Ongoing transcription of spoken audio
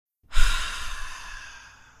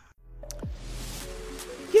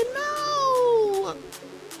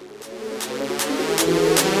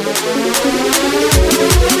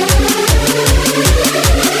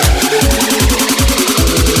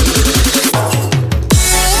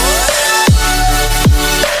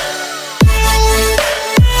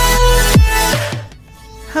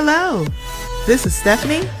This is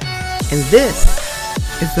Stephanie, and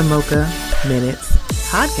this is the Mocha Minutes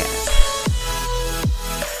Podcast.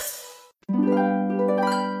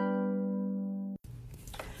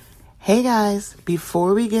 Hey guys,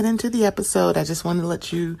 before we get into the episode, I just wanted to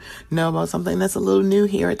let you know about something that's a little new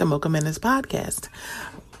here at the Mocha Minutes Podcast.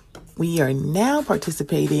 We are now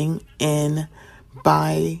participating in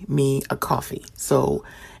Buy Me a Coffee. So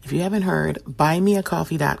if you haven't heard,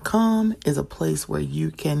 buymeacoffee.com is a place where you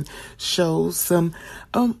can show some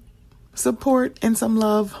support and some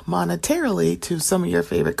love monetarily to some of your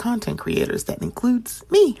favorite content creators. That includes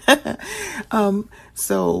me.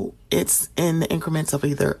 So it's in the increments of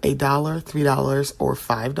either $1, $3, or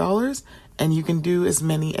 $5, and you can do as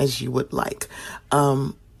many as you would like.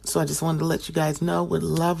 So I just wanted to let you guys know, would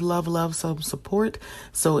love some support.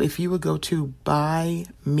 So if you would go to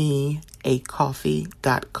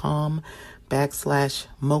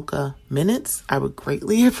buymeacoffee.com/mocha minutes, I would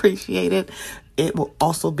greatly appreciate it. It will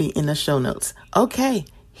also be in the show notes. Okay,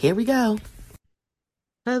 here we go.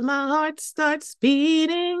 As my heart starts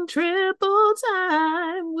beating triple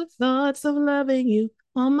time with thoughts of loving you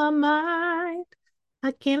on my mind,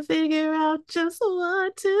 I can't figure out just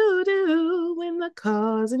what to do when the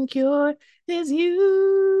cause and cure is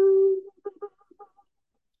you.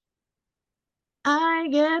 I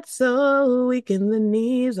get so weak in the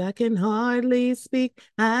knees, I can hardly speak.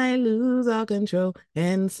 I lose all control,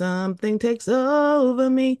 and something takes over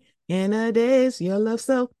me. In a daze, your love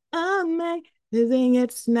so amazing,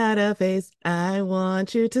 it's not a phase. I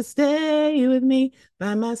want you to stay with me.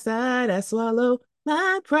 By my side, I swallow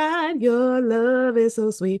my pride. Your love is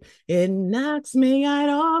so sweet, it knocks me right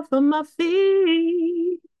off of my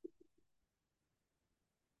feet.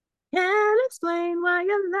 Can't explain why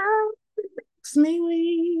your love makes me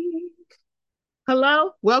weak.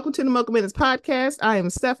 Hello, welcome to the Mocha Minutes Podcast. I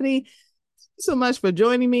am Stephanie. Thank you so much for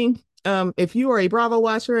joining me. If you are a Bravo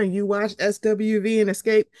watcher and you watched SWV and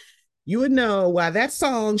Escape, you would know why that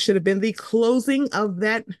song should have been the closing of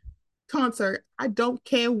that concert. I don't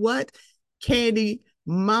care what Candy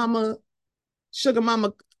Mama, Sugar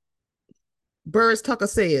Mama Burris Tucker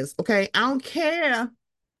says, okay? I don't care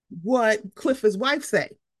what Clifford's wife say,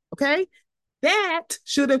 okay? That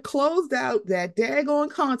should have closed out that daggone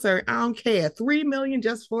concert. I don't care. $3 million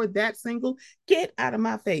just for that single. Get out of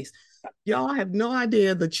my face. Y'all have no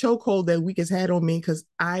idea the chokehold that week has had on me, because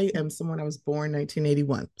I am someone, I was born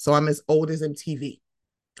 1981. So I'm as old as MTV.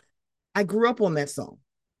 I grew up on that song.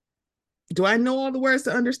 Do I know all the words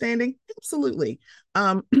to Understanding? Absolutely.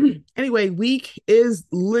 Anyway, Week is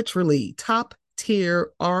literally top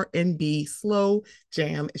tier R&B slow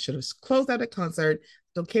jam. It should have closed out a concert.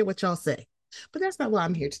 Don't care what y'all say. But that's not why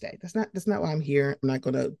I'm here today. That's not why I'm here. We're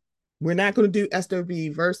not gonna do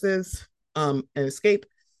SWV versus and Escape.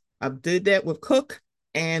 I did that with Cook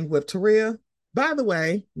and with Taria. By the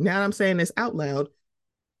way, now I'm saying this out loud,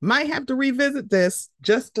 might have to revisit this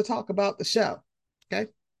just to talk about the show. Okay.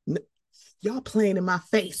 Y'all playing in my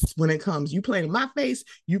face when it comes. You playing in my face,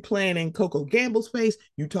 you playing in Coco Gamble's face,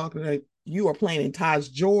 you are playing in Taj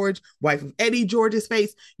George, wife of Eddie George's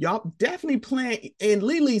face. Y'all definitely playing in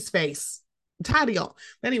Lily's face. I'm tired of y'all.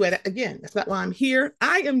 Anyway, again, that's not why I'm here.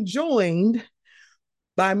 I am joined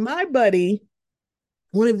by my buddy,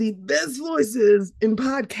 one of the best voices in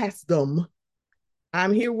podcastdom.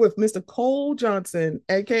 I'm here with Mr. Cole Johnson,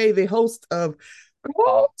 aka the host of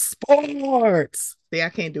Sportz. See, I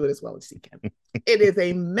can't do it as well as he can. It is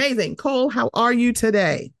amazing. Cole, how are you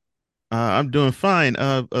today? I'm doing fine.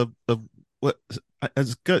 What?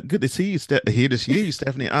 It's good to see you. Here to see you,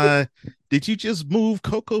 Stephanie. Did you just move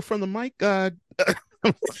Coco from the mic? I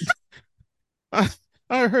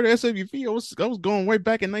heard SWV. I was going way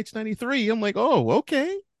back in 1993. I'm like, oh,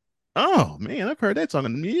 okay. Oh man, I've heard that song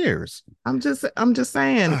in years. I'm just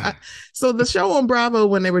saying. So the show on Bravo,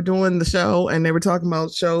 when they were doing the show and they were talking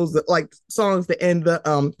about shows that like songs that end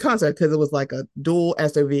the concert, because it was like a dual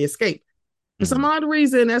SWV Escape. For some odd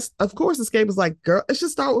reason, that's of course Escape was like, girl, it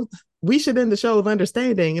should start with, we should end the show with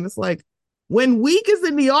Understanding. And it's like, when Week is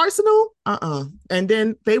in the arsenal, and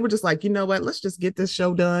then they were just like, you know what, let's just get this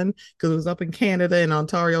show done, because it was up in Canada and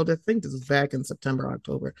Ontario. I think this was back in September,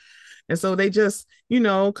 October. And so they just,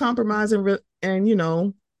 compromised and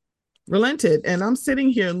relented. And I'm sitting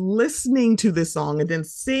here listening to this song and then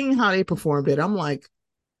seeing how they performed it. I'm like,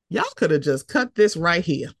 y'all could have just cut this right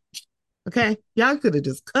here. Okay. Y'all could have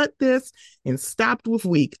just cut this and stopped with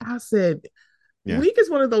Week. I said, yeah. Week is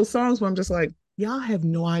one of those songs where I'm just like, y'all have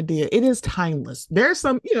no idea. It is timeless. There's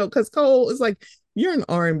some, because Cole is like, you're an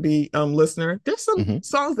R&B listener. There's some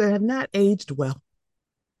songs that have not aged well.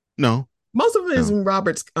 No. Most of it is Oh, in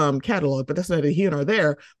Robert's catalog, but that's neither here nor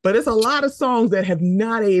there. But it's a lot of songs that have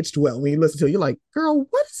not aged well. When you listen to it, you're like, girl,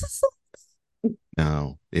 what is this song?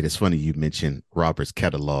 no. It is funny you mentioned Robert's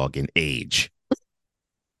catalog and age.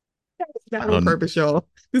 It's not I on don't. purpose, y'all.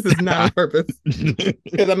 This is not on purpose.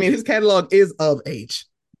 Because I mean, his catalog is of age,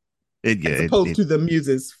 Yeah, as opposed to the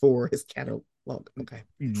muses for his catalog. Okay.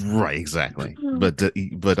 right, exactly. But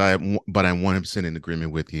I'm 100% in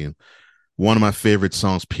agreement with you. One of my favorite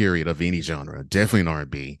songs, period, of any genre, definitely an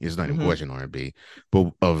R&B. It's not even a Mm-hmm. question R&B,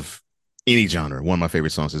 but of any genre, one of my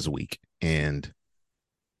favorite songs is "Weak." And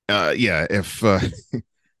yeah,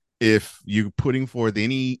 if you're putting forth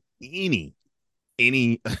any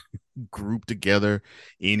group together,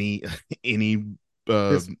 any any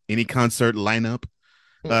This. any concert lineup,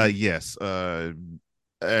 Mm-mm. yes,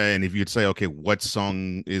 and if you'd say, okay, what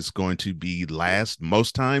song is going to be last?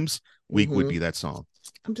 Most times, "Weak" would Mm-hmm. be that song.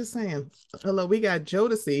 I'm just saying. Hello, we got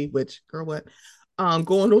Jodeci, which girl, what?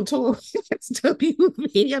 Going on tour. It's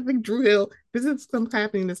WV. I think Drew Hill. This is something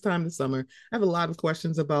happening this time this summer. I have a lot of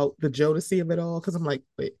questions about the Jodeci of it all because I'm like,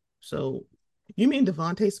 wait, so you mean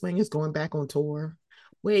Devontae Swing is going back on tour?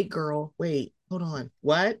 Wait, girl, wait, hold on.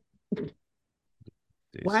 What?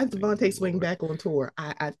 Why is Devontae Swing Lord. back on tour?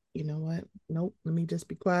 You know what? Nope. Let me just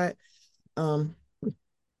be quiet. Um,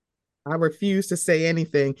 I refuse to say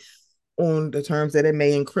anything on the terms that it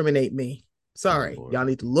may incriminate me. Oh Sorry, Lord. y'all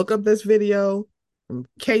need to look up this video from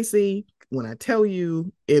Casey. When I tell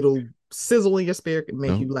you, it'll sizzle in your spirit and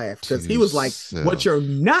make Note you laugh because he to was like, "What you're self.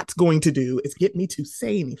 not going to do is get me to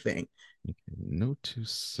say anything." Note to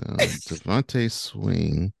self. Devontae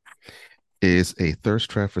Swing is a thirst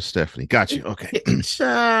trap for Stephanie. Got you. Okay.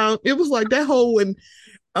 Child, it was like that whole when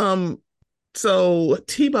um so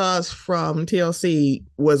T-Boz from TLC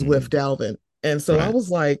was with Mhm. Dalvin. And so I Right. was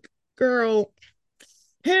like, girl,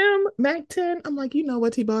 him, Mac 10. I'm like, you know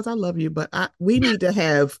what, T-Boz, I love you, but we need to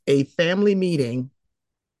have a family meeting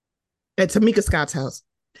at Tamika Scott's house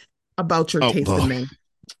about your Oh, taste in oh. men.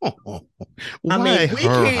 I Why mean, we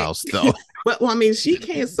her can't, house though? but well, I mean, she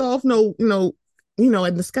can't solve no, in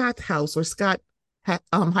the Scott's house or Scott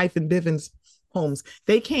hyphen Bivens homes.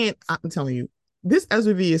 They can't, I'm telling you, this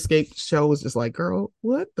SUV escape show is just like, girl,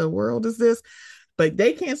 what the world is this? But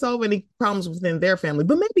they can't solve any problems within their family,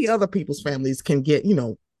 but maybe other people's families can get,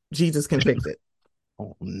 Jesus can fix it.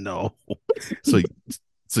 Oh no. So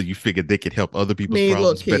so you figured they could help other I people's mean,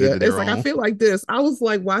 look problems better here. than It's their like I own? feel like this. I was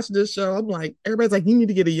like watching this show. I'm like, everybody's like, you need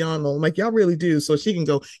to get a yawn on. I'm like, y'all really do. So she can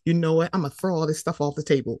go, you know what? I'm gonna throw all this stuff off the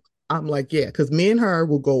table. I'm like, yeah, because me and her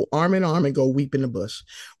will go arm in arm and go weep in the bush.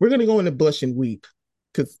 We're gonna go in the bush and weep.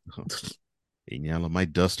 Cause Inyala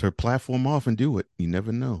might dust her platform off and do it. You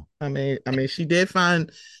never know. I mean, she did find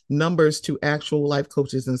numbers to actual life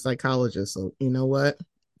coaches and psychologists. So you know what?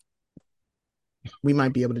 We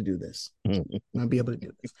might be able to do this. Might be able to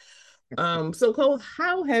do this. So Cole,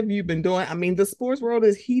 how have you been doing? I mean, the sports world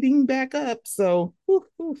is heating back up. So whew,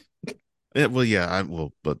 whew. Yeah, well, yeah,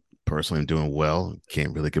 but personally, I'm doing well.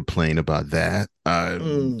 Can't really complain about that.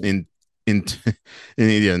 Mm, In,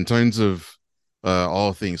 yeah, in terms of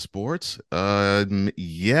all things sports,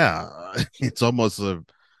 yeah, it's almost a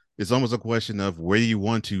question of where you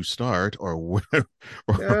want to start or where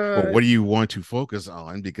or uh, what do you want to focus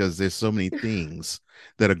on because there's so many things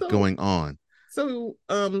that are so going on. so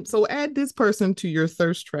add this person to your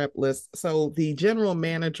thirst trap list. So the general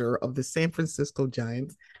manager of the San Francisco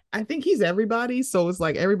Giants, I think he's everybody. So it's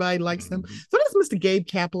like everybody likes him. Mhm. So that's Mr. Gabe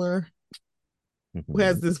Kapler, who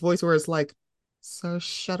has Mhm. this voice where it's like, "Sir,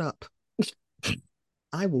 shut up.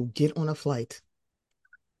 I will get on a flight.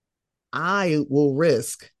 I will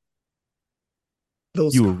risk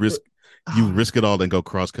those. You will risk you Oh, risk it all and go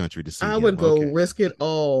cross country to see I would him. go Okay. risk it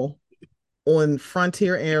all on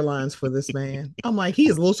Frontier Airlines for this man. I'm like, he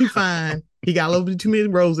is a little too fine. He got a little bit too many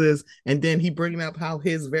roses. And then he bringing up how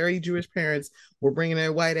his very Jewish parents were bringing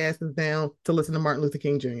their white asses down to listen to Martin Luther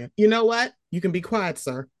King Jr. You know what? You can be quiet,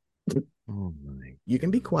 sir. Oh my You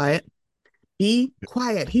can be God. quiet. Be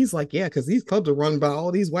quiet. He's like, yeah, because these clubs are run by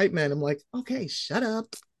all these white men. I'm like, okay, shut up.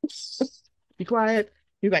 Be quiet.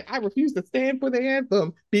 He's like, I refuse to stand for the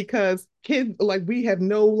anthem because kids, like, we have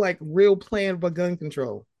no like real plan for gun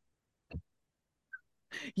control.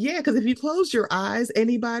 Yeah, because if you close your eyes,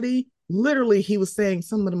 anybody, literally, he was saying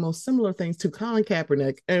some of the most similar things to Colin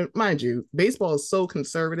Kaepernick. And mind you, baseball is so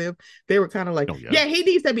conservative. They were kind of like, Oh yeah. yeah, he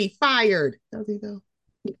needs to be fired. Does he though?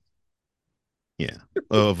 Yeah.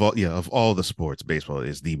 Of all the sports, baseball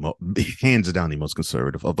is hands down the most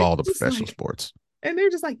conservative of And all the just professional like, sports. and they're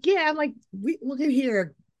just like, yeah, I'm like, we look at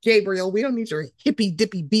here, Gabriel. We don't need your hippy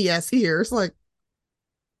dippy BS here. It's like,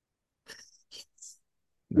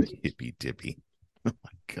 Hippy dippy.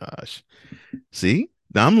 Gosh. See?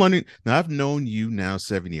 Now I'm learning. Now I've known you now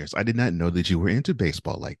 7 years. I did not know that you were into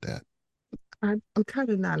baseball like that. I'm kind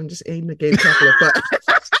of not. I'm just aiming to gain a couple of, but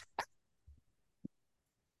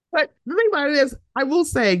but the thing about it is, I will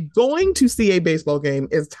say, going to see a baseball game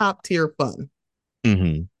is top tier fun. Mm-hmm.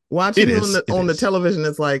 It Watching it on is. It the is. television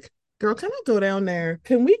is like, girl, can I go down there?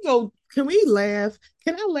 Can we go? Can we laugh?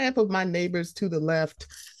 Can I laugh at my neighbors to the left?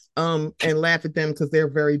 And laugh at them because they're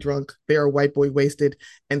very drunk. They're a white boy wasted,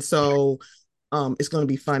 and so it's going to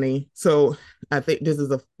be funny. So I think this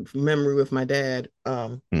is a memory with my dad.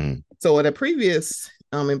 Mm. So at a previous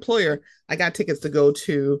employer, I got tickets to go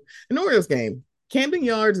to an Orioles game. Camden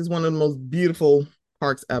Yards is one of the most beautiful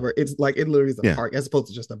parks ever. It's like it literally is a Yeah. park as opposed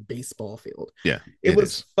to just a baseball field. Yeah. It It was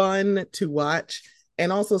is. fun to watch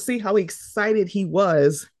and also see how excited he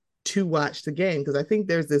was to watch the game because I think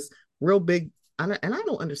there's this real big and I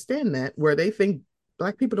don't understand that where they think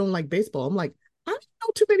black people don't like baseball. I'm like, I don't know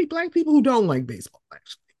too many black people who don't like baseball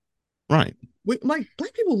actually. Right. Like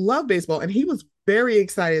black people love baseball and he was very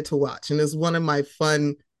excited to watch and it's one of my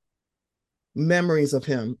fun memories of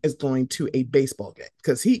him is going to a baseball game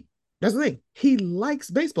because he that's the thing he likes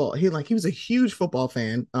baseball he was a huge football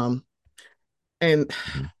fan and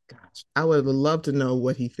Mm. gosh I would love to know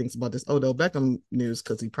what he thinks about this Odell Beckham news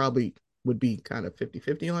because he probably would be kind of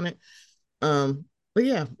 50-50 on it but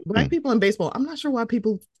yeah black Mm. people in baseball I'm not sure why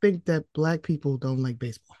people think that black people don't like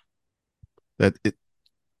baseball. That it,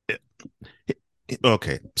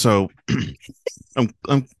 okay. So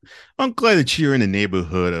I'm I'm glad that you're in the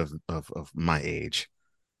neighborhood of my age.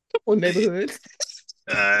 Or neighborhood.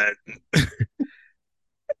 Uh,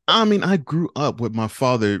 I mean, I grew up with my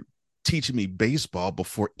father teaching me baseball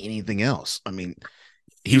before anything else. I mean,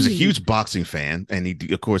 he was a huge boxing fan, and he,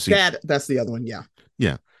 of course, That's the other one, yeah.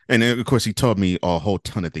 yeah, and then, of course, he taught me a whole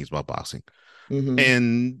ton of things about boxing, Mm-hmm.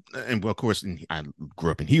 and well, of course, I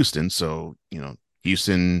grew up in Houston, so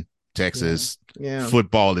Houston, Yeah, Texas, yeah.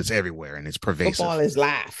 football is everywhere and it's Football pervasive. is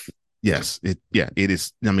life. Yes, it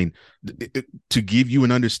is. I mean, to give you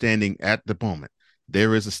an understanding at the moment,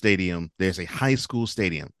 there is a stadium. There's a high school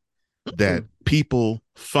stadium that Mm. people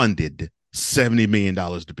funded $70 million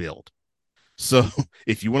to build. So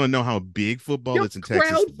if you want to know how big football Your is in Texas,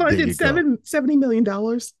 there crowdfunded you go. $70 million.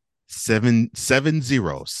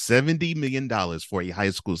 $70 million for a high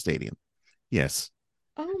school stadium. Yes,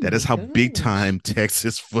 Oh that is my how big gosh. time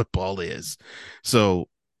Texas football is. So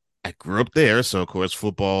I grew up there, so of course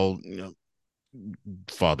football,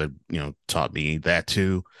 father, taught me that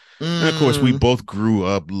too. And of course, we Mm, both grew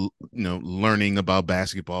up, learning about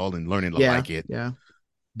basketball and learning to yeah, like it. yeah.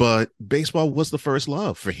 But baseball was the first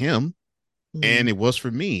love for him, and Mm. it was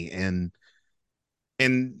for me. And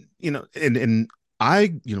I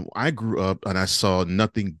grew up and I saw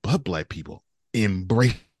nothing but black people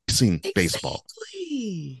embracing baseball.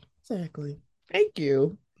 Exactly. Exactly. Thank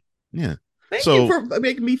you. Yeah. Thank you So for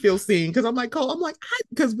making me feel seen. Because I'm like, Cole, I'm like,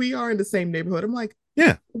 because we are in the same neighborhood. I'm like,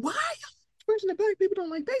 yeah, why person that black people don't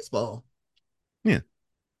like baseball? yeah.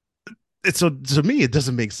 So to me, it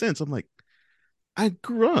doesn't make sense. I'm like, I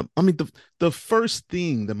grew up. I mean, the first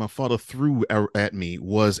thing that my father threw at me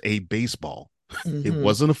was a baseball. It Mm-hmm.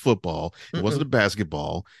 wasn't a football. It wasn't Mm-mm. a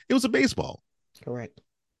basketball. It was a baseball. Correct.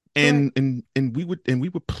 Correct. And we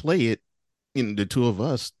would play it. The two of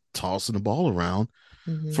us tossing the ball around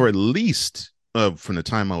Mm-hmm. for at least from the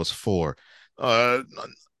time I was 4, uh,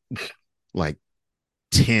 like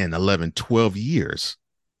 10, 11, 12 years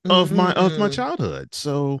of my Mm-hmm. childhood.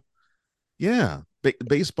 So yeah,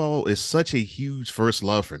 baseball is such a huge first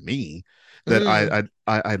love for me that Mm.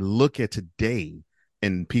 I look at today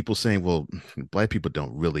and people saying, "Well, black people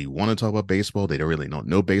don't really want to talk about baseball. They don't really don't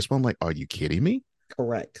know baseball." I'm like, "Are you kidding me?"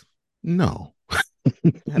 Correct. No.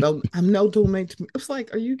 I don't. I'm no domain to me. It's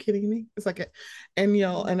like, are you kidding me? It's like, and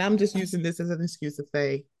and I'm just using this as an excuse to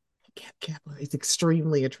say, Cap Kappa is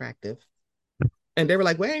extremely attractive. And they were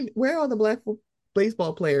like, where are the black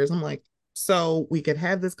baseball players? I'm like, so we could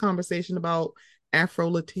have this conversation about Afro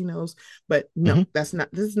Latinos, but no, Mm-hmm. that's not.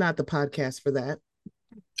 This is not the podcast for that.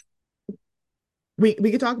 We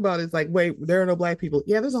could talk about it. It's like, wait, there are no black people.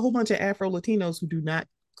 Yeah, there's a whole bunch of Afro Latinos who do not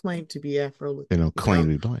claim to be Afro. They don't They claim don't.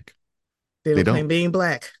 to be black. They They don't don't. claim being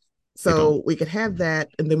black. They don't. So we could have that,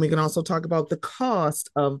 and then we can also talk about the cost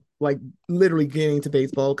of like literally getting to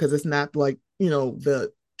baseball because it's not like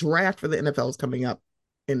the draft for the NFL is coming up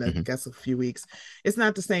in I Mm-hmm. guess a few weeks. It's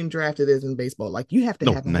not the same draft it is in baseball. Like you have to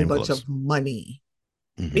No, have a not whole even bunch of close. money.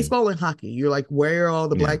 Mm-hmm. Baseball and hockey, you're like, where are all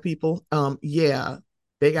the Yeah. black people? Yeah,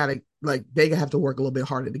 they have to work a little bit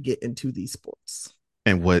harder to get into these sports.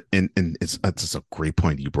 And it's a great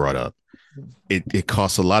point you brought up. It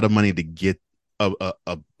costs a lot of money to get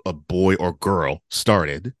a boy or girl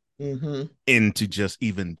started Mm-hmm. into just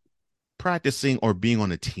even practicing or being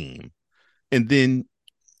on a team. And then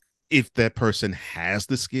if that person has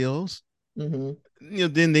the skills,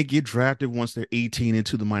 Mm-hmm. then they get drafted once they're 18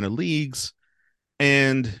 into the minor leagues.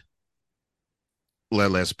 And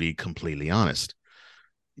let's be completely honest.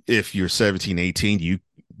 If you're 17, 18,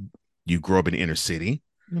 you grow up in the inner city,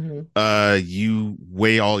 Mm-hmm. you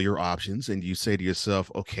weigh all your options and you say to yourself,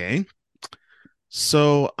 okay,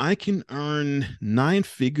 so I can earn 9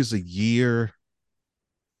 figures a year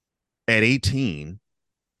at 18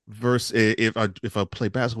 versus if I play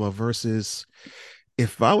basketball versus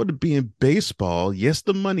if I were to be in baseball. Yes,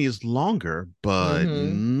 the money is longer, but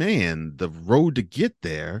Mm-hmm. man, the road to get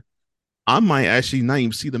there, I might actually not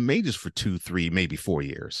even see the majors for 2, 3, maybe 4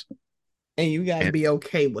 years. And you got to And be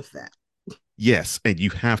okay with that. yes, and you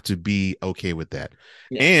have to be okay with that.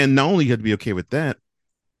 Yeah. And not only you have to be okay with that,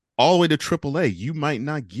 all the way to AAA, you might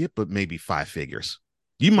not get but maybe 5 figures.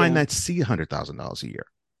 You might Yeah. not see $100,000 a year.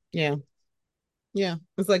 Yeah. Yeah.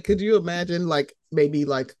 It's like, could you imagine like maybe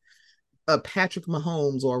like a Patrick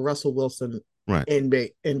Mahomes or a Russell Wilson Right. in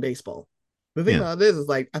baseball? The thing Yeah. about this is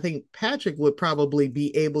like I think Patrick would probably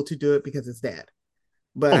be able to do it because his dad.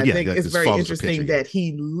 But Oh I yeah, think yeah. it's His very father's a pitcher. interesting Yeah. that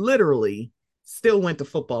he literally still went to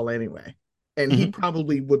football anyway. And he Mm-hmm.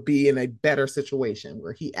 probably would be in a better situation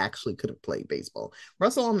where he actually could have played baseball.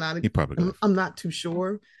 Russell, He probably could have. I'm not too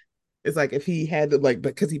sure. It's like if he had to like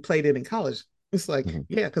because he played it in college. It's like, Mm-hmm.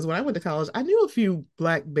 yeah, because when I went to college, I knew a few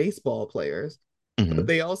black baseball players, Mm-hmm. but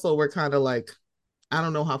they also were kind of like, I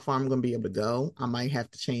don't know how far I'm going to be able to go. I might have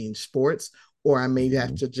to change sports or I may have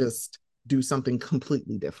Mm-hmm. to just do something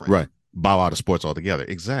completely different. Right. Bow out of sports altogether.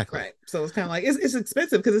 Exactly. Right. So it's kind of like it's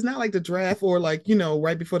expensive because it's not like the draft or like,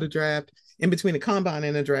 right before the draft, in between the combine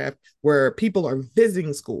and the draft, where people are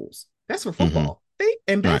visiting schools. That's for Mm-hmm. football. They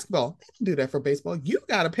and Right. basketball, they don't do that for baseball. You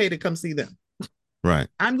gotta pay to come see them. Right.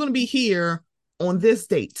 I'm gonna be here on this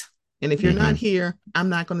date. And if you're not Mm-hmm. here, I'm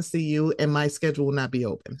not gonna see you and my schedule will not be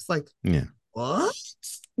open. It's like, Yeah. what?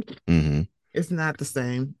 Mm-hmm. It's not the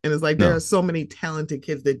same. And it's like there are No. so many talented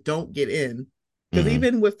kids that don't get in. Because Mm-hmm.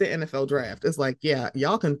 even with the NFL draft, it's like, yeah,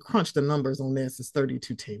 y'all can crunch the numbers on this. It's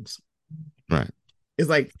 32 teams. Right. It's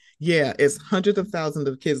like, yeah, it's hundreds of thousands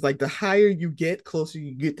of kids. Like the higher you get, closer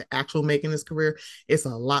you get to actual making this career, it's a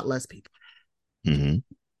lot less people. Mm-hmm.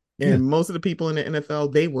 Yeah. And most of the people in the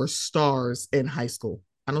NFL, they were stars in high school.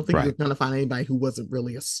 I don't think you're Right. going to find anybody who wasn't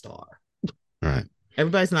really a star. Right.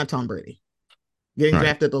 Everybody's not Tom Brady. Getting Right.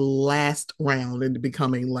 drafted the last round into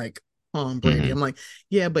becoming like Tom Brady. Mm-hmm. I'm like,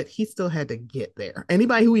 yeah, but he still had to get there.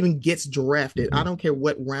 Anybody who even gets drafted, I don't care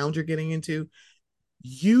what round you're getting into,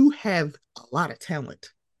 you have a lot of talent.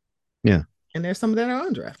 Yeah. And there's some that are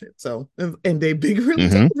undrafted. So, and they big really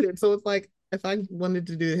Mm-hmm. talented. So it's like, if I wanted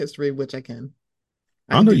to do the history, which I can,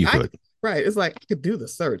 I I can know do, you could. right. It's like, I could do the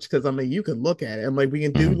search because I mean, you can look at it. I'm like, we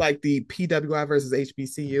can do Mm-hmm. like the PWI versus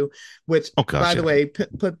HBCU, which, Oh by gosh, the yeah. way,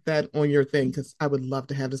 put that on your thing because I would love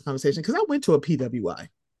to have this conversation because I went to a PWI.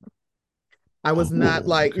 I was not Oh,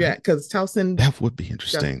 like, okay. yeah, because That would be yeah,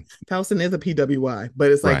 interesting. Towson is a PWI,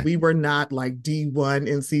 but it's like Right. we were not like D1,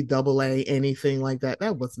 NCAA, anything like that.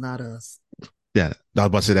 That was not us. Yeah. I was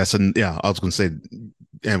about to say I was gonna say,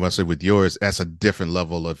 and I say with yours, that's a different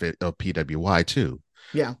level of PWI too.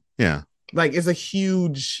 Yeah. Yeah. Like it's a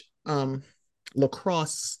huge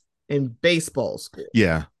lacrosse and baseball school.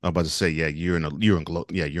 Yeah. I was about to say, yeah, you're in Yeah,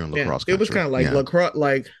 lacrosse it was country. kind of like Yeah. lacrosse.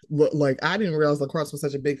 Like I didn't realize lacrosse was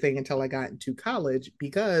such a big thing until I got into college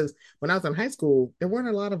because when I was in high school, there weren't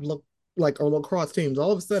a lot of lacrosse teams.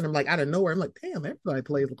 All of a sudden, I'm like out of nowhere, I'm like, damn, everybody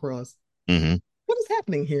plays lacrosse. Mm-hmm. What is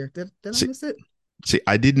happening here? Did I See, miss it? see,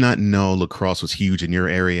 I did not know lacrosse was huge in your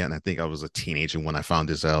area, and I think I was a teenager when I found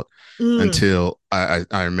this out. Mm, Until I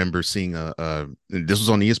remember seeing this was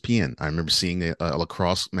on ESPN. I remember seeing a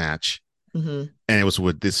lacrosse match, mm-hmm. and it was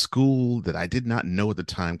with this school that I did not know at the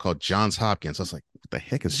time called Johns Hopkins. I was like, what the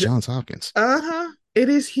heck is Johns Hopkins? Uh-huh. It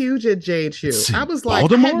is huge at JHU. It's I in was like, I had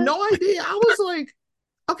Baltimore? no idea. I was like,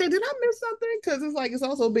 okay, did I miss something? Because it's like it's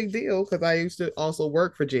also a big deal because I used to also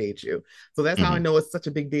work for JHU. So that's how I Mm-hmm. know it's such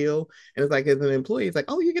a big deal. And it's like as an employee, it's like,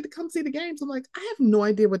 oh, you get to come see the games. I'm like, I have no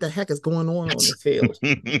idea what the heck is going on this field.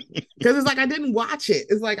 Because it's like I didn't watch it.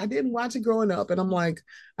 It's like I didn't watch it growing up. And I'm like,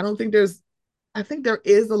 I don't think there's I think there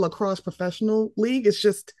is a lacrosse professional league. It's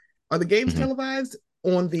just are the games Mm-hmm. televised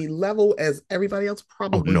on the level as everybody else? Oh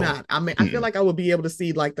Probably no. not. I mean, I feel Mm-mm. like I would be able to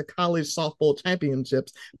see like the college softball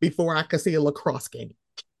championships before I could see a lacrosse game.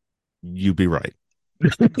 You'd be right.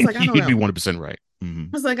 It's like I don't You'd be know. 100% right.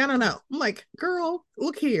 Mm-hmm. It's like I don't know. I'm like, girl,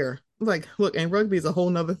 look here. I'm like, look, and rugby is a whole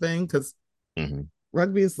nother thing because Mm-hmm.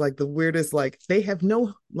 Rugby is like the weirdest. Like they have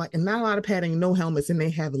no like and not a lot of padding, no helmets, and they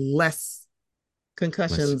have less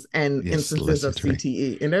Less, concussions and yes, instances less of injury.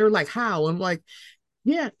 CTE. And they're like, how? I'm like,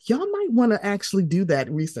 yeah, y'all might want to actually do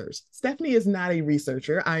that research. Stephanie is not a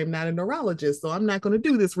researcher. I am not a neurologist, so I'm not going to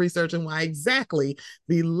do this research and why exactly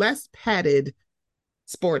the less padded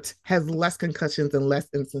sport has less concussions and less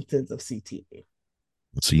instances of CTE.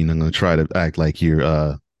 So you're not going to try to act like you're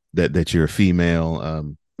that you're a female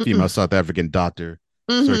Mm-mm. South African doctor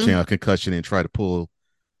searching Mm-hmm. out concussion and try to pull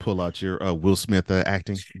out your Will Smith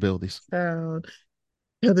acting abilities.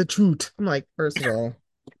 Yeah, the truth. I'm like, first of all,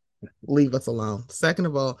 leave us alone. Second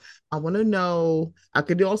of all, I want to know. I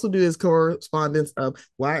could also do this correspondence of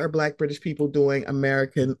why are Black British people doing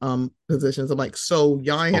American positions. I'm like, so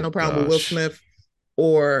y'all ain't had Oh no problem with Will gosh. Smith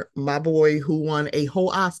or my boy who won a whole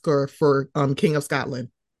Oscar for King of Scotland.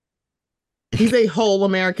 He's a whole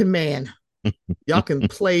American man. Y'all can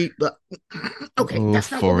play the okay, Oh,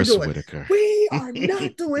 that's not what we're Forrest doing. Whitaker. We are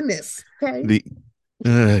not doing this. Okay. The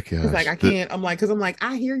It's like gosh, I can't. I'm like, because I'm like,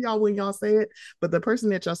 I hear y'all when y'all say it, but the person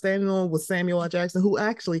that y'all standing on was Samuel L. Jackson, who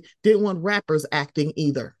actually didn't want rappers acting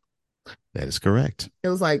either. that is correct. It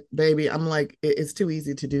was like, baby, I'm like, it's too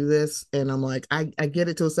easy to do this, and I'm like, I get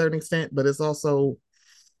it to a certain extent, but it's also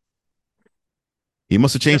He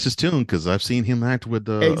must have changed his tune because I've seen him act with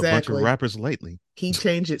a bunch of exactly. rappers lately. He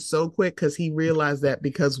changed it so quick because he realized that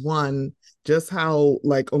because one, just how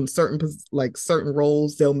like on certain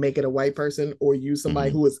roles they'll make it a white person or use somebody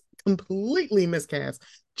Mm-hmm. who is completely miscast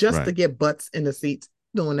just to Right, get butts in the seats.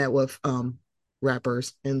 Doing that with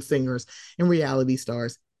rappers and singers and reality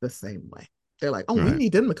stars the same way. They're like, oh, we right.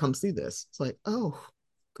 need them to come see this. It's like, oh,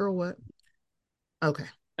 girl, what? Okay,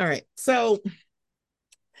 all right. So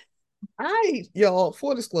y'all,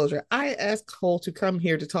 full disclosure, I asked Cole to come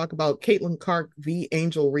here to talk about Caitlin Clark v.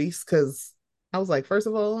 Angel Reese because I was like, first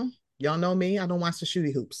of all, y'all know me, I don't watch the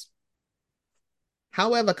shooty hoops.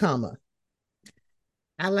 However, comma,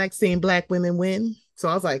 I like seeing Black women win. So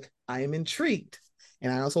I was like, I am intrigued.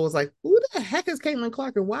 And I also was like, who the heck is Caitlin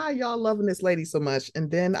Clark and why are y'all loving this lady so much? And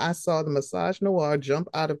then I saw the massage noir jump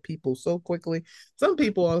out of people so quickly. Some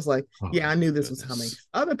people I was like, Oh yeah, I my knew this was coming. goodness.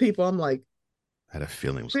 Other people, I'm like, I had a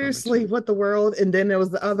feeling it was coming seriously, too. what the world? And then there was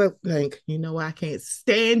the other thing, I can't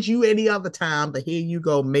stand you any other time, but here you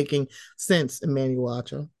go making sense, Emmanuel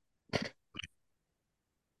Acho.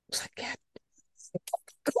 Like,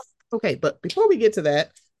 okay, but before we get to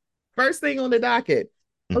that, first thing on the docket,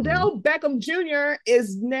 Mm-hmm. Odell Beckham Jr.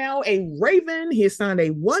 is now a Raven. He signed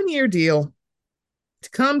a 1 year deal to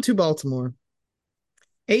come to Baltimore.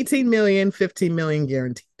 18 million, 15 million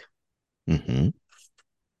guaranteed. Mm-hmm.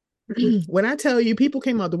 When I tell you people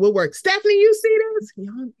came out the woodwork, Stephanie, you see this?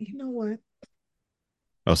 You know what?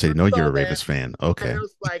 I'll say, I no, you're saw a that. Ravens fan. And I Okay.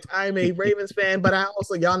 was like, I'm a Ravens fan, but I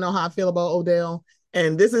also, y'all know how I feel about Odell.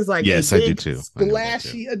 And this is like a Yes, I do big too. I know that too.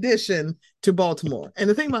 splashy addition to Baltimore. And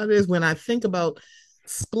the thing about it is, when I think about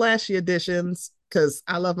splashy additions, because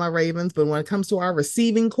I love my Ravens, but when it comes to our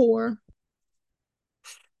receiving core,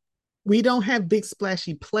 we don't have big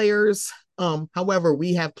splashy players. However,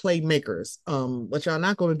 we have playmakers. What y'all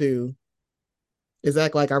not going to do is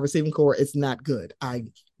act like our receiving core is not good.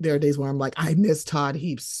 There are days where I'm like, I miss Todd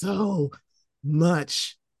Heap so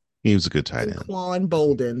much. He was a good tight end. Anquan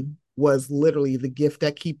Bolden was literally the gift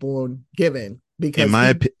that keep on giving because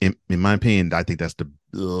he In my opinion, I think that's the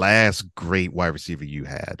last great wide receiver you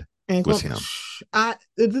had was Anquan. him.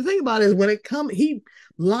 The thing about it is when it come, he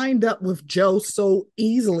lined up with Joe so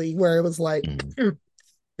easily where it was like Mm-hmm.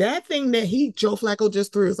 that thing that Joe Flacco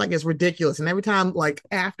just threw is like it's ridiculous. And every time like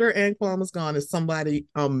after Anquan was gone, if somebody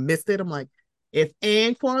missed it, I'm like, if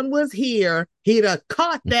Anquan was here, he'd have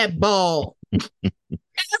caught that ball every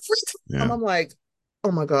time. Yeah. I'm like,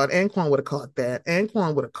 oh my God, Anquan would have caught that.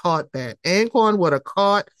 Anquan would have caught that. Anquan would have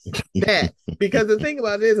caught that. Because the thing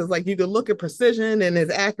about it is like you can look at precision and his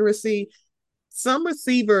accuracy. Some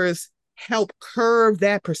receivers help curve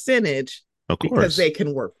that percentage Of because course. they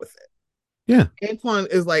can work with it. Yeah.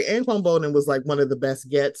 Anquan Bolden was like one of the best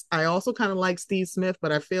gets. I also kind of like Steve Smith,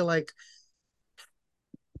 but I feel like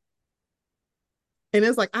and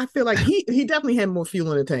it's like I feel like he definitely had more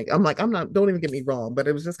fuel in the tank. I'm like, I'm not don't even get me wrong, but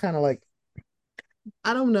it was just kind of like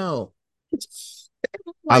I don't know.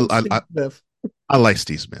 I, Like I Steve I Smith. I like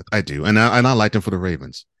Steve Smith. I do, and I liked him for the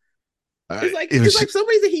Ravens. It It's was like some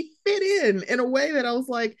reason he fit in a way that I was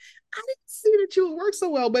like, I didn't see that you would work so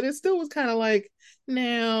well, but it still was kind of like,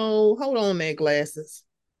 now hold on there, glasses.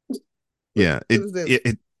 What yeah. is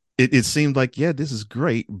this? It seemed like, yeah, this is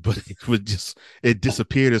great, but it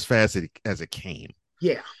disappeared as fast as it came.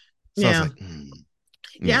 Yeah, So I was yeah, like, yeah.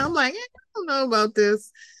 yeah. I'm like, I don't know about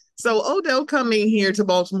this. So Odell coming here to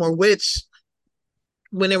Baltimore, which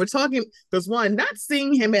when they were talking, because one, not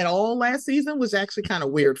seeing him at all last season was actually kind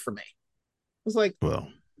of weird for me. It was like, Well,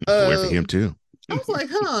 it's weird for uh, him too. I was like,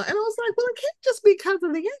 huh. And I was like, well, it can't just be because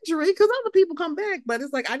of the injury, because other people come back. But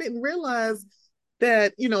it's like, I didn't realize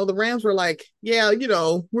that, the Rams were like, yeah,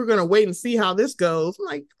 we're going to wait and see how this goes. I'm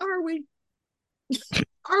like, are we?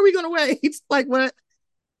 Are we going to wait? Like, what?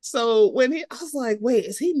 So I was like, wait,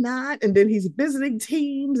 is he not? And then he's visiting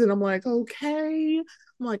teams. And I'm like, okay.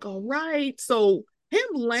 I'm like, all right. So him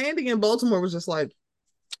landing in Baltimore was just like,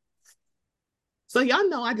 so y'all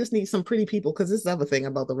know I just need some pretty people because this is the other thing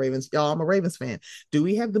about the Ravens. Y'all, I'm a Ravens fan. Do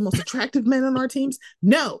we have the most attractive men on our teams?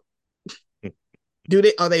 No.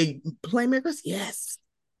 Are they playmakers? Yes.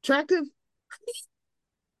 Attractive?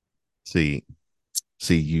 See,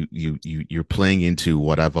 you're playing into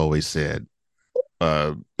what I've always said.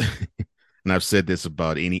 And I've said this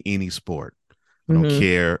about any sport. I don't Mm-hmm.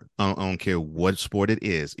 care. I don't care what sport it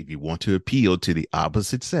is. If you want to appeal to the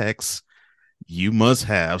opposite sex, you must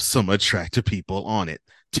have some attractive people on it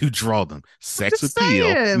to draw them. I'm Sex just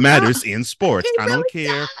appeal saying. matters in sports. He I don't really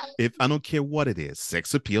care does. if I don't care what it is.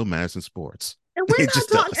 Sex appeal matters in sports. And we're It not just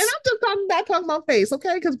talking, and does. I'm just not talking about face,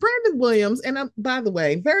 okay? Because Brandon Williams, and by the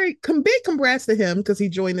way, big congrats to him because he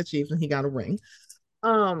joined the Chiefs and he got a ring.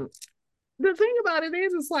 Um, the thing about it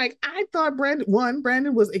is, it's like I thought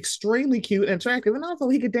Brandon was extremely cute and attractive, and also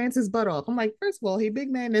he could dance his butt off. I'm like, first of all, he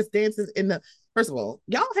big man that's dances in the. First of all,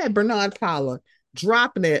 y'all had Bernard Fowler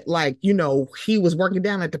dropping it like he was working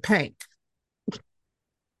down at the paint,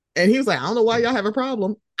 and he was like, I don't know why y'all have a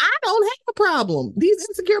problem. I don't have a problem. These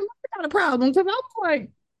insecure men got a problem because I was like,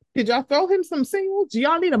 did y'all throw him some singles? Do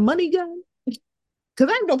y'all need a money gun?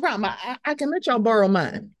 Because I have no problem. I can let y'all borrow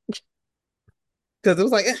mine. Because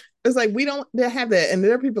it's like we don't have that, and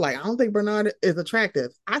there are people like I don't think Bernard is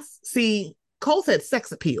attractive. I see Cole said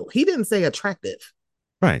sex appeal. He didn't say attractive.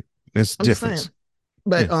 Right. There's a I'm just saying. difference.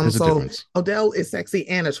 But Yeah, there's a so difference. Odell is sexy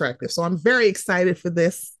and attractive. So I'm very excited for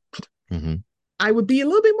this. Mm-hmm. I would be a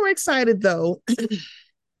little bit more excited though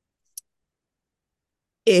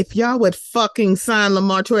if y'all would fucking sign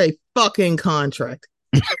Lamar to a fucking contract.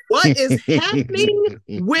 What is happening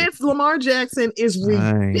with Lamar Jackson is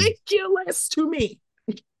I ridiculous to me.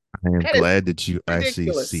 I am That is glad that you actually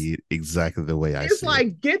ridiculous. see it exactly the way I It's see it.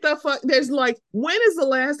 like, get the fuck. There's like, when is the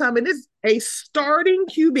last time? And this a starting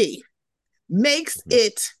QB makes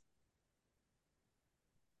it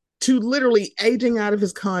to literally aging out of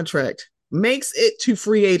his contract, makes it to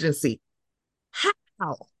free agency. How?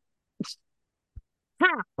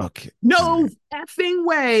 How? Okay. All No right. effing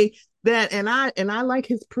way that and I like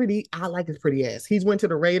his pretty ass. He's went to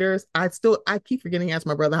the Raiders. I keep forgetting to ask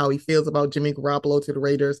my brother how he feels about Jimmy Garoppolo to the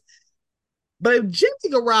Raiders. But if Jimmy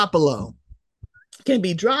Garoppolo can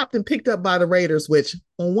be dropped and picked up by the Raiders, which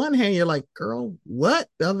on one hand you're like, girl, what?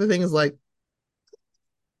 The other thing is like,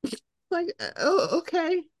 oh,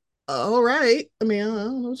 okay, all right. I mean, I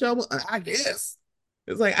don't know what y'all want. I guess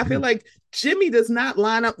it's like I feel Yeah. like Jimmy does not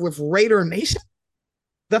line up with Raider Nation,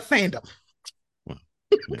 the fandom. Well,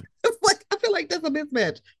 yeah. It's like I feel like that's a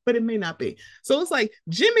mismatch, but it may not be. So it's like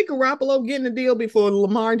Jimmy Garoppolo getting a deal before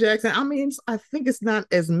Lamar Jackson. I mean, I think it's not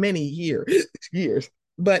as many years,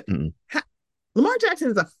 but Mm-mm. Lamar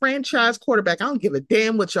Jackson is a franchise quarterback. I don't give a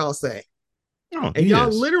damn what y'all say. Oh, And he y'all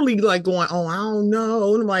is. literally like going, oh, I don't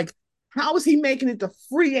know. And I'm like, how is he making it to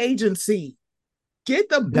free agency? Get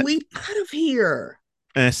the That bleep out of here.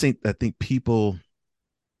 and I think people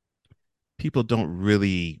don't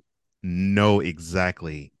really know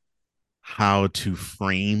exactly how to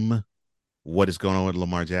frame what is going on with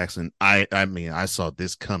Lamar Jackson. I mean, I saw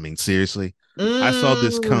this coming. Seriously. I saw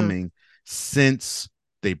this Mm, coming since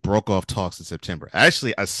they broke off talks in September.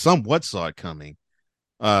 Actually, I somewhat saw it coming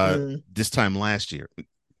mm, this time last year.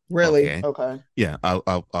 really? Okay. Okay. Yeah,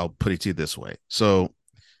 I'll put it to you this way. So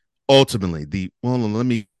ultimately, let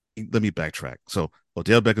me backtrack. So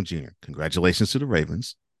Odell Beckham Jr., congratulations to the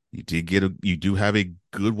Ravens. You do have a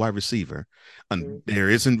good wide receiver, and Mm, there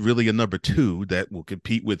isn't really a number two that will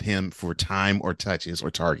compete with him for time or touches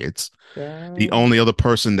or targets. The yeah. only other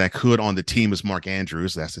person that could on the team is Mark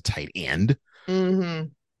Andrews. That's a tight end. Mm-hmm.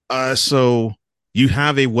 So you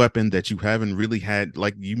have a weapon that you haven't really had,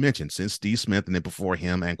 like you mentioned, since Steve Smith and then before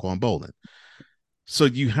him, Anquan Bolden. So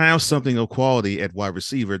you have something of quality at wide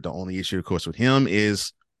receiver. The only issue, of course, with him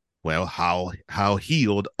is, well, how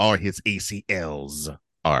healed are his ACLs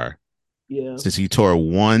are Yeah. since he tore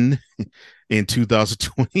one in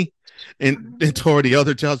 2020 and tore the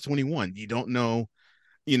other 2021. You don't know,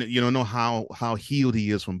 you don't know how healed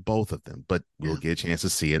he is from both of them, but we'll Yeah. get a chance to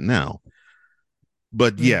see it now.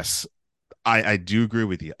 But Mm, yes, I do agree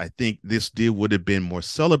with you. I think this deal would have been more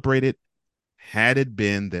celebrated had it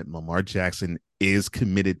been that Lamar Jackson is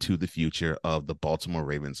committed to the future of the Baltimore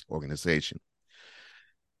Ravens organization.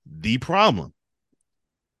 The problem,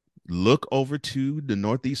 look over to the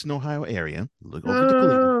Northeastern Ohio area, look over to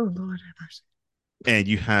Cleveland, Oh, Lord have mercy. and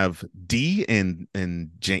you have D and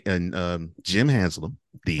Jim Haslam,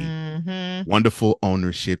 the Mm-hmm. wonderful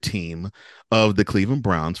ownership team of the Cleveland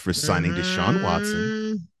Browns, for signing Deshaun Watson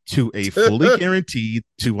Mm-hmm. to a fully guaranteed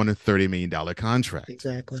 $230 million contract.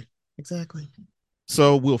 Exactly. Exactly.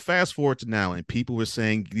 So we'll fast forward to now, and people were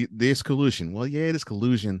saying there's collusion. Well, yeah, there's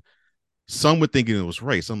collusion. Some were thinking it was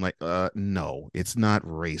race. I'm like, no, it's not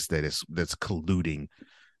race that's colluding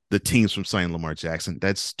the teams from signing Lamar Jackson.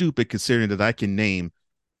 That's stupid, considering that I can name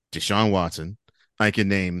Deshaun Watson, I can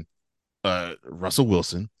name Russell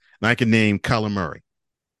Wilson, and I can name Kyler Murray.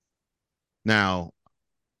 Now,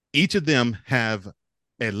 each of them have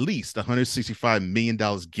at least $165 million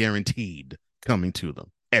guaranteed coming to them.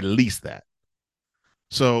 At least that.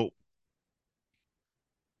 So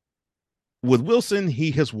with Wilson,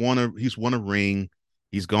 he's won a ring.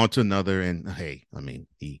 He's gone to another, and hey, I mean,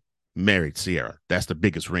 he married Sierra. That's the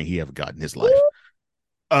biggest ring he ever got in his life.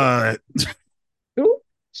 Uh,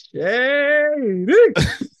 Shady.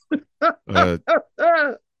 uh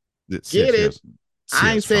Get it.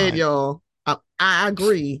 I ain't Sierra's said fine. y'all. I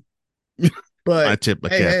agree. But I tip my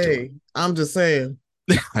hey, cap to hey, him. I'm just saying.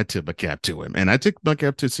 I tip my cap to him, and I took my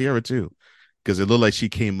cap to Sierra too, because it looked like she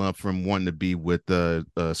came up from wanting to be with the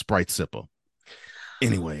Sprite sipper.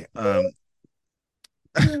 Anyway,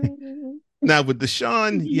 now with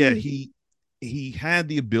Deshaun, yeah, he had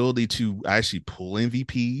the ability to actually pull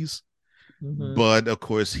MVPs, Mm-hmm. but of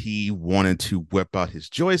course he wanted to whip out his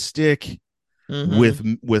joystick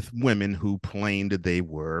Mm-hmm. with women who claimed that they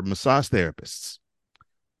were massage therapists,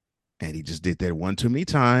 and he just did that one too many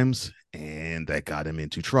times, and that got him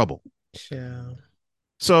into trouble. Yeah.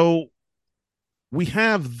 So we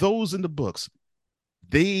have those in the books.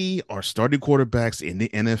 They are starting quarterbacks in the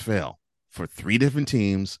NFL for 3 different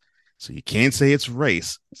teams. So you can't say it's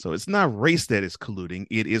race. So it's not race that is colluding.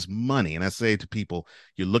 It is money. And I say to people,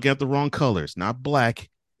 you're looking at the wrong colors. Not black.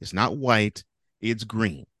 It's not white. It's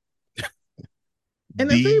green. And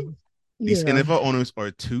the thing, These yeah. NFL owners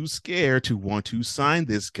are too scared to want to sign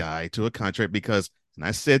this guy to a contract because, and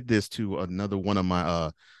I said this to another one of my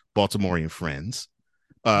Baltimorean friends.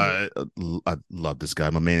 I love this guy.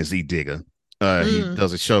 My man is E Digger. He Mm-hmm.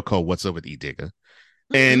 does a show called What's Up with E Digger,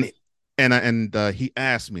 Mm-hmm. and he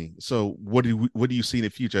asked me, so what do you see in the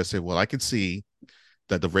future? I said, well, I can see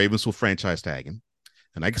that the Ravens will franchise tag him,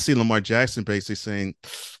 and I can see Lamar Jackson basically saying,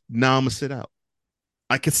 "No, I'm gonna sit out."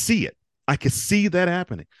 I could see it. I could see that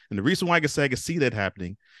happening, and the reason why I could say I could see that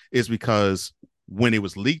happening is because when it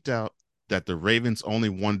was leaked out that the Ravens only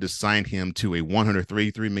wanted to sign him to a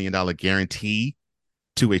 $133 million guarantee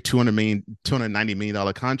to a $290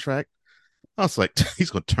 million contract, I was like, he's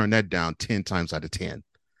going to turn that down 10 times out of 10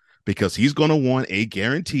 because he's going to want a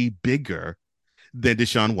guarantee bigger than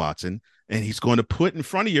Deshaun Watson. And he's going to put in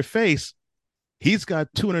front of your face, he's got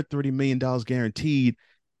 $230 million guaranteed.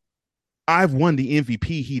 I've won the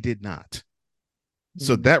MVP. He did not.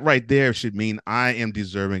 So that right there should mean I am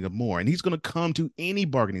deserving of more. And he's going to come to any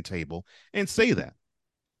bargaining table and say that.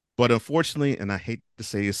 But unfortunately, and I hate to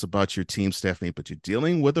say this about your team, Stephanie, but you're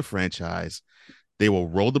dealing with a franchise. They will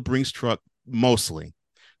roll the Brinks truck mostly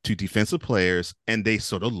to defensive players, and they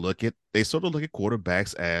sort of look at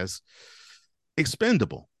quarterbacks as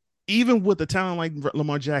expendable, even with a talent like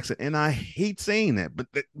Lamar Jackson. And I hate saying that,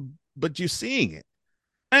 but you're seeing it.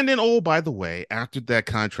 And then, oh, by the way, after that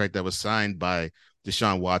contract that was signed by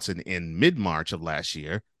Deshaun Watson in late March of last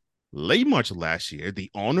year, the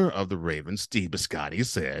owner of the Ravens, Steve Bisciotti,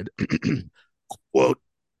 said, quote,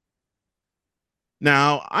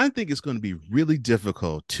 now, I think it's going to be really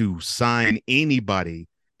difficult to sign anybody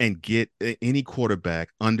and get any quarterback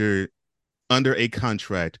under a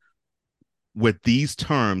contract with these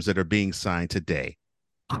terms that are being signed today.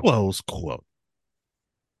 Close quote.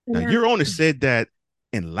 Now, Yeah. your owner said that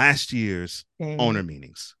in last year's owner And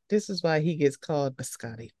meetings. this is why he gets called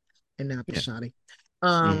Biscotti and not Yeah. Biscotti.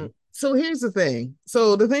 Mm-hmm. So here's the thing.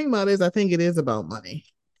 So the thing about it is I think it is about money.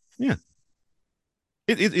 Yeah.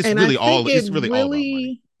 It's And I really think all about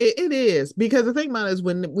money. it is because the thing about it is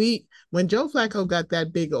when Joe Flacco got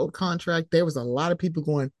that big old contract, there was a lot of people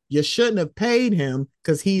going, you shouldn't have paid him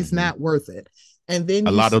because he's Mm-hmm. not worth it. And then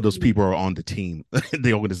A you lot of those see people are on the team,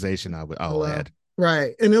 the organization. I'll hello. add.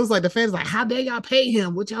 Right. And it was like the fans like, how dare y'all pay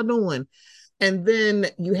him? What y'all doing? And then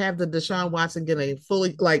you have the Deshaun Watson getting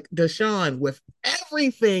fully like Deshaun with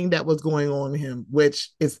everything that was going on in him, which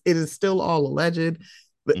it is still all alleged.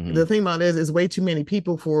 But Mm-hmm. the thing about it is way too many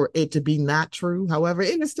people for it to be not true. However,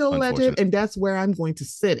 it is still alleged, Unfortunate. and that's where I'm going to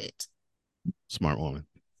sit it. Smart woman.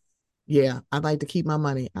 Yeah, I'd like to keep my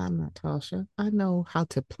money. I'm not Tasha. I know how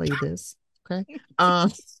to play this. Okay.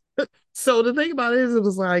 Um, so the thing about it is, it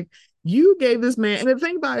was like you gave this man, and the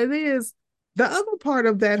thing about it is, the other part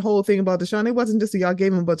of that whole thing about Deshaun, it wasn't just that y'all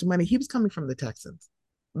gave him a bunch of money. He was coming from the Texans.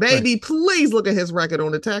 Right. Baby, please look at his record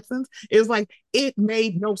on the Texans. It was like it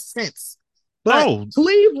made no sense. But Oh,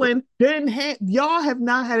 Cleveland didn't have, y'all have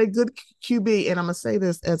not had a good QB. And I'm gonna say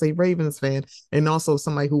this as a Ravens fan and also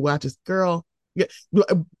somebody who watches, girl, yeah,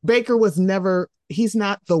 Baker was never, he's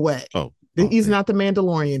not the way. He's Baker. not the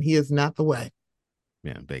Mandalorian. He is not the way.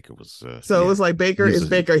 Yeah, Baker was. So it's like Baker is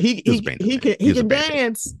Baker. He can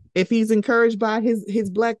dance if he's encouraged by his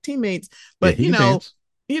black teammates. But he can dance.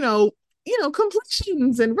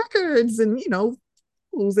 Completions and records and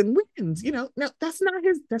lose and wins. No, that's not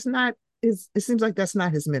his. That's not his. It seems like that's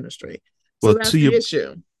not his ministry. So that's the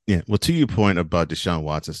issue. Yeah. Well, to your point about Deshaun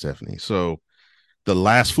Watson, Stephanie. So the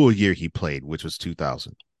last full year he played, which was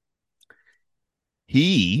 2000,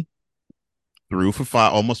 he threw for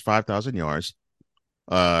almost 5,000 yards.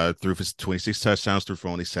 Threw for 26 touchdowns, threw for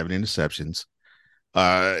only 7 interceptions.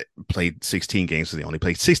 Played 16 games, so they only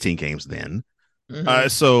played 16 games then. Mm-hmm.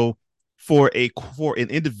 So for an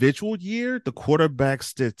individual year, the quarterback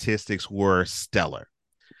statistics were stellar.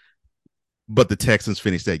 But the Texans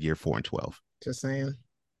finished that year 4-12. Just saying.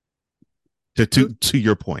 To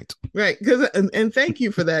your point, right? Because and thank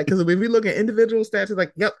you for that. Because if we look at individual stats, it's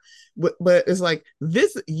like, yep, but it's like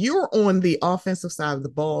this. You're on the offensive side of the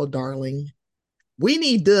ball, darling. We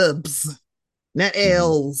need dubs, not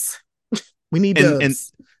L's. We need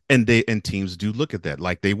dubs. And teams do look at that.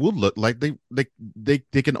 Like they will look like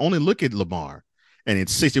they can only look at Lamar, and in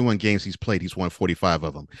 61 games he's played, he's won 45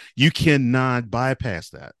 of them. You cannot bypass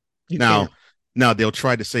that. Now they'll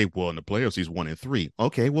try to say, well, in the playoffs he's 1-3.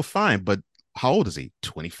 Okay, well, fine, but how old is he?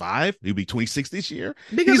 25? He'll be 26 this year.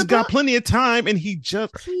 Because he's got plenty of time, and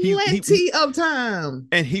plenty of time,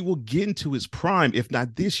 and he will get into his prime, if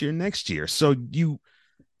not this year, next year. So you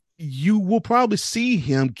will probably see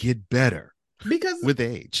him get better because with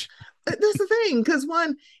age. That's the thing, because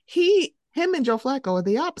him and Joe Flacco are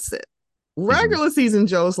the opposite. Regular season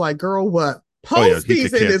Joe's like, girl, what?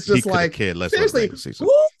 Postseason is just like, seriously, who's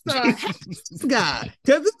the guy?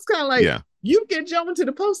 Because it's kind of like, you get Joe into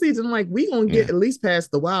the postseason, like, we gonna get at least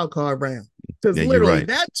past the wild card round. Because literally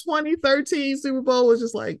that 2013 Super Bowl was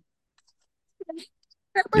just like,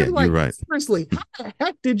 you're right. Seriously, how the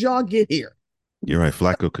heck did y'all get here? You're right.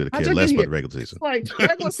 Flacco could have cared less about the regular season. Like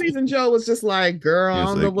regular season Joe was just like, girl, I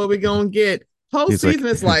don't know what we're gonna get. Postseason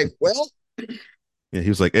is like, well. Yeah, he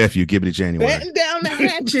was like, F you, give me to January. Batten down the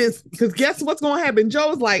hatches, because guess what's going to happen?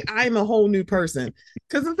 Joe's like, I'm a whole new person.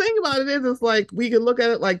 Because the thing about it is, it's like, we can look at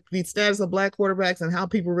it like the status of black quarterbacks and how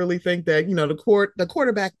people really think that, the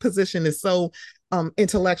quarterback position is so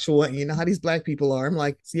intellectual, and how these black people are. I'm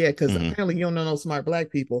like, yeah, because apparently you don't know no smart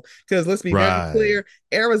black people. Because let's be very clear,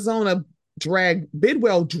 Arizona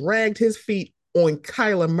Bidwell dragged his feet on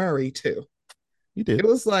Kyler Murray too. He did. It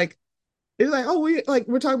was like, oh,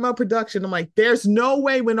 we're talking about production. I'm like, there's no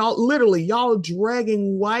way when y'all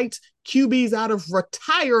dragging white QBs out of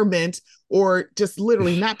retirement or just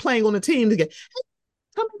literally not playing on the team to get, hey,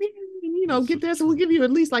 come in and, get this, and we'll give you at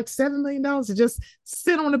least like $7 million to just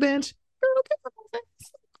sit on the bench.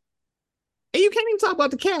 And you can't even talk about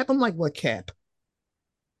the cap. I'm like, what cap?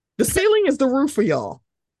 The ceiling is the roof for y'all.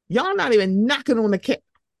 Y'all not even knocking on the cap.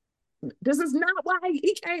 This is not why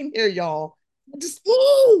he came here, y'all. Just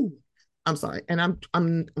ooh. I'm sorry, and I'm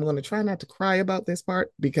going to try not to cry about this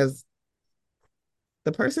part, because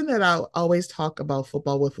the person that I always talk about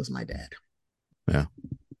football with was my dad. Yeah,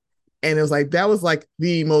 and it was like that was like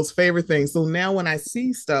the most favorite thing. So now when I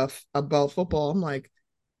see stuff about football, I'm like,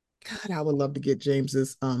 God, I would love to get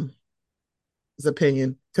James's his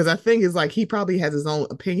opinion, because I think it's like he probably has his own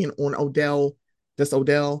opinion on Odell,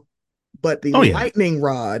 but the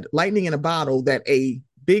lightning in a bottle that a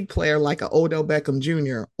big player like a Odell Beckham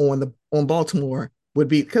Jr. on Baltimore would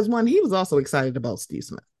be, because one, he was also excited about Steve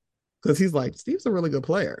Smith, because he's like, Steve's a really good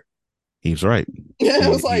player. He's right. Yeah, it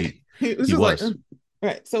was like he was just like,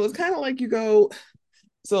 right. So it's kind of like you go,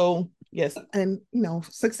 so yes, and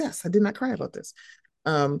success. I did not cry about this.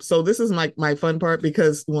 So this is my fun part,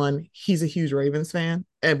 because one, he's a huge Ravens fan,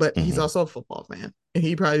 but he's also a football fan, and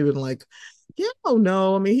he probably been like, yeah, oh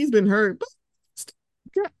no, I mean, he's been hurt, but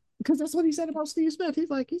because that's what he said about Steve Smith.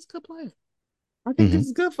 He's like, he's a good player. I think this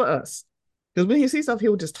is good for us, because when he sees stuff, he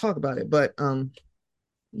would just talk about it. But the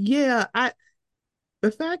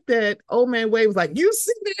fact that old man Wade was like, you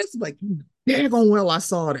see this, like, daggone well, I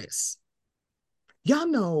saw this. y'all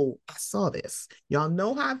know I saw this. Y'all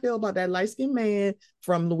know how I feel about that light-skinned man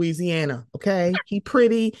from Louisiana. Okay. He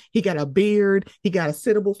pretty, he got a beard, he got a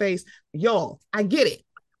sittable face. Y'all, I get it.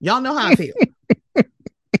 Y'all know how I feel.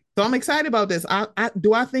 So I'm excited about this.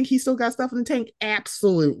 I think he still got stuff in the tank?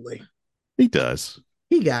 Absolutely. He does.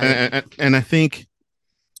 He got it. And I think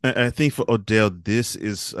for Odell, this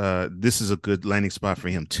is a good landing spot for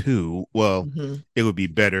him too. Well, it would be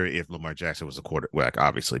better if Lamar Jackson was a quarterback,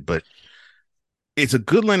 obviously, but it's a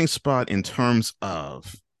good landing spot in terms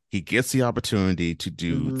of he gets the opportunity to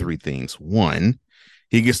do three things. One,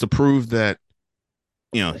 he gets to prove that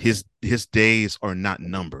his days are not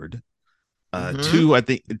numbered. Two,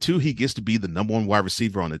 he gets to be the number one wide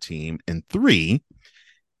receiver on the team, and three,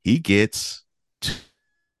 he gets to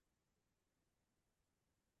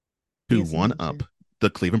one up the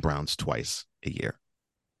Cleveland Browns twice a year.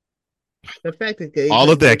 The fact that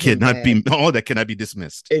all of that cannot be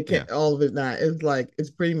dismissed. It can all of it not.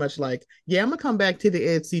 It's pretty much like, yeah, I'm gonna come back to the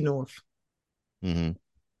AFC North. Mm-hmm.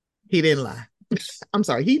 He didn't lie. I'm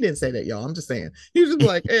sorry, he didn't say that, y'all. I'm just saying. He was just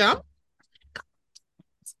like, hey,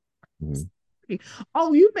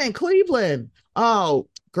 oh, you meant Cleveland. Oh,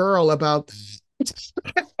 girl, about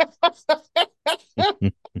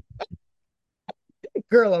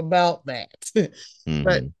girl about that.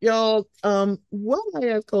 But y'all, what I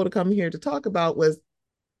asked Cole to come here to talk about was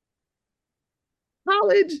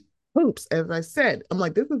college hoops. As I said, I'm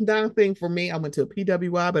like, this is not a thing for me. I went to a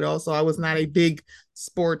PWI, but also I was not a big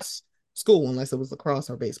sports school unless it was lacrosse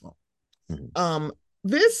or baseball.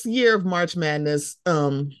 This year of March Madness,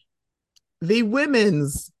 the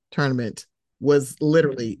women's tournament was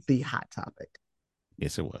literally the hot topic.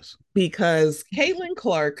 Yes, it was. Because Caitlin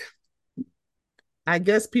Clark, I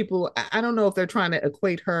guess people, I don't know if they're trying to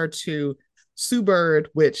equate her to Sue Bird,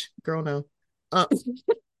 which, girl, no.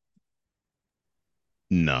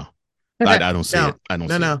 No. I don't see it. I don't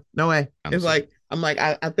see it. No way. It's like, I'm like,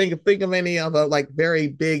 I think of any of a like very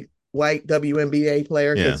big white WNBA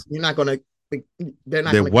player, because you're not going to, they're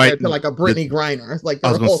not going to compare it to like a Brittany Griner. It's like,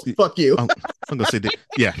 fuck you. I'm going to say that,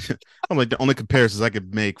 yeah. I'm like, the only comparisons I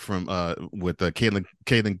could make from with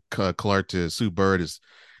Caitlin Clark to Sue Bird is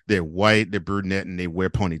they're white, they're brunette, and they wear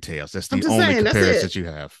ponytails. That's the only comparison that you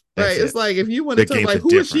have. Right. It's like, if you want to talk like,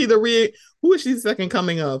 who is she the second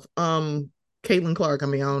coming of? Caitlin Clark. I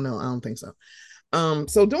mean, I don't know. I don't think so.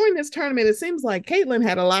 So during this tournament, it seems like Caitlin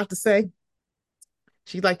had a lot to say.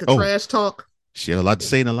 She liked to trash talk. She had a lot to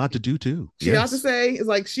say and a lot to do too. She had a lot to say. It's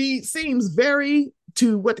like, she seems very,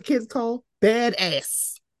 to what the kids call,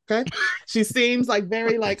 badass. Okay. She seems like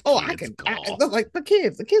very like, I can like the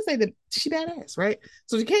kids say that she badass, right?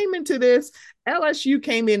 So she came into this. LSU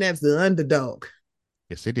came in as the underdog.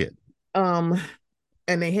 Yes, they did. And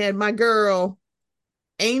they had my girl,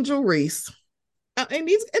 Angel Reese. And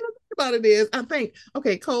the thing about it is, I think,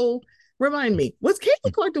 okay, Cole, remind me, was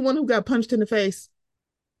Caitlin Clark the one who got punched in the face?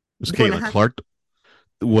 Was Caitlin Clark?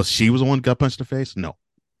 Was she the one who got punched in the face? No.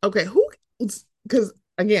 Okay, who? Because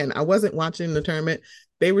again, I wasn't watching the tournament.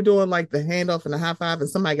 They were doing like the handoff and the high five, and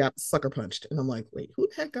somebody got sucker punched, and I'm like, wait, who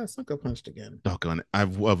the heck got sucker punched again? Doggone it! I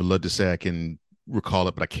would love to say I can recall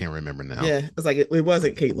it, but I can't remember now. Yeah, it's like it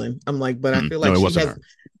wasn't Caitlin. I'm like, but I feel like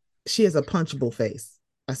she has a punchable face.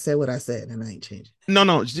 I said what I said, and I ain't changing.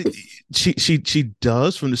 No, she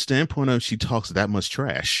does, from the standpoint of she talks that much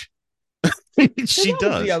trash. She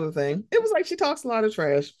does. The other thing, it was like she talks a lot of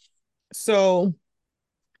trash. So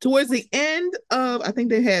towards the end of, I think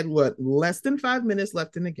they had less than 5 minutes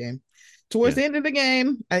left in the game. Towards the end of the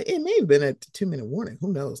game, it may have been a 2-minute warning.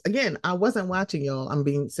 Who knows? Again, I wasn't watching, y'all. I'm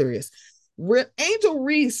being serious. Angel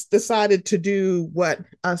Reese decided to do what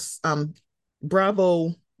us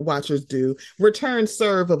Bravo watchers do: return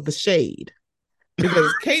serve of the shade.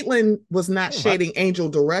 Because Caitlin was not shading Angel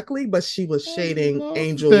directly, but she was shading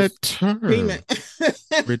Angel's term.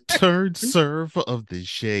 Return serve of the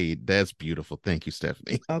shade. That's beautiful. Thank you,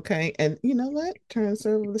 Stephanie. Okay, and you know what? Return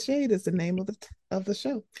serve of the shade is the name of the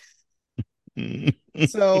show.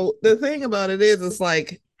 So the thing about it is, it's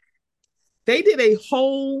like they did a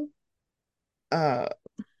whole. Why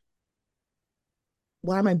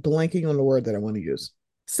am I blanking on the word that I want to use?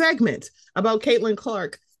 Segment about Caitlin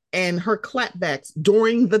Clark and her clapbacks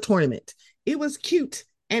during the tournament. It was cute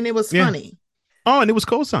and it was funny. Oh, and it was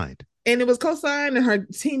co-signed. And her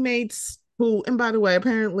teammates, who, and by the way,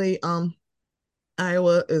 apparently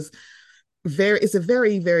Iowa is a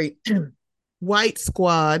very, very white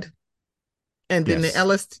squad. And then the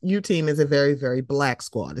LSU team is a very, very black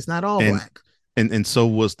squad. It's not all black. And so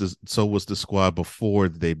was the squad before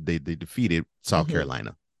they defeated South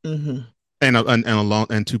Carolina. Mm-hmm.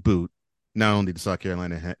 And to boot, not only did South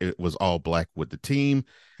Carolina it was all black with the team,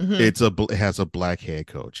 Mm-hmm. it has a black head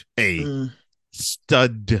coach, a Mm.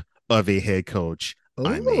 stud of a head coach,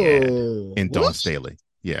 I may add, Oh, in Dawn what? Staley.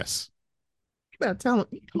 Yes. You better tell him.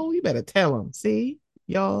 Oh, you better tell him. See,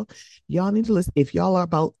 y'all need to listen. If y'all are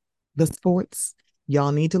about the sports,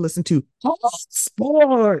 y'all need to listen to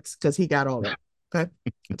Sports because he got all that. Okay,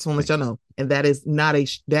 just want to let Thank y'all you. know. And that is not a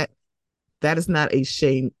that is not a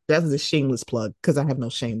shame. That is a shameless plug because I have no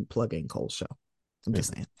shame plugging Cole's show. I'm Yeah.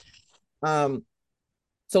 just saying. Um,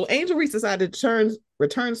 so Angel Reese decided to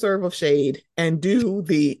return serve of shade and do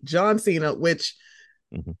the John Cena, which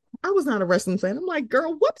Mhm. I was not a wrestling fan. I'm like,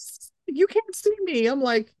 girl, whoops, you can't see me. I'm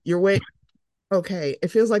like, you're wait. Okay, it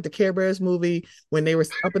feels like the Care Bears movie when they were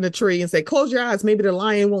up in the tree and say, "Close your eyes, maybe the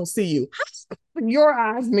lion won't see you." Your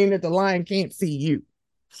eyes mean that the lion can't see you.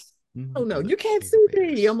 Oh no, The you can't Care see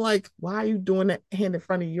me. I'm Bears. like, why are you doing that hand in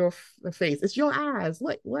front of your face? It's your eyes.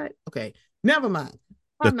 What? Okay, never mind.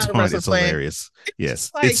 The I'm not a taunt wrestling is fan. hilarious. Yes,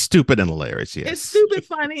 it's Like stupid and hilarious. it's Yes. stupid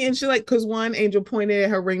funny. And she like, cause one Angel pointed at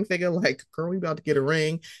her ring finger, like, girl, we about to get a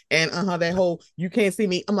ring. And that whole you can't see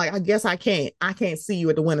me. I'm like, I guess I can't. I can't see you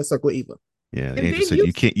at the winner circle either. Yeah, And Angel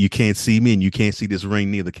then said you can't see me and you can't see this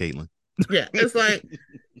ring neither, Caitlin. yeah, it's like,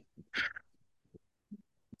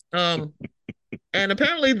 um, and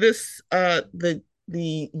apparently this the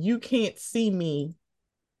you can't see me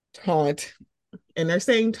taunt, and they're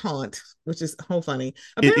saying taunt, which is so funny. It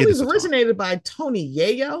Apparently, is it's a taunt. originated by Tony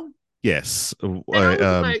Yayo, Yes. and I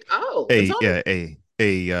was like, oh, and A Tony,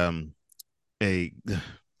 yeah, a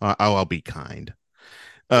I'll be kind.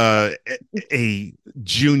 Uh, a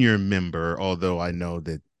junior member, although I know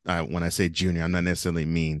that when I say junior, I'm not necessarily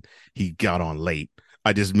mean he got on late.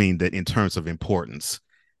 I just mean that in terms of importance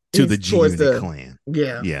to the he's G towards Unit the clan.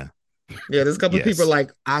 yeah. Yeah. Yeah, there's a couple of people Yes.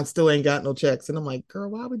 like I still ain't got no checks, and I'm like, girl,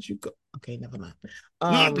 why would you go? Okay, never mind.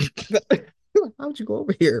 Why would you go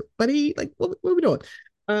over here, buddy? Like, what are we doing?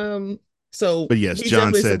 Um, so But yes, he's John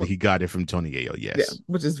definitely said someone, he got it from Tony Ayo. yeah, Yes.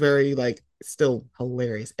 which is very like still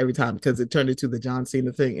hilarious every time because it turned into the John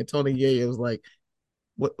Cena thing, and Tony Yayo was like,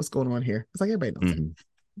 what's going on here? It's like everybody knows it.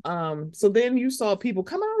 Mm-hmm. So then you saw people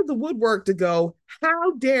come out of the woodwork to go,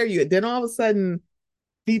 how dare you? Then all of a sudden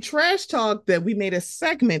the trash talk that we made a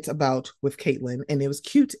segment about with Caitlin, and it was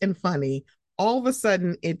cute and funny. All of a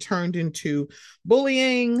sudden, it turned into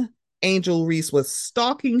bullying. Angel Reese was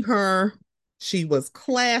stalking her. She was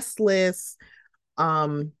classless.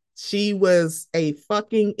 She was a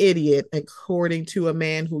fucking idiot, according to a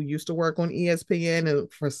man who used to work on ESPN.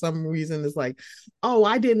 And for some reason, it's like, oh,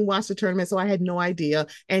 I didn't watch the tournament, so I had no idea.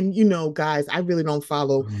 And guys, I really don't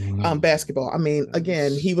follow basketball. I mean,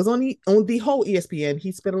 again, he was on the whole ESPN.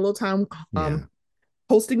 He spent a little time Yeah.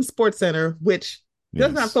 hosting Sports Center, which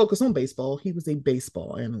does not Yes. focus on baseball. He was a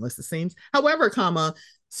baseball analyst, it seems. However,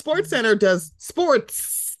 Sports Center does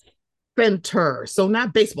sports center, so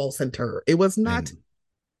not baseball center. It was not And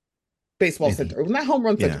baseball and he center. It was not home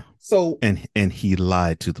run yeah. center. So And he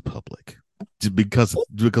lied to the public. Because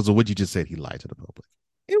of what you just said, he lied to the public.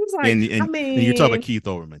 it was like, And I and you're talking about mean, Keith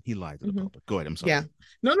Overman. He lied to the mm-hmm. public. Go ahead. I'm Yeah.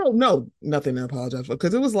 sorry. No, nothing to apologize for.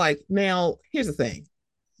 Because it was like, now, here's the thing,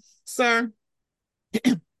 sir,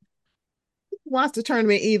 watched the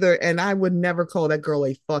tournament either, and I would never call that girl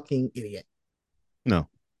a fucking idiot. No.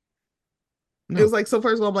 It was No. like, so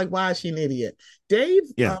first of all, I'm like, why is she an idiot? Dave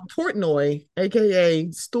Yeah. Portnoy, aka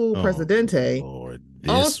Stool Oh Presidente, Lord.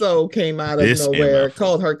 also came out of This nowhere, MFO.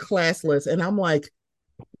 called her classless. And I'm like,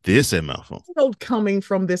 This MFO. coming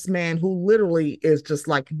from this man who literally is just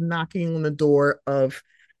like knocking on the door of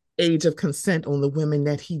age of consent on the women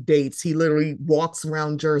that he dates. He literally walks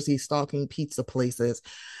around Jersey stalking pizza places.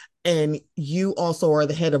 And you also are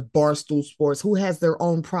the head of Barstool Sports, who has their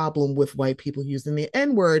own problem with white people using the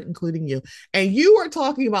N word, including you. And you are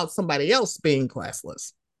talking about somebody else being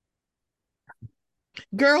classless.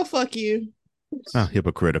 Girl, fuck you. How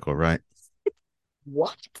hypocritical, right?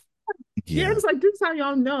 What? Yeah, Yeah. it's like, this is how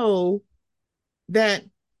y'all know that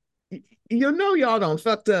y'all don't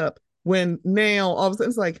fucked up when now all of a sudden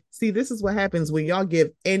it's like, see, this is what happens when y'all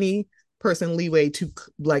give any person leeway to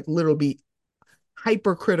like literally be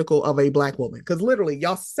hypercritical of a black woman. Because literally,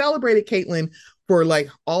 y'all celebrated Caitlyn for like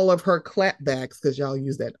all of her clapbacks because y'all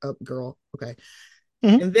use that up girl. Okay.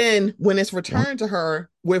 Mm-hmm. And then when it's What? returned to her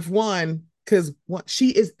with one, because she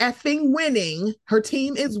is effing winning, her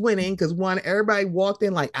team is winning. Because one, everybody walked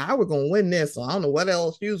in like, I was gonna win this, so I don't know what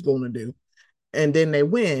else she was gonna do. And then they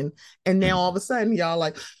win. And now all of a sudden, y'all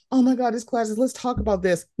like, oh my God, this class is, let's talk about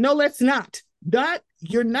this. No, let's not. That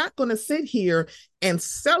you're not going to sit here and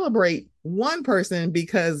celebrate one person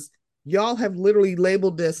because y'all have literally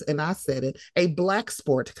labeled this, and I said it, a black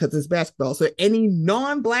sport because it's basketball. So any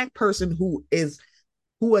non-black person who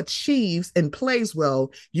achieves and plays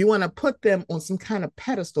well, you want to put them on some kind of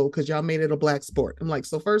pedestal because y'all made it a black sport. I'm like,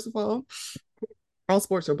 so first of all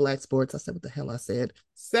sports are black sports. I said what the hell I said.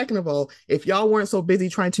 Second of all, if y'all weren't so busy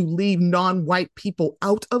trying to leave non-white people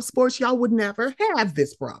out of sports, y'all would never have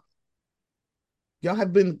this problem. Y'all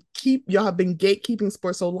have been gatekeeping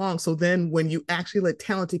sports so long. So then when you actually let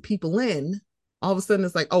talented people in, all of a sudden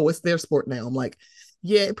it's like, oh, it's their sport now. I'm like,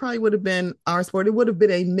 yeah, it probably would have been our sport. It would have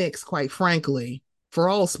been a mix, quite frankly, for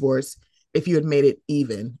all sports if you had made it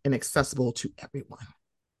even and accessible to everyone.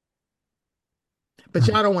 But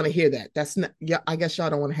y'all don't want to hear that. That's not, yeah, I guess y'all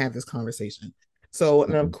don't want to have this conversation.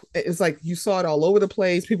 So it's like you saw it all over the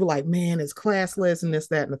place. People like, man, it's classless and this,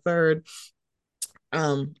 that, and the third.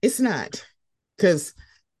 It's not, because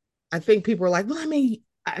I think people are like, well, I mean,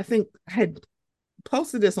 I think I had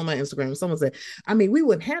posted this on my Instagram. Someone said, I mean, we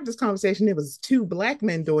wouldn't have this conversation. It was two black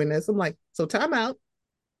men doing this. I'm like, so time out.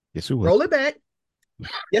 Yes, we would. Roll it back.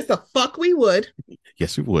 Yes, the fuck we would.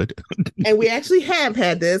 Yes, we would. And we actually have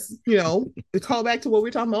had this, we call back to what we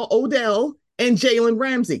were talking about, Odell and Jalen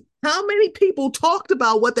Ramsey. How many people talked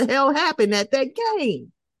about what the hell happened at that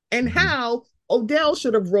game and how Odell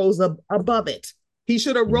should have rose up above it? He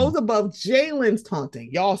should have rose above Jalen's taunting.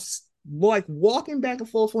 Y'all like walking back and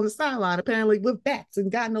forth on the sideline, apparently with bats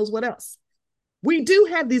and God knows what else. We do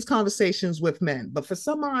have these conversations with men, but for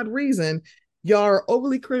some odd reason, y'all are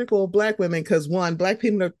overly critical of black women because one, black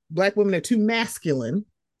women are too masculine.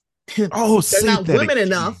 Oh, they're not women again.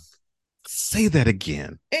 enough. Say that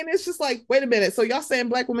again. And it's just like, wait a minute. So y'all saying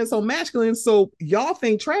black women so masculine, so y'all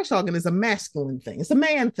think trash talking is a masculine thing. It's a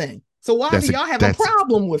man thing. So why do y'all have a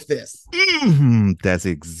problem with this? That's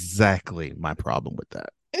exactly my problem with that.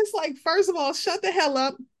 It's like, first of all, shut the hell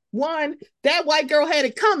up. One, that white girl had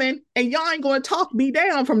it coming, and y'all ain't going to talk me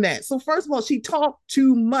down from that. So first of all, she talked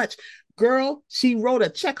too much. Girl, she wrote a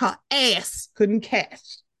check her ass couldn't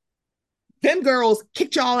cash. Them girls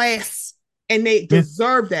kicked y'all ass, and they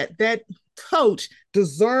deserved that. That coach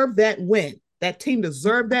deserved that win. That team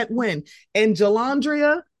deserved that win. And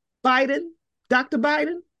Jalandria Biden, Dr.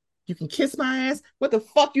 Biden, you can kiss my ass. What the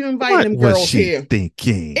fuck you inviting them girls here?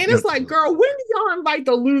 Thinking? And it's like, girl, when do y'all invite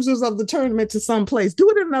the losers of the tournament to some place? Do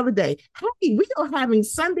it another day. Hey, we are having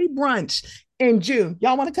Sunday brunch in June.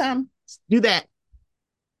 Y'all want to come? Do that.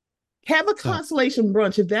 Have a consolation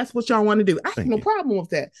brunch if that's what y'all want to do. I have no problem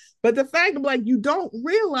with that. But the fact of like, you don't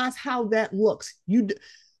realize how that looks.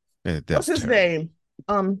 What's his name?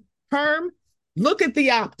 Herm, look at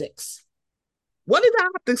the optics. What did the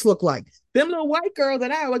optics look like? Them little white girls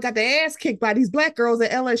that Iowa got their ass kicked by these black girls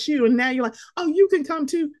at LSU, and now you're like, oh, you can come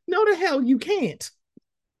too. No, the hell you can't.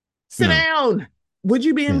 Sit down. Would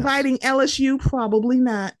you be inviting LSU? Probably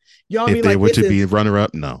not. Y'all if be they like, were to be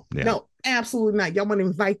runner-up, no. Yeah. No, absolutely not. Y'all want to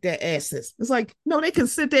invite their asses. It's like, no, they can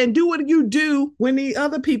sit there and do what you do when the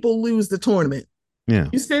other people lose the tournament. Yeah.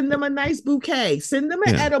 You send them a nice bouquet. Send them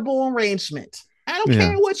an edible arrangement. I don't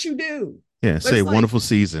care what you do. Yeah, say like, wonderful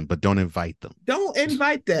season, but don't invite them. Don't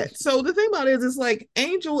invite that. So the thing about it is like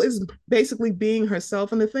Angel is basically being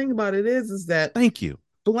herself. And the thing about it is that thank you.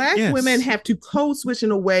 Black women have to code switch in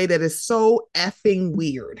a way that is so effing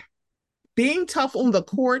weird. Being tough on the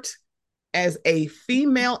court as a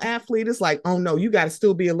female athlete is like, oh no, you got to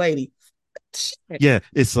still be a lady. Yeah,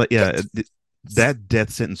 it's like, that death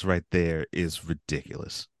sentence right there is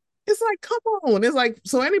ridiculous. It's like, come on. It's like,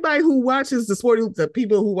 so anybody who watches the sport, the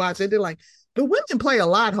people who watch it, they're like, the women play a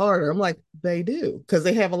lot harder. I'm like, they do, because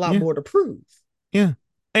they have a lot more to prove. Yeah.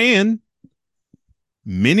 And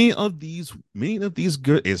many of these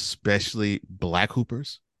good, especially black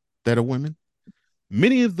hoopers that are women,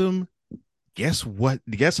 many of them, guess what?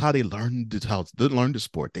 Guess how they learned the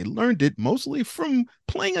sport? They learned it mostly from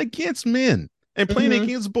playing against men and playing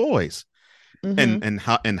against boys. And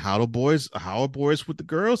how are boys with the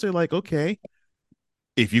girls? They're like, okay,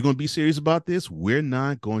 if you're going to be serious about this, we're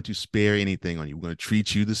not going to spare anything on you. We're going to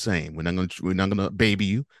treat you the same. We're not going to baby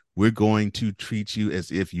you. We're going to treat you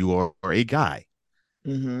as if you are a guy.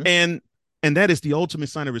 And that is the ultimate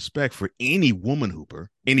sign of respect for any woman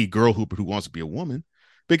hooper, any girl hooper who wants to be a woman,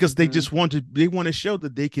 because they just want to show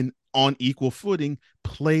that they can, on equal footing,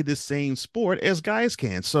 play the same sport as guys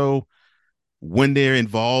can. So when they're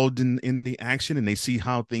involved in the action and they see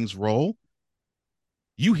how things roll,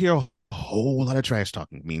 you hear a whole lot of trash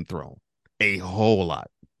talking being thrown. A whole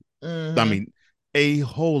lot. I mean, a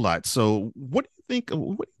whole lot. So what do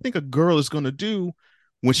you think a girl is going to do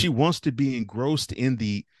when she wants to be engrossed in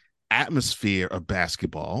the atmosphere of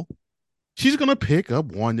basketball? She's going to pick up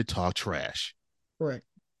one to talk trash. Right.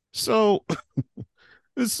 So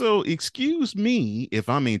So excuse me if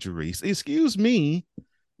I'm Angel Reese. Excuse me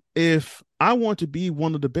if I want to be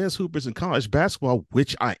one of the best hoopers in college basketball,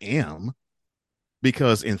 which I am,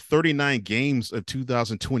 because in 39 games of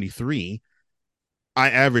 2023, I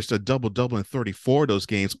averaged a double double in 34 of those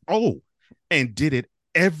games. Oh, and did it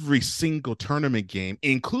every single tournament game,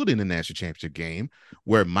 including the national championship game,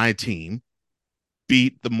 where my team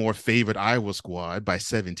beat the more favored Iowa squad by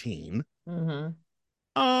 17. Mm-hmm.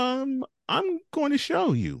 I'm going to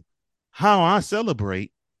show you how I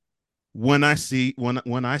celebrate when I say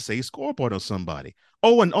scoreboard on somebody.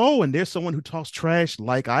 And there's someone who talks trash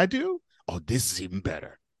like I do. Oh, this is even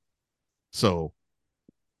better. So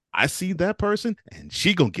I see that person, and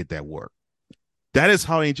she gonna get that work. That is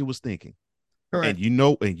how Angel was thinking. Correct. And you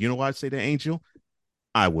know why I say that, Angel?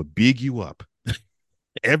 I would big you up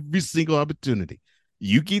every single opportunity.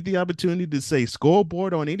 You get the opportunity to say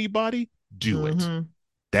scoreboard on anybody, do it. Mm-hmm.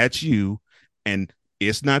 That's you. And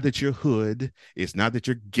it's not that you're hood, it's not that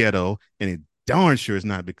you're ghetto, and it darn sure is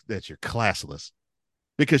not that you're classless,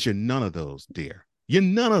 because you're none of those, dear. You're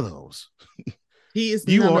none of those. He is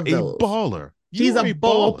You none are of a those. baller. He's You a are a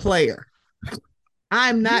ball baller. player.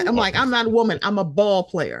 I'm not, You I'm are. like, I'm not a woman. I'm a ball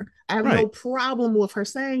player. I have no Right. problem with her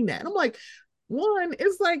saying that. And I'm like, one,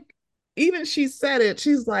 it's like, even she said it,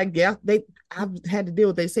 she's like, yeah, I've had to deal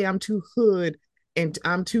with, they say I'm too hood and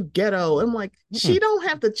I'm too ghetto. I'm like, she Mm-mm. don't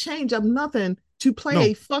have to change up nothing to play a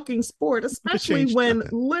No, fucking sport, to especially change when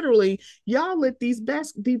nothing. literally y'all let these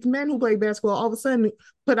men who play basketball all of a sudden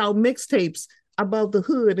put out mixtapes about the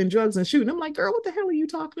hood and drugs and shooting. I'm like, girl, what the hell are you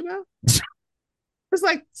talking about? It's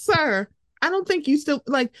like, sir, I don't think you still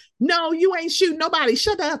like, no, you ain't shooting nobody.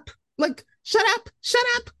 Shut up. Like, shut up,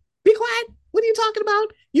 be quiet. What are you talking about?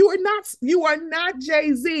 You are not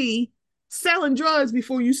Jay-Z selling drugs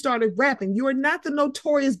before you started rapping. You are not the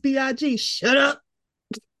notorious B.I.G. Shut up.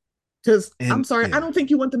 Because I'm And sorry, I yeah. don't think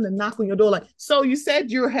you want them to knock on your door. Like, so you said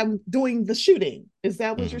you're doing the shooting. Is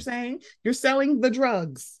that what you're Mm-hmm. saying? You're selling the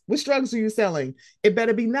drugs. Which drugs are you selling? It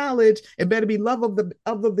better be knowledge. It better be love of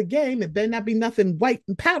the game. It better not be nothing white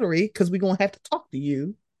and powdery because we're gonna have to talk to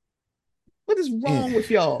you. What is wrong Yeah. with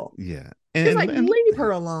y'all? Yeah. It's like And leave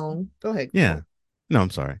her alone. Go ahead, yeah. Cole. No, I'm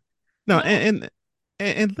sorry. No, No.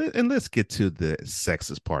 and let's get to the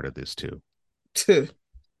sexist part of this too. Tuh.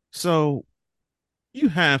 So you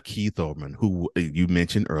have Keith Olbermann, who you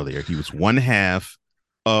mentioned earlier. He was one half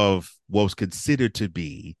of what was considered to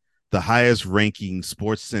be the highest ranking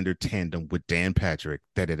Sports Center tandem with Dan Patrick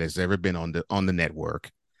that it has ever been on the network.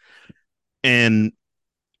 And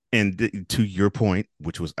to your point,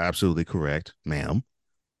 which was absolutely correct, ma'am,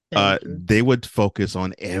 Thank you. they would focus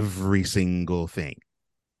on every single thing: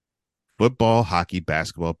 football, hockey,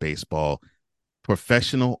 basketball, baseball,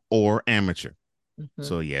 professional or amateur. Mm-hmm.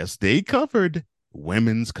 So yes, they covered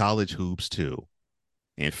women's college hoops too.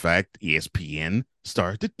 In fact, ESPN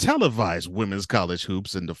started to televise women's college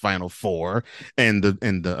hoops in the Final Four and the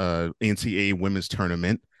NCAA women's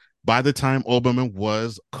tournament by the time Oberman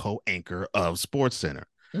was co-anchor of Sports Center.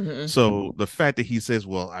 Mm-hmm. So the fact that he says,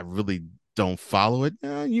 "Well, I really don't follow it,"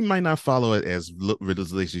 you might not follow it as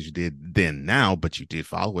religiously as you did then now, but you did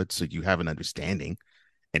follow it, so you have an understanding,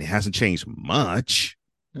 and it hasn't changed much.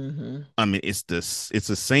 Mm-hmm. I mean, it's the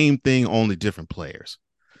same thing, only different players.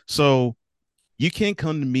 So you can't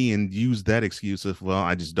come to me and use that excuse of, well,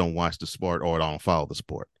 I just don't watch the sport or I don't follow the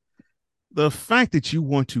sport. The fact that you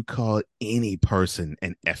want to call any person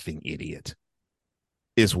an effing idiot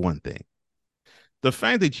is one thing. The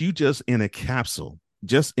fact that you just in a capsule,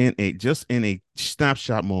 just in a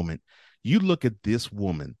snapshot moment, you look at this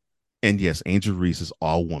woman, and yes, Angel Reese is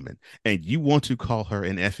all woman, and you want to call her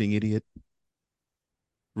an effing idiot,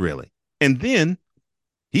 really? And then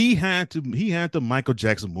he had to Michael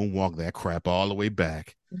Jackson moonwalk that crap all the way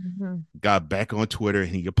back, Mm-hmm. got back on Twitter,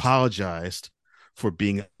 and he apologized for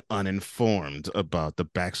being uninformed about the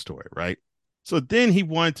backstory, right? So then he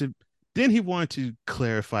wanted to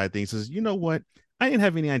clarify things. Says, you know what? I didn't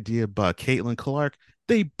have any idea about Caitlin Clark.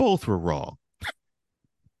 They both were wrong.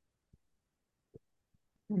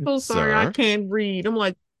 So sorry, I Sir, can't read. I'm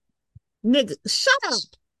like, nigga, shut up.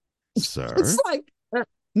 It's sir, like,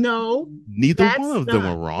 no, neither one that's of them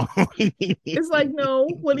not. were wrong. It's like, no,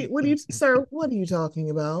 sir, what are you talking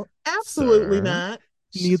about? Absolutely Sir, not.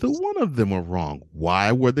 neither one of them were wrong.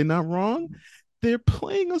 Why were they not wrong? They're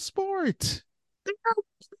playing a sport.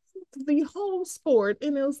 The whole sport.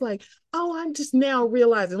 And it was like, oh, I'm just now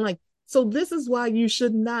realizing, like, so this is why you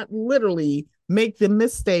should not literally make the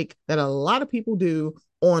mistake that a lot of people do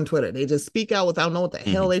on Twitter. They just speak out without knowing what the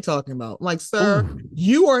hell Mm-hmm. they're talking about. Like, sir, Ooh,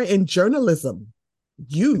 you are in journalism.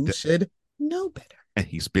 You should know better. and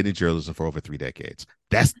he's been in journalism for over 3 decades.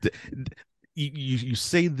 That's the you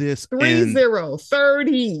say this Three and zero,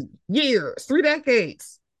 30 years, 3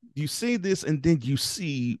 decades. you say this and then you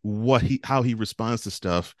see what he how he responds to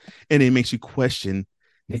stuff, and it makes you question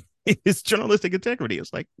his journalistic integrity.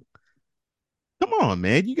 It's like, come on,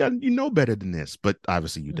 man, you know better than this, but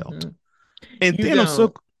obviously you don't. Mm-hmm. And You then I'm so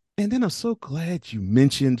don't. and then I'm so glad you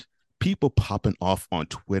mentioned people popping off on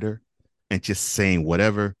Twitter and just saying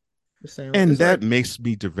whatever. And It's that like, makes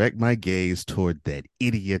me direct my gaze toward that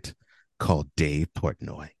idiot called Dave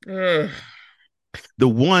Portnoy. ugh. The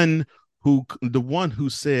one who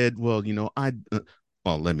said, well,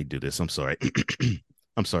 well, let me do this. I'm sorry.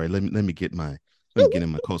 I'm sorry. Let me get in my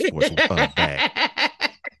Coast Sports bag.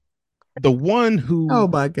 The one Oh who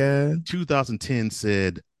my God. 2010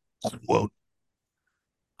 said, quote,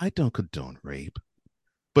 I don't condone rape,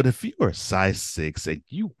 but if you are a size 6 and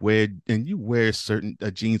you wear certain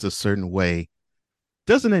jeans a certain way,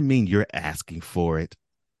 doesn't that mean you're asking for it?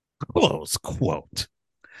 Close quote.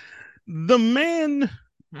 The man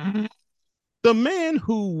the man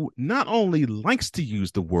who not only likes to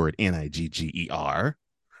use the word Nigger,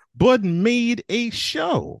 but made a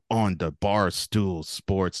show on the Barstool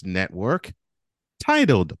Sports Network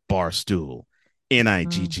titled Barstool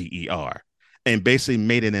Nigger, and basically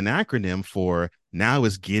made it an acronym for now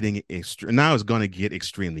is going to get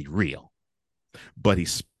extremely real. But he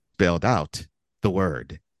spelled out the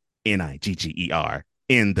word Nigger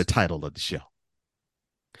in the title of the show.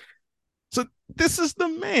 So this is the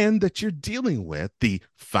man that you're dealing with, the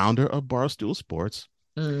founder of Barstool Sports.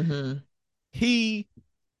 Mm-hmm. He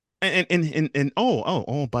and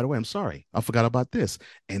oh, by the way, I'm sorry. I forgot about this.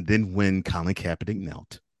 And then when Colin Kaepernick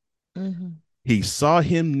knelt, Mm-hmm. he saw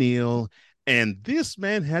him kneel, and this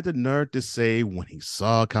man had the nerve to say when he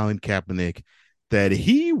saw Colin Kaepernick that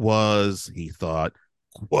he thought,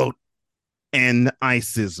 quote, an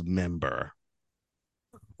ISIS member,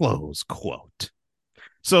 close quote.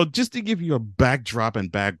 So, just to give you a backdrop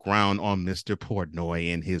and background on Mr.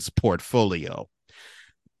 Portnoy and his portfolio,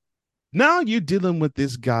 now you're dealing with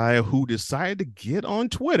this guy who decided to get on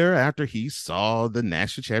Twitter after he saw the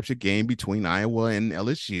national championship game between Iowa and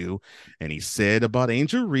LSU. And he said about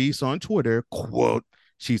Angel Reese on Twitter, quote,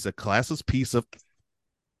 she's a classless piece of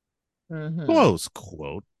Mm-hmm. close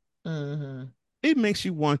quote. Mm-hmm. It makes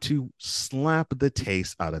you want to slap the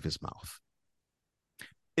taste out of his mouth.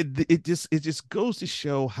 It just goes to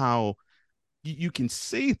show how you can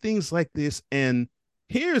say things like this, and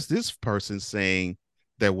here's this person saying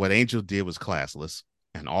that what Angel did was classless,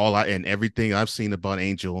 and everything I've seen about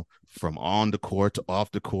Angel from on the court to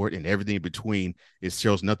off the court and everything in between, it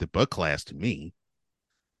shows nothing but class to me.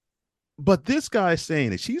 But this guy is saying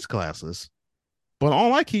that she's classless, but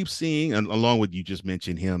all I keep seeing, and along with you just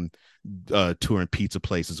mentioned him touring pizza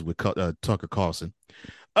places with Tucker Carlson,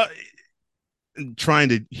 uh, trying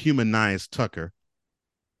to humanize Tucker.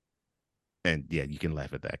 And yeah, you can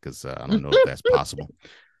laugh at that because I don't know if that's possible.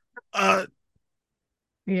 Uh,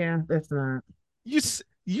 Yeah, that's not. you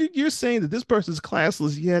you're saying that this person's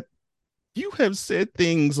classless, yet you have said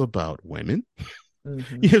things about women.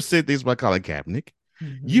 Mm-hmm. You have said things about Colin Kaepernick.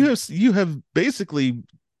 Mm-hmm. You have basically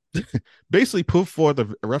put forth a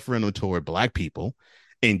referendum toward black people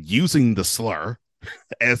and using the slur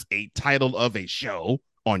as a title of a show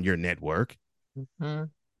on your network. Mm-hmm.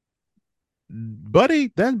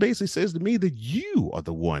 Buddy, that basically says to me that you are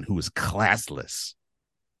the one who is classless.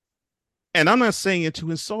 And I'm not saying it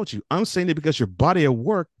to insult you. I'm saying it because your body of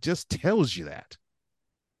work just tells you that.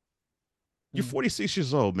 You're 46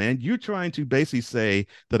 years old, man. You're trying to basically say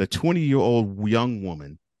that a 20-year-old young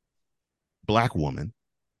woman, black woman,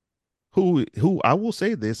 who I will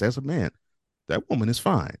say this as a man, that woman is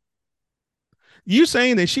fine. You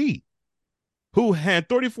saying that she, who had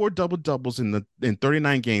 34 double doubles in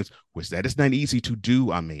 39 games, which that is not easy to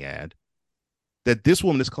do, I may add, that this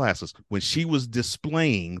woman is classless when she was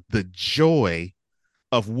displaying the joy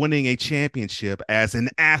of winning a championship as an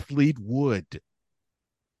athlete would.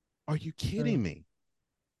 Are you kidding me?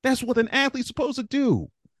 That's what an athlete's supposed to do.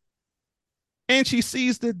 And she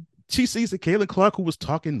sees that Caitlin Clark, who was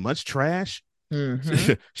talking much trash,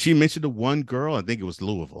 Mm-hmm. she mentioned the one girl, I think it was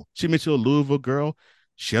Louisville. She mentioned a Louisville girl.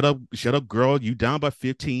 Shut up, girl. You down by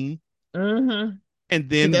 15. Mm-hmm. And She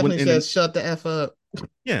then when definitely in the says, "Shut the f up."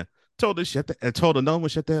 yeah, told another one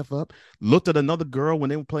shut the F up. Looked at another girl when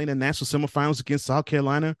they were playing the national semifinals against South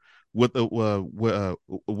Carolina with the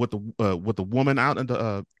woman out in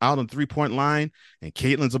the out on 3-point line, and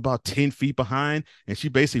Caitlin's about 10 feet behind, and she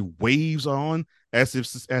basically waves on as if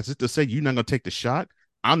to say, you're not gonna take the shot.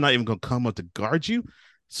 I'm not even gonna come up to guard you.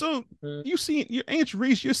 So you see your Aunt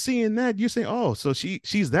Reese, you're seeing that, you're saying, oh, so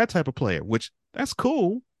she's that type of player, which that's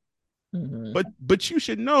cool. Mm-hmm. But you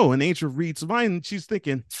should know, and Angel reads mine. She's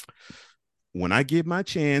thinking, when I get my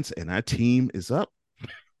chance and our team is up,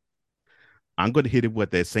 I'm going to hit it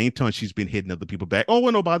with that same tone she's been hitting other people back. Oh,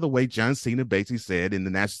 and oh, by the way, John Cena basically said in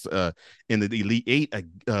the national, in the Elite Eight,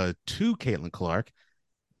 to Caitlin Clark,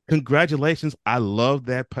 congratulations. I love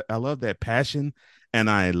that. I love that passion, and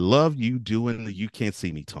I love you doing the "You Can't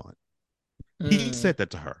See Me" taunt. He Mm. said that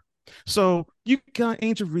to her. So you got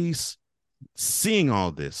Angel Reese seeing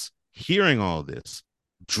all this, hearing all this,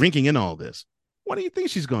 drinking in all this. What do you think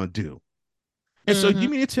she's going to do? And so Mm-hmm. you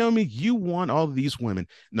mean to tell me you want all of these women?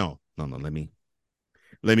 No, no, no. Let me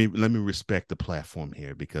respect the platform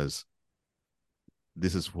here, because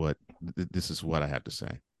this is what I have to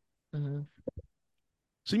say. Mm-hmm.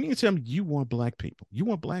 So you mean to tell me you want black people, you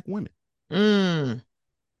want black women Mm.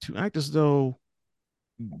 to act as though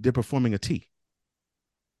they're performing a T?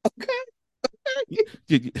 Okay.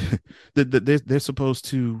 They're supposed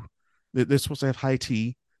to they're supposed to have high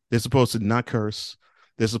tea. They're supposed to not curse.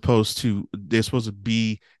 They're supposed to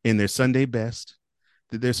be in their Sunday best.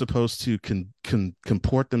 They're supposed to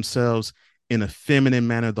comport themselves in a feminine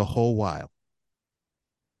manner the whole while.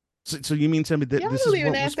 So you mean to tell me that Y'all this don't is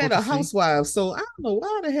even what we're ask that supposed to a see? housewife, so I don't know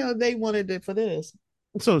why the hell they wanted it for this.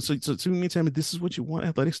 So you mean to tell me this is what you want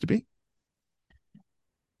athletics to be?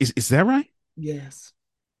 Is that right? Yes.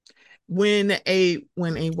 When a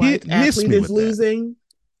white Miss athlete me is with that. losing,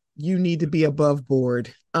 you need to be above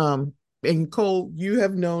board. And Cole, you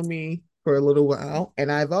have known me for a little while,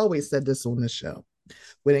 and I've always said this on the show.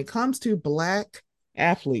 When it comes to black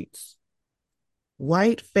athletes,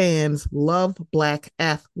 white fans love black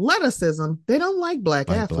athleticism. They don't like black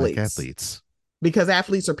Like black athletes athletes. because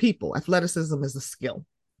athletes are people. Athleticism is a skill.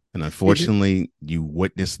 And Did you? unfortunately, you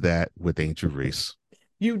witnessed that with Angel Reese.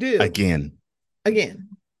 You do. Again. Again,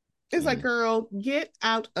 it's like, Mm. girl, get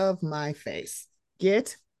out of my face.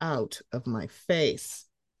 Get out of my face.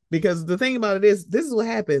 Because the thing about it is, this is what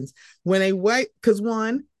happens when a white, because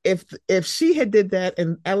one, if she had did that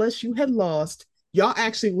and LSU had lost, y'all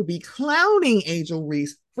actually would be clowning Angel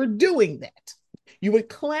Reese for doing that. You would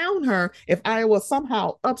clown her if Iowa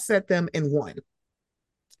somehow upset them and won.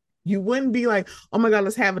 You wouldn't be like, oh my God,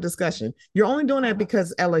 let's have a discussion. You're only doing that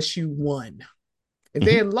because LSU won. If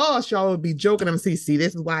they Mhm. had lost, y'all would be joking them. See,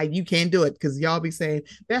 this is why you can't do it, because y'all be saying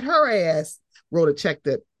that her ass wrote a check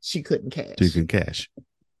that she couldn't So you cash. can cash.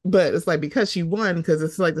 But it's like, because she won, because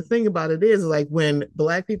it's like the thing about it is like when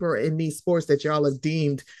black people are in these sports that y'all are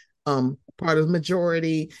deemed part of the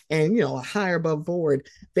majority and a higher above board,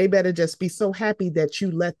 they better just be so happy that you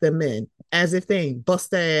let them in, as if they ain't bust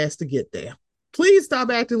their ass to get there. Please stop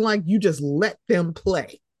acting like you just let them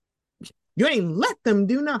play. You ain't let them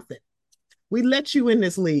do nothing. We let you in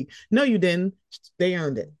this league. No, you didn't. They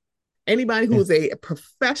earned it. Anybody who Yeah. is a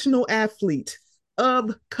professional athlete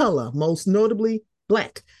of color, most notably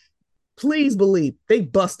black, please believe they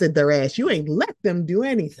busted their ass. You ain't let them do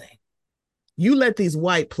anything. You let these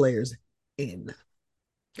white players in.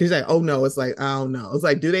 Because you're like, oh no, it's like, I don't know. It's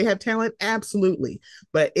like, do they have talent? Absolutely.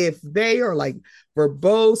 But if they are like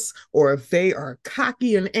verbose or if they are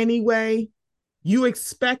cocky in any way, you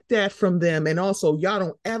expect that from them. And also, y'all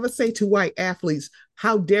don't ever say to white athletes,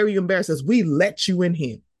 how dare you embarrass us? We let you in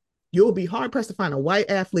here. You'll be hard pressed to find a white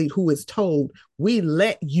athlete who is told, we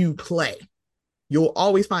let you play. You'll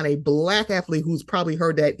always find a black athlete who's probably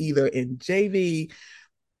heard that either in JV,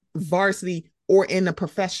 varsity, or in a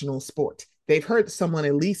professional sport. They've heard someone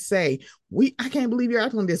at least say, I can't believe you're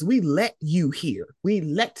acting like this. We let you here. We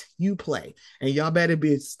let you play. And y'all better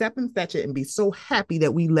be step and fetch it and be so happy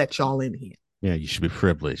that we let y'all in here. Yeah, you should be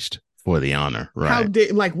privileged for the honor, How right?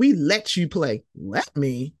 did like we let you play? Let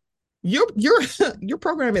me. Your your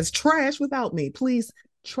program is trash without me. Please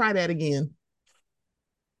try that again.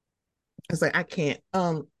 It's like I can't.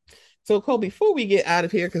 So Cole, before we get out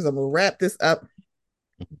of here, because I'm gonna wrap this up.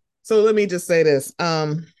 So let me just say this.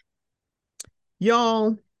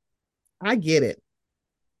 Y'all, I get it.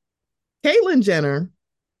 Caitlyn Jenner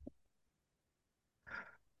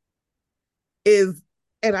is,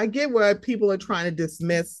 and I get why people are trying to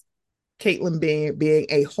dismiss Caitlyn being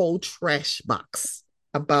a whole trash box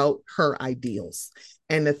about her ideals.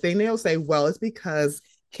 And the thing they'll say, well, it's because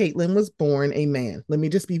Caitlyn was born a man. Let me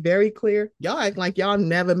just be very clear. Y'all act like y'all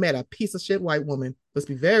never met a piece of shit white woman. Let's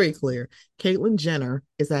be very clear. Caitlyn Jenner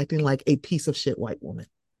is acting like a piece of shit white woman.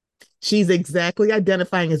 She's exactly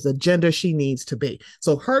identifying as the gender she needs to be.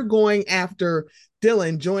 So her going after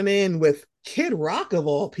Dylan, joining in with Kid Rock of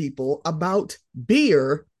all people about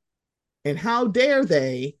beer and how dare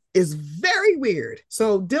they, is very weird.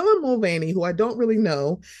 So Dylan Mulvaney, who I don't really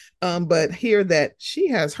know, but hear that she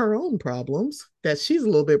has her own problems, that she's a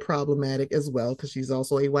little bit problematic as well, because she's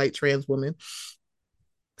also a white trans woman.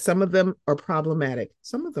 Some of them are problematic.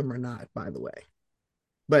 Some of them are not, by the way.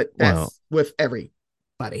 But Well, that's with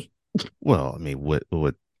everybody. I mean,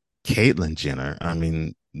 with Caitlyn Jenner, I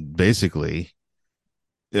mean, basically,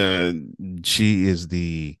 uh, she is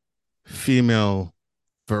the female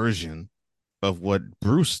version of what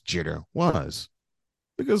Bruce Jenner was,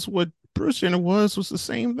 because what Bruce Jenner was the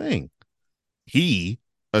same thing. He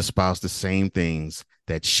espoused the same things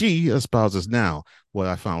that she espouses now. What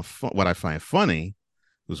I find funny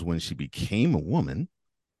was when she became a woman,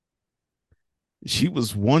 she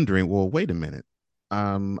was wondering, well, wait a minute.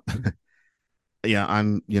 Um, yeah,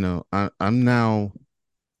 I'm now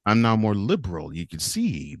more liberal. You can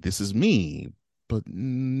see this is me, but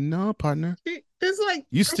no, partner, It's like,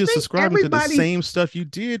 you I still think subscribing to the everybody, same stuff you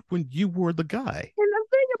did when you were the guy. and the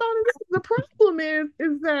thing about it is, the problem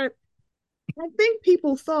is that I think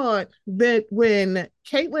people thought that when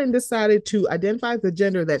Caitlyn decided to identify the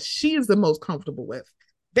gender that she is the most comfortable with,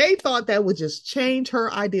 they thought that would just change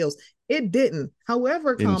her ideals. It didn't.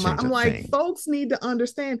 However, Didn't comma, change I'm a like, thing. folks need to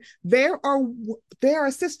understand there are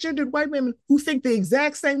cisgendered white women who think the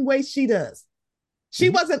exact same way she does.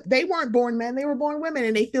 Mm-hmm. They weren't born men, they were born women,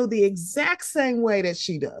 and they feel the exact same way that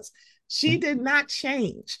she does. She Mm-hmm. did not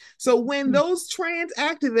change. So when Yeah. those trans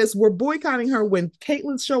activists were boycotting her when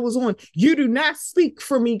Caitlyn's show was on, you do not speak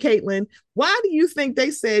for me, Caitlyn. Why do you think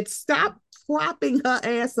they said stop propping her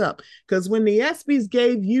ass up? Because when the ESPYs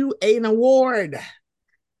gave you an award,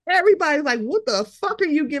 everybody's like, what the fuck are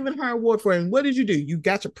you giving her award for? And what did you do? You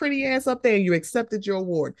got your pretty ass up there and you accepted your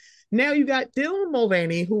award. Now you got Dylan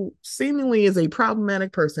Mulvaney, who seemingly is a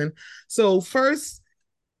problematic person. So first,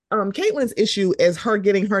 Caitlyn's issue is her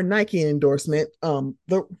getting her Nike endorsement.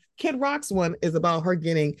 The Kid Rock's one is about her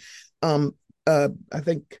getting I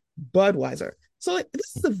think Budweiser. So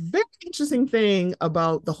this is a very interesting thing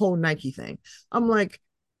about the whole Nike thing. I'm like,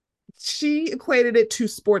 she equated it to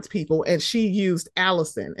sports people and she used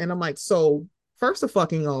Allison. And I'm like, so first of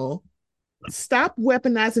fucking all, stop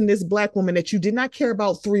weaponizing this black woman that you did not care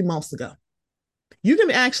about 3 months ago. You can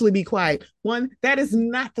actually be quiet. One, that is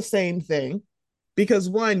not the same thing. Because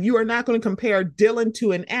one, you are not going to compare Dylan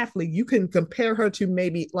to an athlete. You can compare her to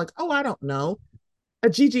maybe like, oh, I don't know, a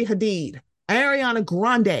Gigi Hadid, Ariana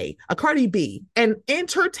Grande, a Cardi B, an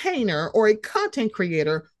entertainer or a content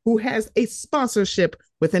creator who has a sponsorship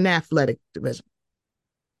with an athletic division.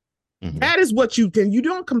 Mm-hmm. That is what you can. You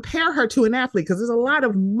don't compare her to an athlete because there's a lot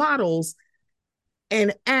of models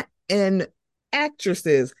and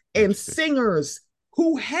actresses and singers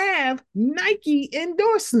who have Nike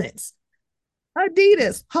endorsements.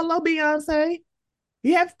 Adidas, hello Beyonce.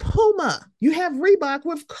 You have Puma. You have Reebok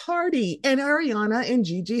with Cardi and Ariana and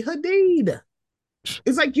Gigi Hadid.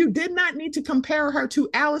 It's like you did not need to compare her to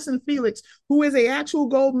Allison Felix, who is a actual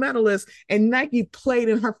gold medalist, and Nike played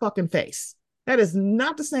in her fucking face. That is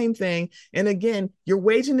not the same thing. And again, you're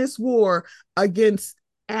waging this war against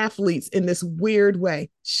athletes in this weird way.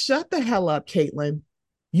 Shut the hell up, Caitlyn.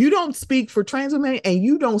 You don't speak for trans women and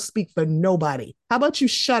you don't speak for nobody. How about you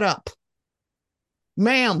shut up?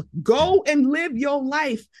 Ma'am, go and live your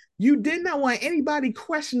life. You did not want anybody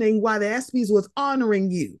questioning why the ESPYs was honoring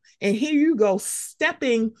you. And here you go,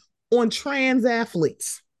 stepping on trans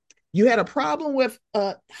athletes. You had a problem with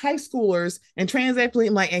high schoolers and trans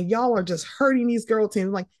athletes, like, and y'all are just hurting these girl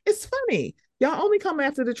teams. Like, it's funny. Y'all only come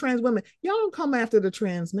after the trans women. Y'all don't come after the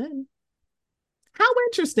trans men. How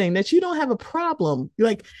interesting that you don't have a problem.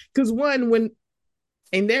 Like, because when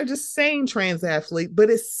and they're just saying trans athlete, but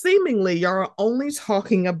it's seemingly y'all are only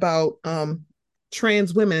talking about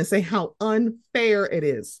trans women and say how unfair it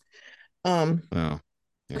is. Well, yeah.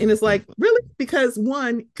 And it's like, really? Because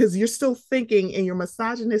one, because you're still thinking in your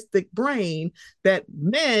misogynistic brain that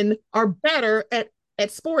men are better at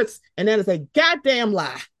sports, and that is a goddamn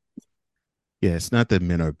lie. Yeah, it's not that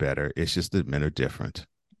men are better. It's just that men are different.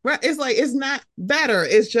 Right? It's like it's not better,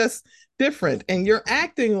 it's just different. And you're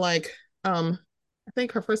acting like I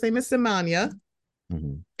think her first name is Semania.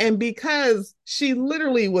 Mm-hmm. And because she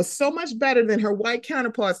literally was so much better than her white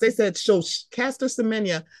counterparts, they said, so Caster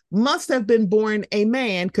Semenya must have been born a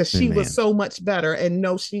man because she was so much better. And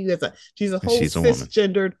no, she's a whole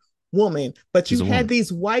cisgendered woman. But you had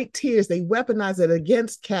these white tears, they weaponize it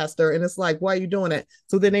against Caster. And it's like, why are you doing it?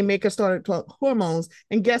 So then they make her start hormones.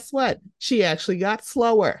 And guess what? She actually got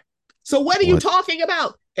slower. So what are you talking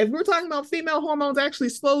about? If we're talking about female hormones actually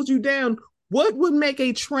slows you down, what would make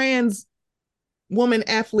a trans woman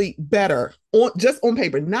athlete better just on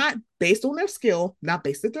paper, not based on their skill, not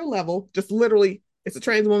based at their level, just literally It's a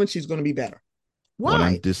trans woman. She's going to be better. What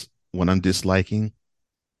I'm Why? dis what I'm disliking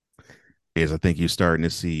is I think you're starting to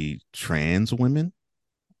see trans women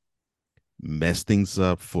mess things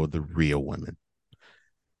up for the real women.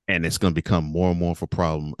 And it's going to become more and more of a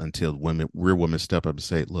problem until real women step up and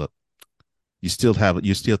say, look, you're still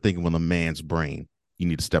thinking with a man's brain. You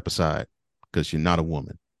need to step aside because you're not a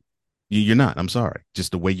woman. You're not. I'm sorry.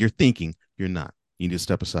 Just the way you're thinking, you're not. You need to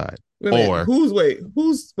step aside. Wait a minute. Or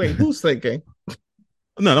Who's thinking?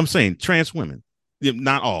 no, I'm saying trans women,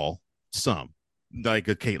 not all, some, like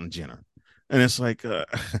a Caitlyn Jenner. And it's like, Yeah,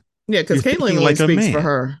 because you're Caitlyn thinking only like a speaks for man.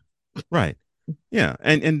 her. Right. Yeah.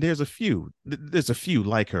 And there's a few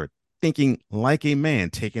like her thinking like a man,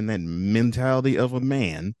 taking that mentality of a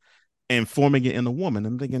man and forming it in a woman.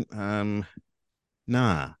 I'm thinking,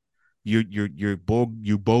 nah, you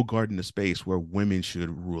bogarting the space where women should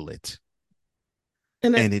rule it.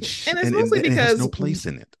 And And it, it's and it's and, mostly and it has no because place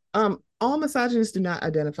in it. all misogynists do not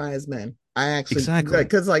identify as men. I actually, Exactly.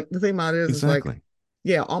 because like the thing about it is like, Exactly.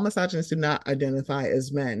 yeah, all misogynists do not identify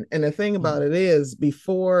as men. And the thing Mm-hmm. about it is,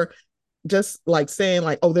 before just like saying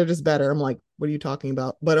like, oh, they're just better. I'm like, what are you talking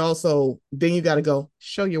about? But also, then you got to go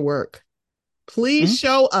show your work. Please Mm-hmm.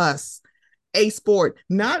 show us a sport,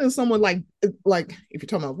 not in someone like if you're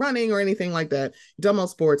talking about running or anything like that, you're talking about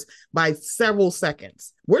sports by several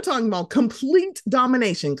seconds. We're talking about complete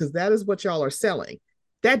domination because that is what y'all are selling.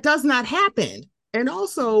 That does not happen. And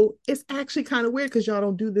also, it's actually kind of weird because y'all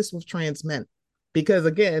don't do this with trans men. Because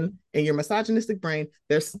again, in your misogynistic brain,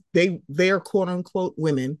 they're quote unquote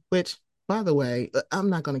women, which by the way, I'm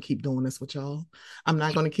not going to keep doing this with y'all. I'm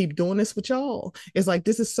not going to keep doing this with y'all. It's like,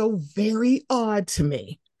 this is so very odd to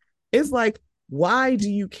me. It's like, why do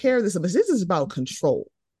you care this about? This is about control.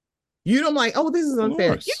 You don't like, oh, this is Of unfair.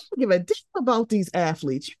 You course. don't give a damn about these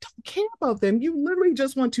athletes. You don't care about them. You literally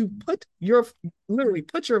just want to put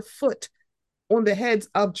your foot on the heads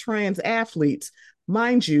of trans athletes.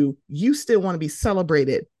 Mind you, you still want to be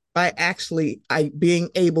celebrated by actually being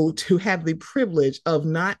able to have the privilege of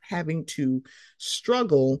not having to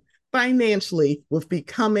struggle financially with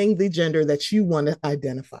becoming the gender that you want to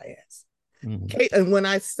identify as. Mm-hmm. And when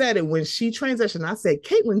I said it, when she transitioned, I said,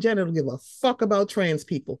 Caitlyn Jenner don't give a fuck about trans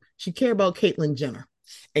people. She care about Caitlyn Jenner.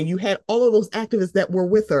 And you had all of those activists that were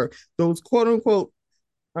with her, those quote unquote,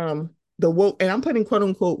 the woke, and I'm putting quote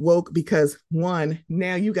unquote woke because one,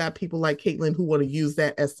 now you got people like Caitlyn who want to use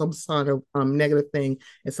that as some sort of negative thing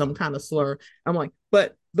and some kind of slur. I'm like,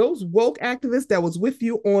 but those woke activists that was with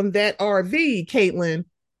you on that RV, Caitlyn,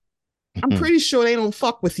 I'm Mm-hmm. pretty sure they don't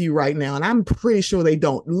fuck with you right now. And I'm pretty sure they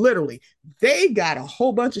don't. Literally, they got a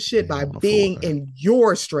whole bunch of shit They by don't want to fool being with her. in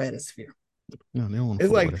your stratosphere. No, they don't want to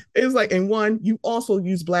fool with her. It's like, and one, you also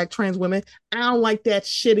use black trans women. I don't like that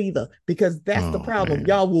shit either, because that's the Oh problem. man.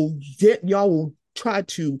 Y'all will try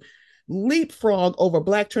to leapfrog over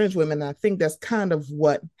black trans women. And I think that's kind of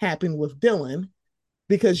what happened with Dylan,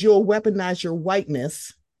 because you'll weaponize your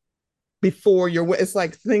whiteness before you're, it's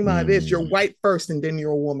like the thing about it is you're Mm, white first and then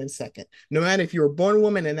you're a woman second, no matter if you're a born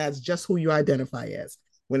woman and that's just who you identify as.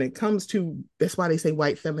 When it comes to, that's why they say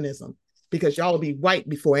white feminism, because y'all will be white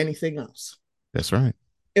before anything else. that's right.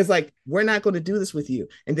 It's like, we're not going to do this with you,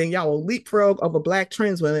 and then y'all will leapfrog over black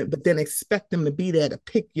trans women but then expect them to be there to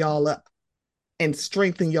pick y'all up and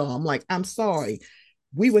strengthen y'all. I'm like, I'm sorry,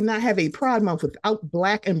 we would not have a pride month without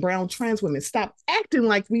black and brown trans women. Stop acting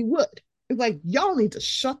like we would. It's like, y'all need to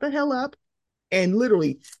shut the hell up and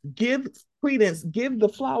literally give credence, give the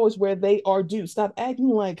flowers where they are due. Stop acting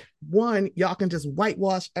like, one, y'all can just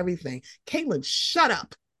whitewash everything. Caitlyn, shut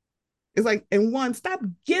up. It's like, and one, stop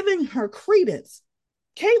giving her credence.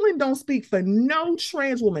 Caitlyn don't speak for no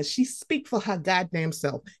trans woman. She speaks for her goddamn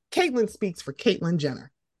self. Caitlyn speaks for Caitlyn Jenner.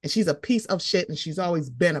 And she's a piece of shit, and she's always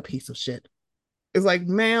been a piece of shit. It's like,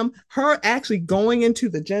 ma'am, her actually going into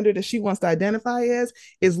the gender that she wants to identify as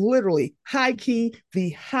is literally high key the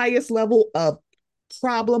highest level of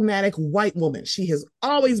problematic white woman. She has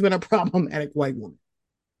always been a problematic white woman.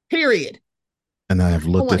 Period. And I I've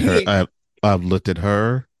don't looked want at to her. hear it. I've looked at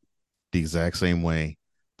her the exact same way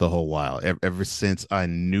the whole while. Ever since I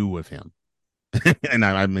knew of him, and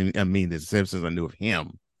I mean this. Ever since I knew of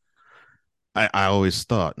him, I always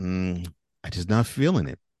thought, I just not feeling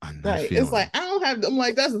it. I'm not Right. It's feeling like, it. I don't have, I'm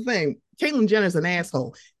like, that's the thing. Caitlyn Jenner's an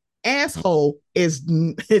asshole. Asshole is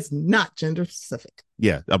not gender specific.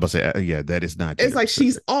 Yeah, I'm about to say, yeah, that is not It's gender like,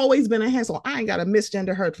 she's specific. always been an asshole. I ain't got to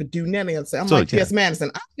misgender her for do nothing else. I'm So like yeah, T.S.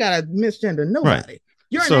 Madison. I got to misgender right. nobody.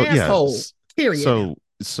 You're an So yeah, asshole. Period.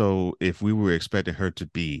 so if we were expecting her to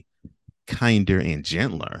be kinder and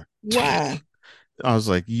gentler, Why? I was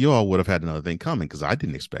like, you all would have had another thing coming because I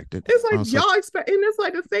didn't expect it. It's I like, was like, y'all expect, and it's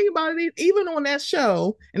like the thing about it, even on that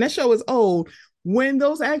show, and that show is old. when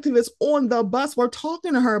those activists on the bus were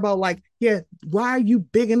talking to her about like, yeah, why are you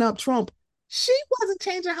bigging up Trump? She wasn't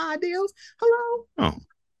changing her ideals. Hello? Oh, Look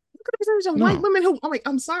at the percentage of white no. women who, I'm like,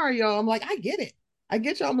 I'm sorry, y'all. I'm like, I get it. I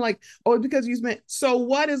get y'all. I'm like, oh, because you meant, so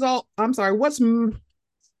what is all, I'm sorry, what's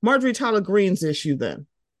Marjorie Taylor Greene's issue then?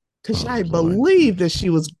 Because Oh I Lord. believe that she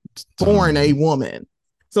was born a woman.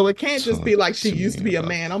 So it can't just Talk be like she to used me to be a about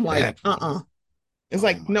man. I'm like, that woman. It's Oh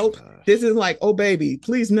like, my nope. gosh. This is like, oh baby,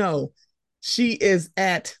 please no. She is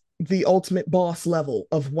at the ultimate boss level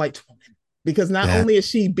of white woman. Because not That only is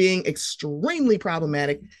she being extremely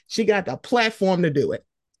problematic, she got the platform to do it.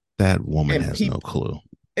 that woman And has no people, clue.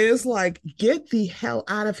 it's like, get the hell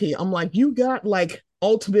out of here. I'm like, you got like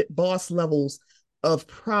ultimate boss levels of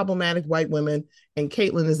problematic white women, and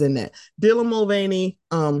Caitlyn is in that. Dylan Mulvaney,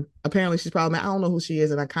 apparently she's problematic. I don't know who she is,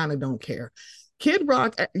 and I kind of don't care. Kid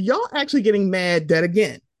Rock, y'all actually getting mad that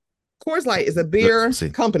again. Coors Light is a beer See,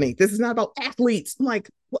 company. This is not about athletes. I'm like,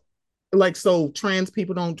 what? Like, so trans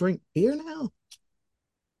people don't drink beer now?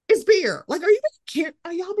 It's beer. Like,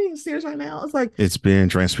 are y'all being serious right now? It's like, it's being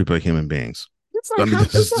trans people are human beings. it's I like mean, how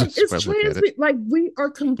this is it's where I look at trans it. like we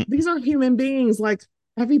are these are human beings. Like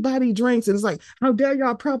everybody drinks, and it's like, how dare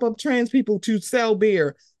y'all prop up trans people to sell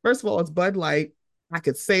beer? First of all, it's Bud Light. I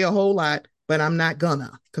could say a whole lot, but I'm not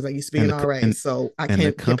gonna because I used to be And an the RA, so I and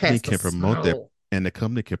the can't get company past the can promote their smell. and the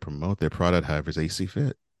company can promote their product however they see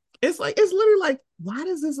fit. It's like it's literally like, why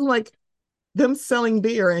does this like them selling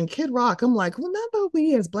beer and Kid Rock? I'm like, remember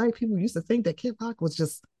we as black people used to think that Kid Rock was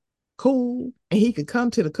just cool and he could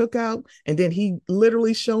come to the cookout, and then he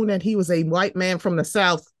literally shown that he was a white man from the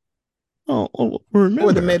South or the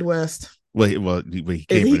Remember, Midwest. he And came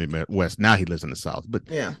from he, the West. Now he lives in the South.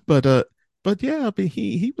 yeah. But yeah, I mean,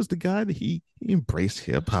 he was the guy that he embraced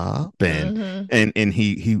hip hop Mm-hmm. and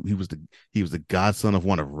he was the godson of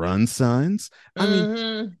one of Run's sons. I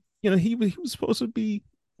mean, Mm-hmm. he was supposed to be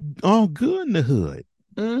all good in the hood.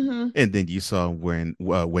 Mm-hmm. And then you saw him wearing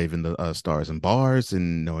waving the stars and bars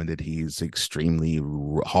and knowing that he's extremely The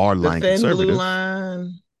hardline thin blue conservative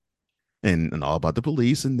line. and all about the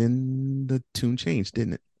police. And then the tune changed,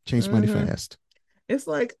 didn't it? Changed mighty Mm-hmm. fast. It's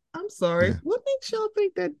like, I'm sorry. Yeah. What makes y'all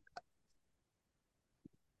think that?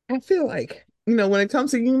 I feel like, when it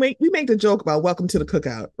comes to we make the joke about welcome to the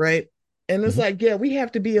cookout, right? And it's Mm-hmm. like, yeah, we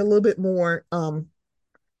have to be a little bit more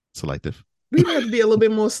Selective. we have to be a little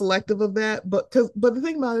bit more selective of that. But the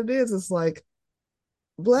thing about it is, it's like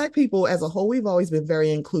black people as a whole, we've always been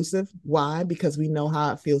very inclusive. Why? Because we know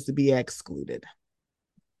how it feels to be excluded.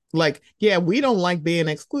 Like, yeah, we don't like being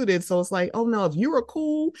excluded. So it's like, oh no, if you are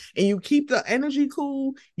cool and you keep the energy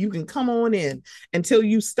cool, you can come on in until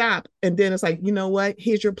you stop. And then it's like, you know what?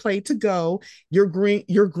 Here's your plate to go. Your greens,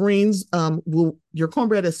 your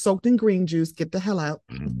cornbread is soaked in green juice. Get the hell out.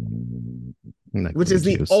 Not Which green is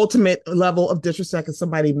the juice. ultimate level of disrespect if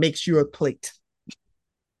somebody makes you a plate.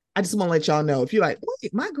 I just want to let y'all know, if you're like,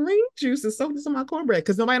 wait, my green juice is soaked in my cornbread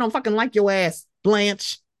because nobody don't fucking like your ass,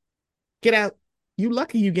 Blanche. Get out. You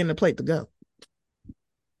lucky you getting a plate to go.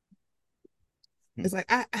 It's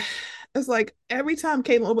like it's like every time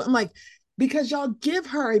Caitlyn, I'm like, because y'all give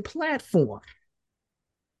her a platform.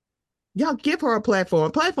 Y'all give her a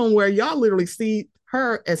platform where y'all literally see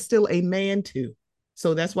her as still a man too.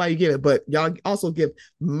 So that's why you give it. But y'all also give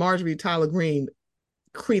Marjorie Taylor Greene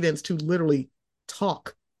credence to literally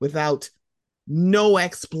talk without no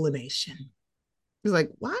explanation. He's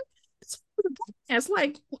like, what? It's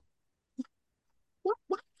like, what?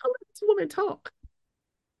 Why let this woman talk?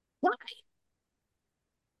 Why?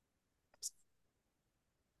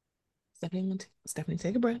 Stephanie,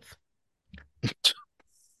 take a breath.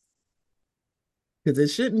 Because it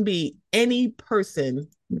shouldn't be any person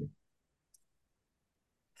in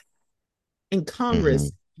Mm-hmm.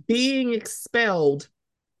 Congress being expelled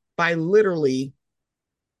by literally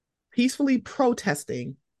peacefully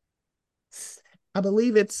protesting. I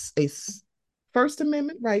believe it's a First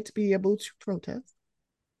Amendment right to be able to protest.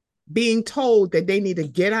 Being told that they need to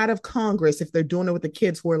get out of Congress if they're doing it with the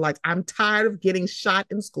kids who are like, I'm tired of getting shot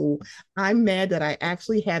in school. I'm mad that I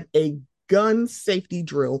actually have a gun safety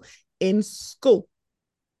drill in school.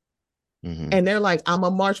 Mm-hmm. And they're like, I'm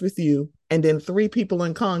gonna march with you. And then three people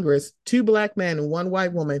in Congress, two black men and one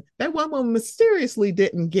white woman. That one woman mysteriously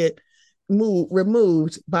didn't get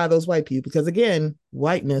removed by those white people because, again,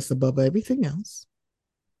 whiteness above everything else.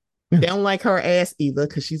 Yeah. They don't like her ass either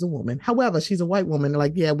because she's a woman. However, she's a white woman. They're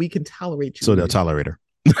like, yeah, we can tolerate you. So they'll tolerate her.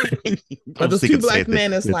 But I'm those sick two of saying black that.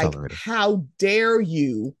 men is They'll like, tolerate her. how dare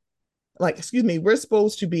you? Like, excuse me, we're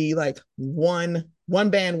supposed to be like one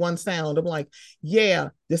band, one sound. I'm like, yeah,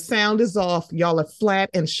 the sound is off. Y'all are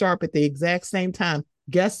flat and sharp at the exact same time.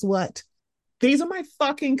 Guess what? These are my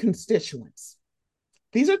fucking constituents.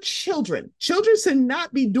 These are children. Children should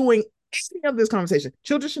not be doing any of this conversation.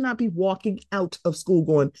 Children should not be walking out of school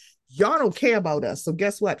going, y'all don't care about us. So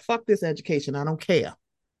guess what? Fuck this education. I don't care.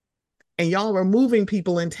 And y'all are moving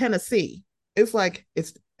people in Tennessee. It's like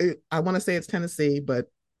I want to say it's Tennessee, but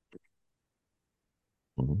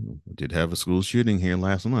we did have a school shooting here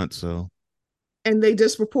last month, so. And they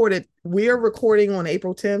just reported, we're recording on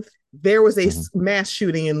April 10th. There was a mass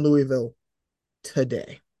shooting in Louisville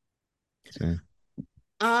today. Okay.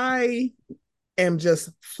 I am just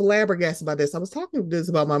flabbergasted by this. I was talking this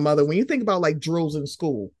about my mother. When you think about like drills in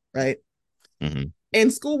school, right? Mm-hmm.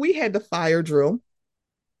 In school, we had the fire drill.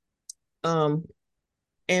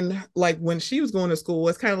 And like when she was going to school,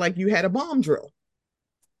 it's kind of like you had a bomb drill.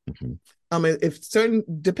 Mm-hmm. If certain,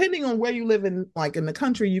 depending on where you live in, like in the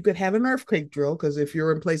country, you could have an earthquake drill, because if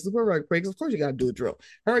you're in places where earthquakes, of course you got to do a drill.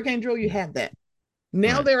 Hurricane drill, you have that.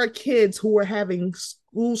 Now Right. there are kids who are having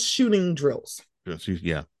school shooting drills.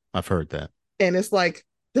 Yeah, I've heard that. And it's like,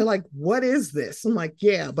 they're like, what is this? I'm like,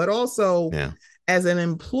 yeah, but also as an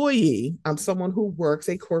employee, I'm someone who works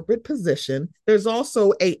a corporate position. There's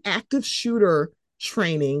also a active shooter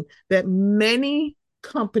training that many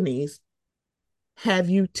companies have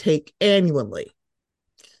you take annually.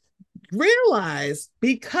 Realize,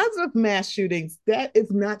 because of mass shootings, that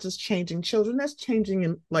is not just changing children, that's changing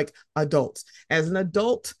in like adults. As an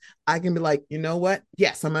adult, I can be like, you know what?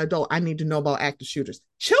 Yes, I'm an adult. I need to know about active shooters.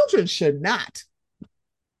 Children should not.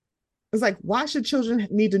 It's like, why should children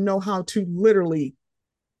need to know how to literally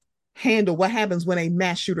handle what happens when a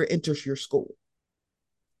mass shooter enters your school?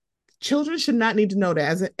 Children should not need to know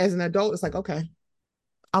that. As an adult, it's like, okay,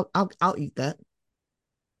 I'll eat that.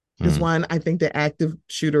 Is one, I think the active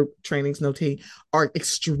shooter trainings, no T, are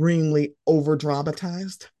extremely over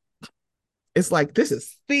dramatized. It's like, this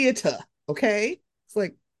is theater, okay? It's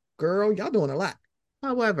like, girl, y'all doing a lot.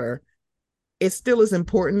 However, it still is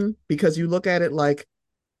important, because you look at it like,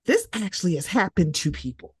 this actually has happened to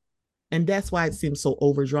people. And that's why it seems so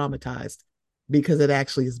over dramatized, because it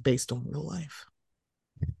actually is based on real life.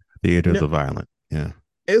 Theater of the violent. Yeah.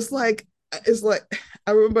 It's like,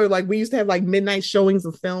 I remember like we used to have like midnight showings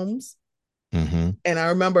of films. Mm-hmm. And I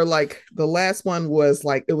remember like the last one was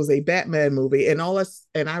like, it was a Batman movie, and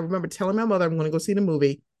I remember telling my mother I'm going to go see the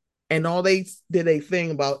movie, and all they did a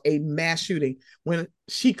thing about a mass shooting. When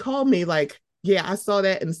she called me like, yeah, I saw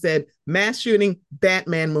that, and said mass shooting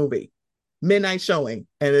Batman movie, midnight showing.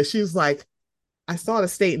 And she was like, I saw the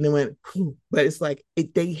state, and they went, but it's like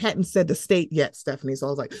they hadn't said the state yet, Stephanie. So I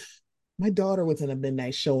was like, my daughter was in a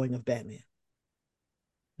midnight showing of Batman,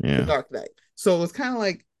 The Dark Knight. So it was kind of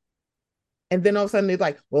like, and then all of a sudden they're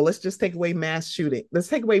like, well, let's just take away mass shooting. Let's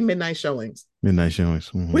take away midnight showings. Midnight showings.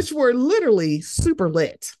 Mm-hmm. Which were literally super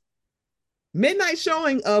lit. Midnight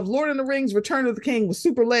showing of Lord of the Rings, Return of the King was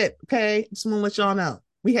super lit. Okay. Just want to let y'all know.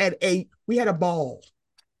 We had a ball.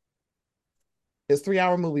 It's a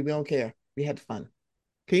 3-hour movie. We don't care. We had fun.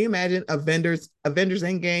 Can you imagine Avengers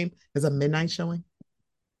Endgame as a midnight showing?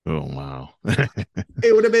 Oh wow.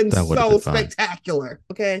 It would have been so spectacular.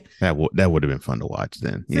 Okay. That would have been fun to watch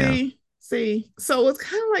then. See. So it's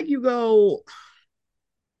kind of like you go,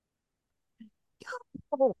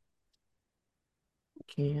 oh,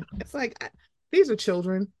 can't. It's like, these are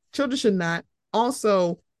children. Children should not.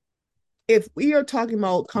 Also, if we are talking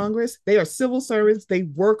about Congress, they are civil servants. They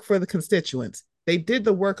work for the constituents. They did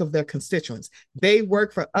the work of their constituents. They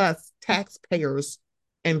work for us, taxpayers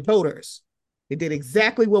and voters. They did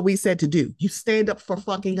exactly what we said to do. You stand up for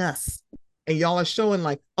fucking us. And y'all are showing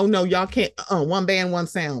like, oh no, y'all can't, one band, one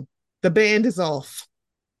sound. The band is off.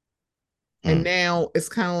 And now it's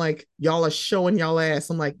kind of like y'all are showing y'all ass.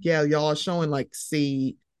 I'm like, yeah, y'all are showing like,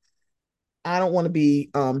 see, I don't want to be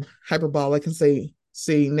hyperbolic and say,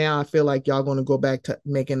 see, now I feel like y'all going to go back to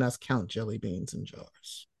making us count jelly beans in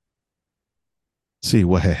jars. See,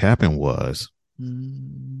 what had happened was,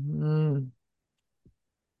 you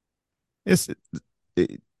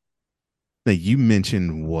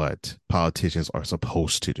mentioned what politicians are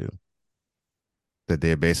supposed to do. That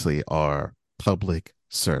they basically are public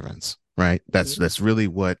servants, right? That's really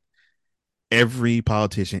what every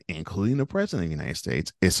politician, including the president of the United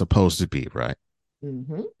States, is supposed to be, right?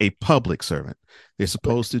 Mm-hmm. A public servant. They're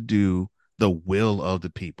supposed to do the will of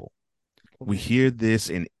the people. We hear this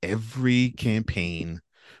in every campaign.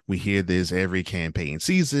 We hear this every campaign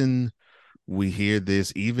season. We hear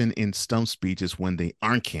this even in stump speeches when they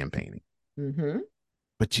aren't campaigning. Mm-hmm.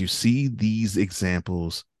 But you see these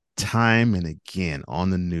examples time and again on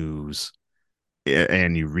the news,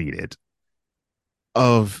 and you read it,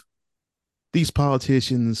 of these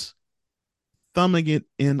politicians thumbing it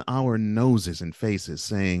in our noses and faces,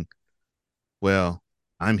 saying, well,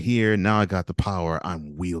 I'm here now. I got the power.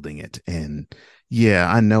 I'm wielding it. And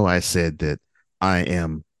yeah, I know I said that I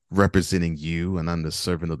am representing you and I'm the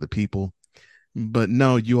servant of the people, but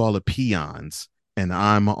no, you all are peons and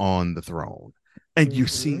I'm on the throne. And you're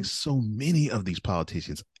seeing Mm-hmm. so many of these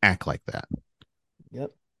politicians act like that.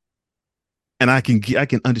 Yep. And I can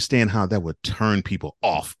understand how that would turn people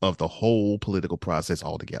off of the whole political process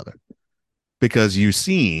altogether. Because you're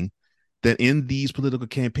seeing that in these political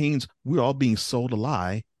campaigns, we're all being sold a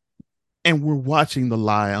lie and we're watching the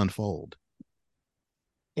lie unfold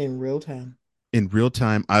In real time. in real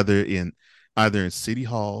time, either in city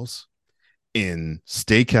halls, in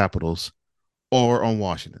state capitals, or on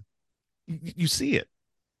Washington. You see it,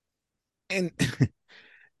 and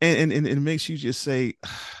and it makes you just say,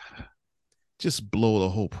 just blow the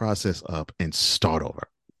whole process up and start over.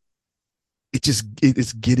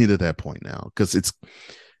 It's getting to that point now because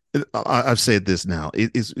I've said this now.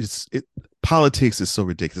 Politics is so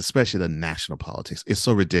ridiculous, especially the national politics. It's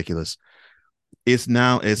so ridiculous. It's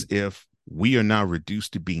now as if we are now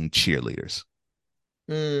reduced to being cheerleaders.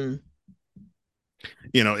 Mm.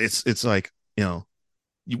 It's like,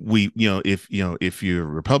 we if you're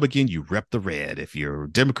Republican, you rep the red. If you're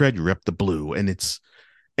Democrat, you rep the blue. And it's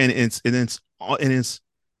all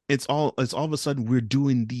of a sudden we're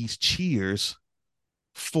doing these cheers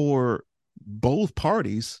for both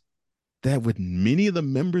parties, that with many of the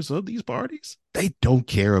members of these parties, they don't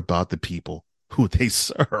care about the people who they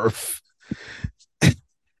serve. And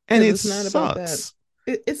Because it it's not about that. sucks.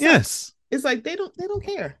 It sucks. Yes. It's like they don't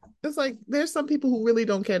care. It's like there's some people who really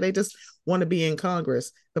don't care. They just want to be in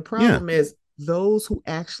Congress. The Yeah. problem is those who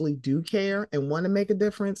actually do care and want to make a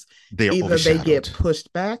difference, They are either they get overshadowed.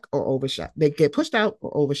 pushed back or overshadowed. They get pushed out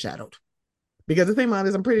or overshadowed. Because the thing about it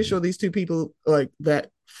is, I'm pretty sure these two people like that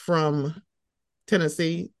from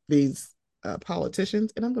Tennessee, these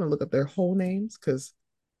politicians, and I'm going to look up their whole names because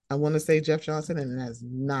I want to say Jeff Johnson, and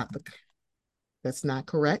that's not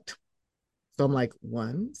correct. So I'm like,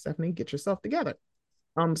 one, Stephanie, get yourself together.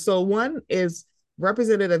 So one is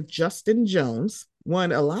Representative Justin Jones,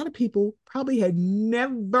 one a lot of people probably had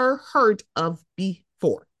never heard of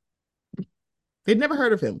before. They'd never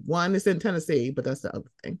heard of him. One is in Tennessee, but that's the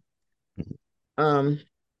other thing. Um,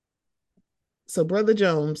 so Brother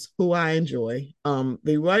Jones, who I enjoy,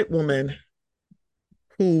 the white woman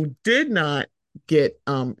who did not get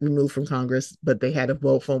removed from Congress, but they had a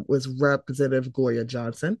vote for was Representative Gloria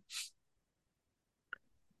Johnson.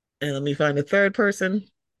 And let me find the third person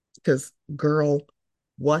because, girl,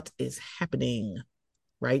 what is happening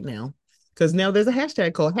right now? Because now there's a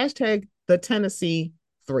hashtag called hashtag the Tennessee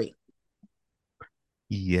Three.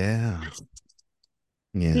 Yeah.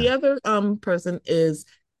 The Yeah. other person is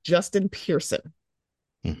Justin Pearson.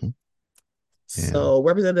 Mm-hmm. Yeah. So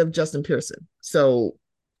Representative Justin Pearson. So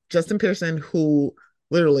Justin Pearson, who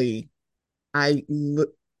literally, I,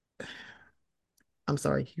 I'm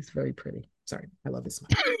sorry, he's very pretty. Sorry, I love his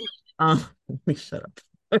smile. Let me shut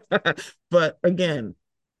up. But again,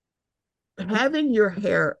 having your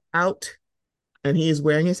hair out and he is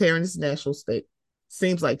wearing his hair in his national state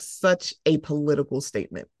seems like such a political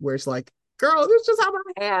statement where it's like, girl, this is just how my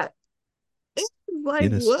hair. It's like,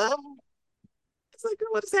 It is. what? It's like, girl,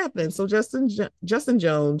 what is happening? So Justin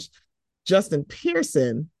Jones, Justin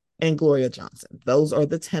Pearson, and Gloria Johnson. Those are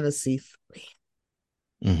the Tennessee Three.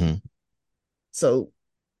 Mm-hmm. So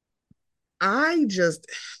I just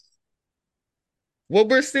what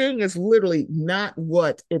we're seeing is literally not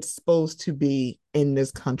what it's supposed to be in this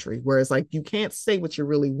country. Whereas, like, you can't say what you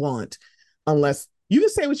really want unless you can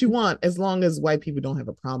say what you want as long as white people don't have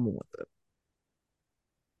a problem with it.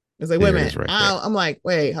 It's like, wait a There it is minute. right there. I'm like,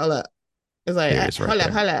 wait, hold up. It's like, There it is right hold up,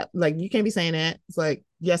 there. hold up. Like, you can't be saying that. It's like,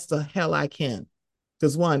 yes, the hell I can.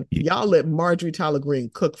 Because one, You y'all let Marjorie Taylor Greene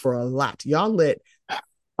cook for a lot. Y'all let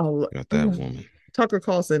got that woman. Tucker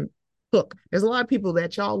Carlson cook. There's a lot of people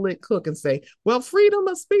that y'all let cook and say, well, freedom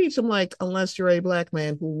of speech. I'm like, unless you're a black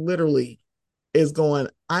man who literally is going,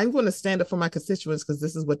 I'm going to stand up for my constituents because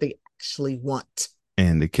this is what they actually want.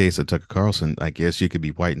 In the case of Tucker Carlson, I guess you could be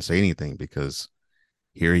white and say anything because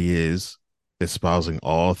here he is espousing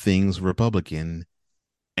all things Republican.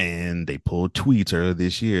 And they pulled tweets earlier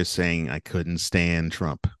this year saying I couldn't stand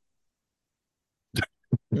Trump.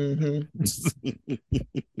 Mm-hmm.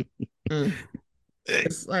 Mm.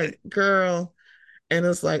 It's like, girl, and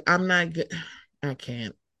it's like, I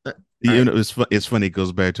can't. I, It's funny. It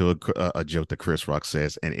goes back to a joke that Chris Rock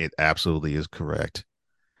says, and it absolutely is correct.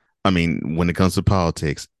 I mean, when it comes to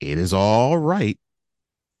politics, it is all right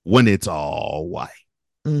when it's all white,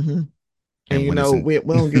 mm-hmm. And and you when it's know, in, we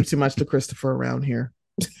don't give too much to Christopher around here.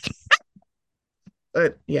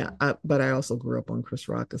 But yeah, but I also grew up on Chris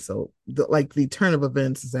Rock, and so the turn of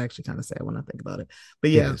events is actually kind of sad when I think about it.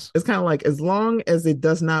 But It yeah, is. it's kind of like as long as it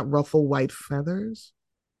does not ruffle white feathers,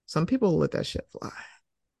 some people let that shit fly.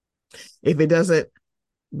 If it doesn't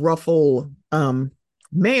ruffle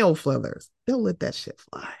male feathers, they'll let that shit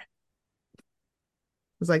fly.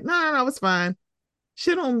 It's like, no, it's fine.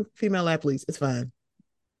 Shit on female athletes, it's fine.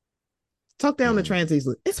 Talk down to Mm-hmm. trans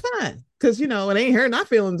easily, it's fine. Because it ain't hurting our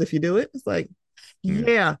feelings if you do it. It's like, Yeah.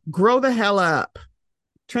 yeah, grow the hell up.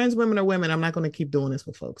 Trans women are women. I'm not going to keep doing this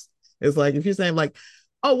with folks. It's like if you're saying like,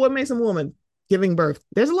 oh, what makes a woman? Giving birth.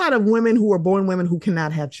 There's a lot of women who are born women who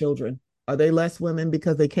cannot have children. Are they less women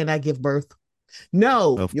because they cannot give birth?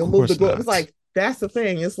 No, Of you'll move the course goal. It's not. like that's the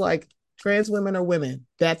thing. It's like trans women are women.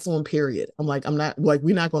 That's on period. I'm like, I'm not like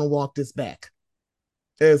we're not going to walk this back.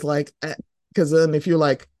 It's like because then if you're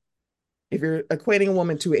equating a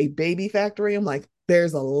woman to a baby factory, I'm like,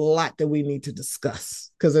 there's a lot that we need to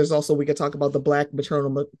discuss because there's also we could talk about the black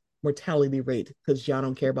maternal mortality rate because y'all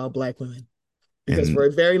don't care about black women. Because And for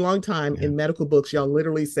a very long time yeah, in medical books, y'all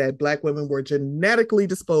literally said black women were genetically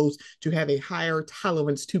disposed to have a higher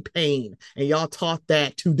tolerance to pain. And y'all taught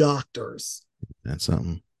that to doctors that's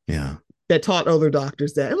something. Yeah. that taught other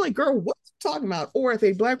doctors that. I'm like, girl, what are you talking about? Or if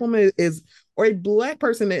a black woman is, or a black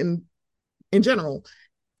person in general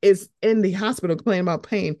is in the hospital complaining about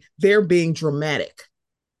pain, they're being dramatic.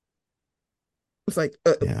 It's like,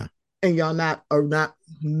 Yeah. and y'all are not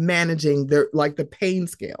managing their like the pain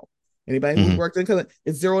scale. Anybody who's Mm-hmm. worked in clinic,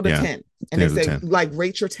 it's 0 to Yeah. 10, and they 0 to say 10. like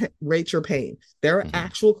rate your pain. There are Mm-hmm.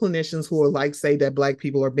 actual clinicians who are like say that black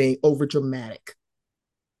people are being over dramatic.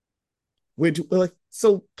 Which like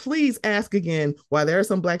so please ask again why there are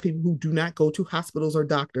some black people who do not go to hospitals or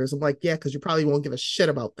doctors. I'm like, yeah, because you probably won't give a shit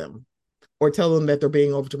about them or tell them that they're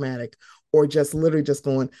being over dramatic or just literally just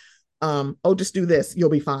going, oh, just do this, you'll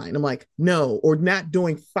be fine. I'm like, no, or not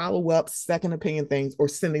doing follow-up second opinion things or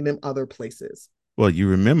sending them other places. Well, you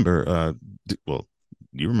remember, well,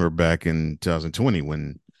 you remember back in 2020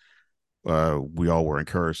 when we all were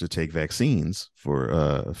encouraged to take vaccines for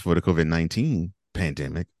the COVID-19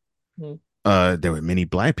 pandemic. Mm-hmm. There were many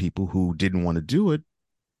black people who didn't want to do it,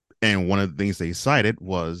 and one of the things they cited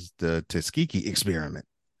was the Tuskegee experiment.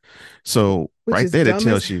 So Which right is there, that dumb as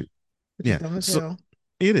tells you, which is yeah. dumb as So hell.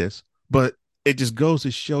 it is, but it just goes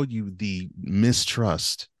to show you the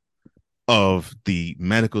mistrust of the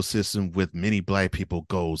medical system with many black people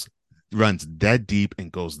runs that deep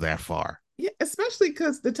and goes that far. Yeah, especially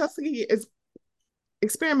because the Tuskegee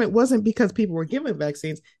experiment wasn't because people were given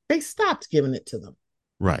vaccines; they stopped giving it to them,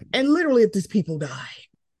 Right. and literally, these people died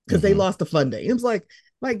because they Mm-hmm. lost the funding. It was like,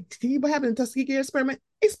 see what happened in the Tuskegee experiment?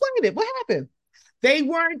 Explain it. What happened? They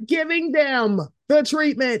weren't giving them the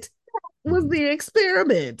treatment. That was Mm-hmm. the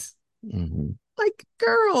experiment. Mm-hmm. Like,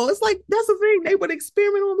 girl, it's like that's the thing. They would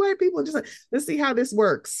experiment on black people and just like, let's see how this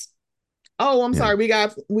works. Oh, I'm Yeah.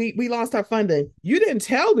 sorry, we lost our funding. You didn't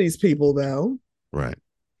tell these people though, Right.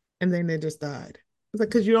 and then they just died. It's like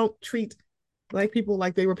because you don't treat black people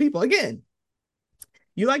like they were people. Again,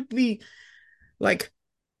 you like the like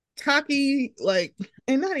cocky, like,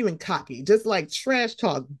 and not even cocky, just like trash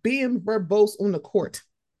talk, being verbose on the court.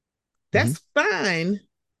 Mm-hmm. That's fine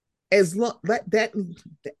as long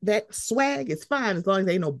that swag is fine as long as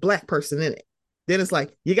there ain't no black person in it. Then it's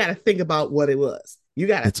like you got to think about what it was. You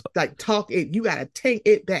got to It's like talk it. You got to take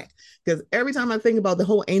it back because every time I think about the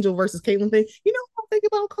whole Angel versus Caitlyn thing, you know what I think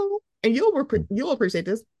about Cole, and you'll appreciate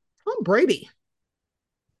this. Tom Brady.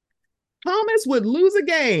 Thomas would lose a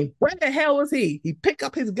game. Where the hell was he? He pick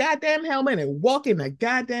up his goddamn helmet and walk in the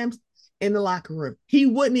goddamn in the locker room. He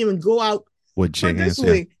wouldn't even go out would shake hands. Yeah.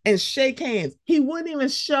 traditionally and shake hands. He wouldn't even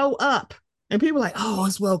show up. And people are like, oh,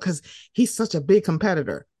 it's well because he's such a big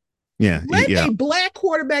competitor. Yeah. Let Yeah. a black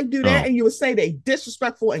quarterback do that, Oh. and you would say they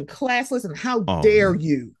disrespectful and classless, and how Oh. dare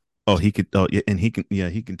you? Oh, he could. Oh, yeah, and he can. Yeah,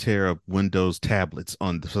 he can tear up Windows tablets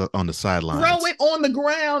on the Throw sidelines, it on the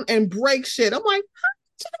ground and break shit. I'm like,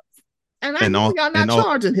 and I and know all y'all not and all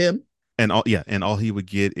charging him. and all. Yeah, and all he would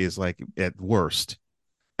get is like at worst.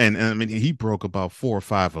 And I mean, he broke about 4 or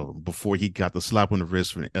 5 of them before he got the slap on the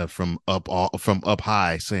wrist from up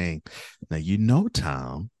high, saying, "Now you know,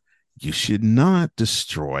 Tom, you should not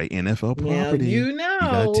destroy NFL Now property. you You got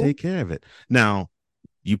to know. take care of it." Now,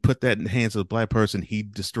 you put that in the hands of a black person, he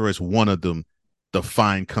destroys one of them, the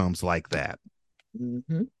fine comes like that.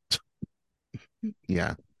 Mm-hmm.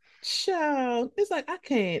 Yeah. Child, it's like I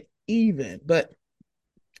can't even, but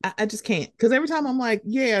I just can't. Because every time I'm like,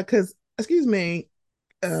 yeah, because excuse me,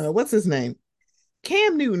 what's his name?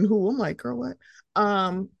 Cam Newton, who I'm like, girl, what?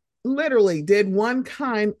 Um, Literally did one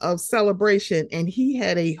kind of celebration and he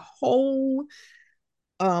had a whole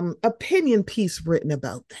opinion piece written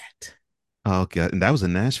about that. Oh, okay, and that was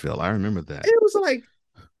in Nashville. I remember that. It was like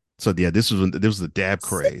So yeah, this was when there was the dab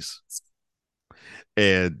craze,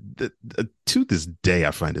 and to this day,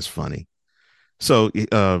 I find this funny. So,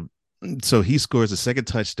 so he scores a second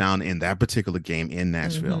touchdown in that particular game in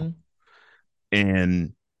Nashville, mm-hmm,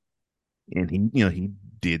 and he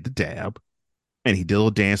did the dab, and he did a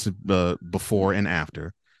little dance before and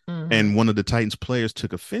after, mm-hmm, and one of the Titans players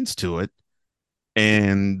took offense to it,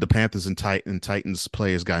 and the Panthers and Titans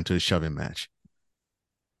players got into a shoving match.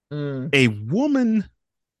 mm, A woman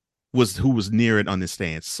was who was near it on the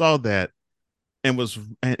stand saw that and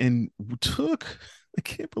and took, I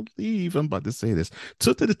can't believe I'm about to say this,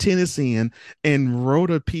 took to the Tennessean and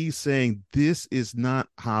wrote a piece saying this is not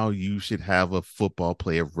how you should have a football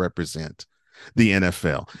player represent the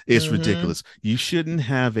NFL. It's mm-hmm, ridiculous. You shouldn't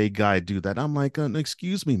have a guy do that. I'm like,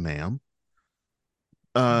 excuse me, ma'am.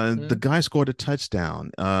 The mm-hmm, guy scored a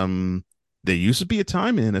touchdown. There used to be a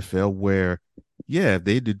time in the NFL where, yeah,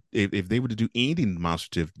 if they were to do anything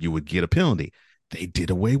demonstrative, you would get a penalty. They did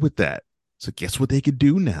away with that. So guess what they could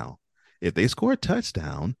do now? If they score a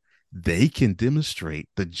touchdown, they can demonstrate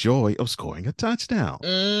the joy of scoring a touchdown.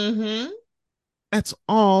 mm-hmm. That's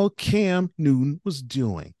all Cam Newton was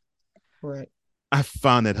doing. Right. I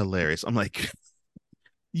found that hilarious. I'm like,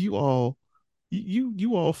 you all,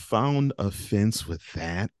 you all found offense with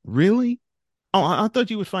that, really? Oh, I thought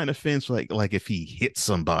you would find offense like if he hit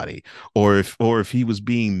somebody or if he was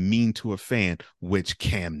being mean to a fan, which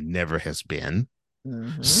Cam never has been.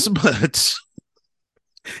 Mm-hmm. But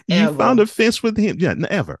you found Ever. offense with him, yeah,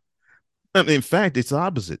 never. I mean, in fact, it's the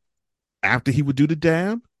opposite. After he would do the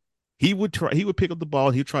dab, he would pick up the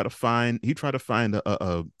ball. He'd try to find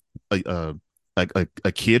a a,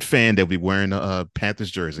 a kid fan that would be wearing a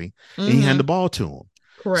Panthers jersey, and he hand the Mm-hmm. ball to him.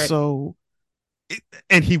 Correct. So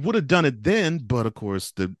and he would have done it then, but of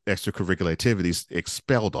course the extracurricular activities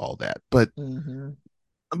expelled all that. Mm-hmm.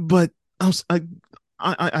 But I was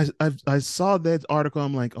I saw that article.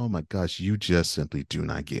 I'm like, oh my gosh, you just simply do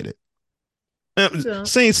not get it. So,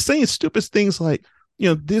 Saying stupid things like,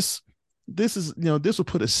 this is this will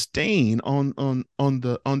put a stain on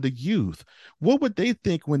the youth. What would they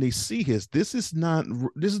think when they see his? This is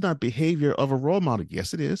not behavior of a role model.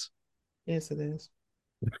 Yes, it is. yes, it is.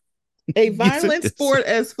 A Yes, it violent is. sport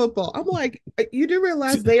as football. I'm like, you do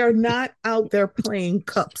realize they are not out there playing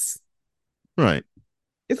cups. Right.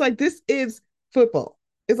 It's like this is football.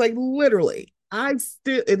 It's like literally. I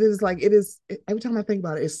still it is like it is every time I think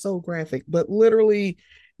about it, it's so graphic, but literally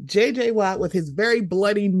JJ Watt with his very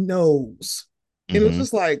bloody nose. And it was Mm-hmm.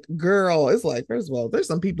 just like, girl, it's like, first of all, there's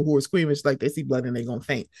some people who are squeamish, like they see blood and they're gonna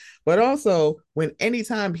faint. But also, when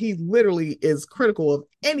anytime he literally is critical of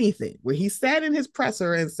anything, when he sat in his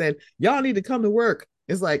presser and said, y'all need to come to work,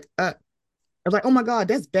 it's like, I was like, oh my God,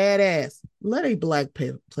 that's badass. Let a black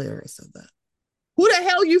player have said that. Who the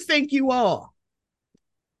hell you think you are?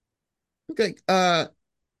 Okay,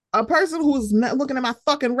 a person who's not looking at my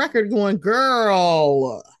fucking record going,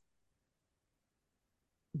 girl,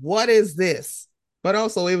 what is this? But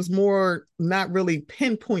also, it was more not really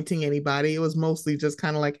pinpointing anybody. It was mostly just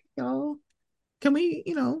kind of like, y'all, can we,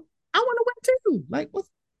 I want to win too. Like, what's,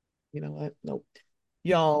 you know what? Nope.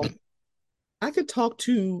 Y'all, I could talk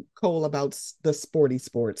to Cole about the sporty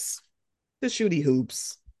sports, the shooty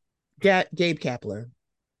hoops, Gabe Kapler,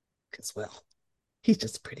 because, well, he's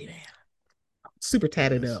just a pretty man, super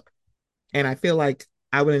tatted Yes. up. And I feel like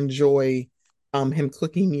I would enjoy him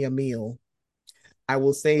cooking me a meal. I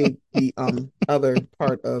will say the other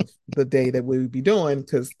part of the day that we would be doing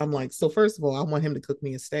because I'm like, so first of all, I want him to cook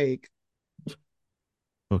me a steak because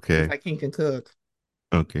Okay. I can cook.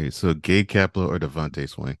 Okay. So Gabe Kapler or Devontae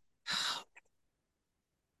Swing?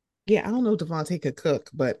 Yeah, I don't know if Devontae could cook,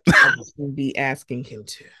 but I would be asking him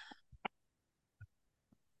to.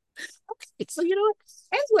 Okay, so you know what?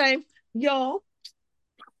 Anyway, y'all,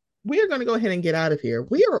 we are going to go ahead and get out of here.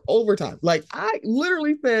 We are overtime. Like I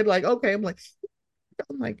literally said, like, okay, I'm like,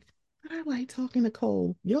 I like talking to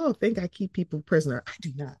Cole. Y'all think I keep people prisoner? I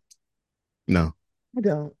do not. No. I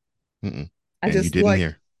don't. Mm-mm. I And you just didn't like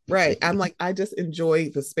hear. right. I'm like I just enjoy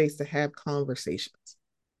the space to have conversations.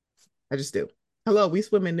 I just do. Hello, we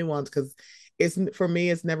swim in nuance because it's for me.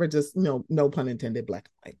 It's never just no pun intended, black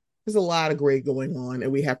and white. There's a lot of gray going on,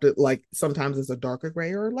 and we have to like sometimes it's a darker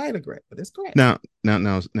gray or a lighter gray, but it's gray. Now,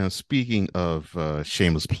 speaking of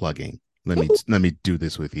shameless plugging, let me do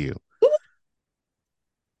this with you.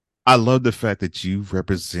 I love the fact that you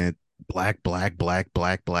represent black, black, black,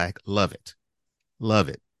 black, black. Love it. Love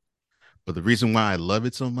it. But the reason why I love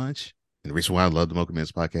it so much, and the reason why I love the Mocha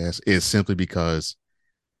Men's podcast is simply because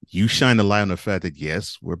You shine the light on the fact that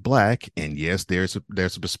yes, we're black, and yes, there's a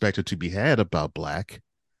perspective to be had about black,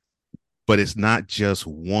 but it's not just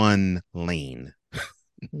one lane.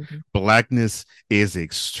 Mhm. Blackness is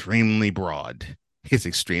extremely broad. It's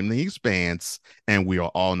extremely expanse, and we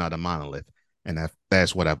are all not a monolith. And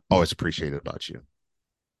that's what I've always appreciated about you.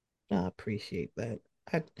 I appreciate that.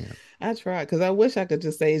 I Yeah. I try because I wish I could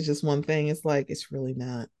just say it's just one thing. It's like it's really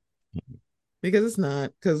not because it's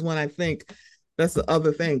not. Because when I think that's the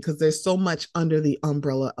other thing, because there's so much under the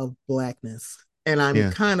umbrella of blackness, and I'm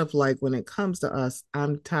Yeah. kind of like when it comes to us,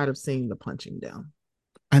 I'm tired of seeing the punching down.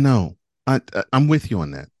 I know. I'm with you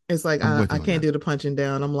on that. It's like I'm with I you on can't that. do the punching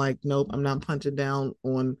down. I'm like, nope, I'm not punching down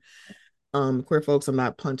on queer folks. I'm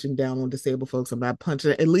not punching down on disabled folks. I'm not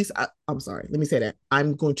punching. At least I'm sorry. Let me say that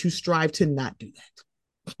I'm going to strive to not do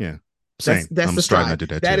that. Yeah. That's Same. that's I'm the starting strive. to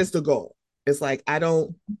do that That too. is the goal. It's like I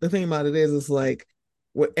don't. The thing about it is, it's like,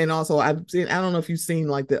 and also I've seen. I don't know if you've seen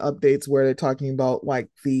like the updates where they're talking about like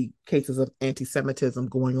the cases of anti-Semitism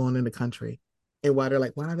going on in the country, and why they're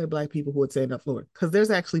like, why are there black people who would stand up for it? Because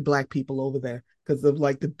there's actually black people over there. Because of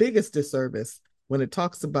like the biggest disservice when it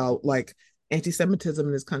talks about like anti-Semitism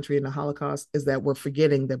in this country and the Holocaust is that we're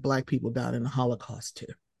forgetting that black people died in the Holocaust too.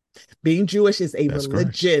 Being Jewish is a That's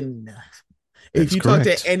correct. religion. If That's you talk to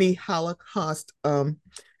correct. any Holocaust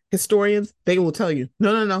historians, they will tell you,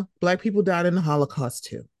 no, no, no, black people died in the Holocaust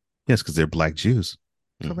too. Yes, because they're black Jews.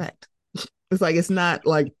 Mm-hmm. Correct. It's like it's not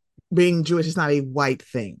like being Jewish is not a white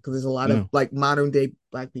thing because there's a lot of No. like modern day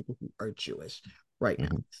black people who are Jewish right now.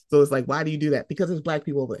 Mm-hmm. So it's like, why do you do that? Because there's black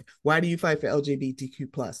people over there. Why do you fight for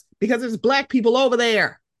LGBTQ plus? Because there's black people over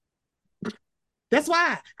there. That's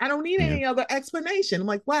why I don't need Yeah. any other explanation. I'm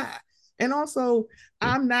like, why? And also,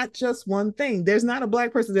 I'm not just one thing. There's not a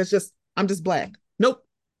black person that's just, I'm just black. Nope.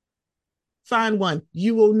 Find one.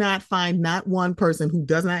 You will not find not one person who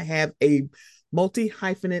does not have a multi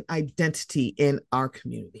hyphenate identity in our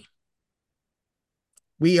community.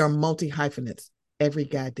 We are multi hyphenates every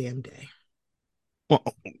goddamn day. Well,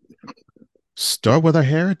 start with our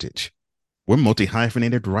heritage. We're multi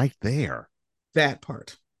hyphenated right there. That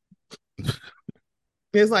part.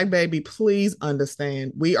 It's like, baby, please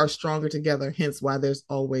understand. We are stronger together, hence why there's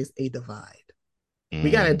always a divide. We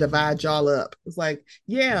got to divide Mm. y'all up. It's like,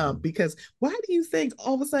 yeah, because why do you think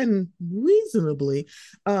all of a sudden, reasonably,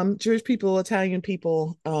 Jewish people, Italian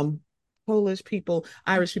people, Polish people,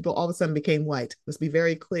 Irish people all of a sudden became white? Let's be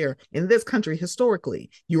very clear. In this country, historically,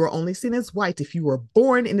 you were only seen as white if you were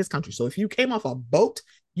born in this country. So if you came off a boat,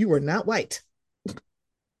 you were not white.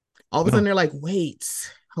 All of a sudden, No, they're like, wait,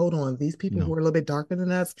 hold on. These people who no. are a little bit darker than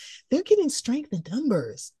us, they're getting strength in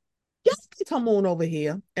numbers. Yes, come on over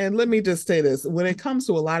here. And let me just say this. When it comes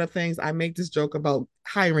to a lot of things, I make this joke about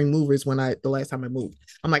hiring movers when the last time I moved.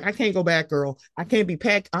 I'm like, I can't go back, girl. I can't be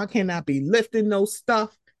packed. I cannot be lifting no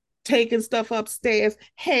stuff, taking stuff upstairs.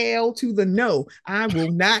 Hell to the no. I will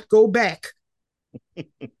not go back.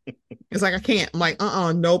 It's like I can't. I'm like,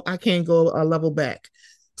 nope, I can't go a level back.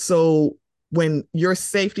 So when your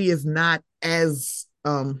safety is not as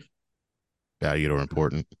Valued or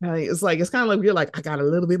important. it's like it's kind of like you're like, I got a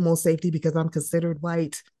little bit more safety because I'm considered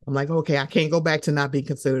white. I'm like, okay, I can't go back to not being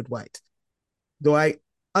considered white. Do I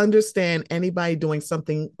understand anybody doing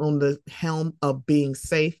something on the helm of being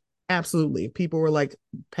safe? Absolutely. If people were like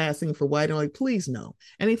passing for white, I'm like, please no.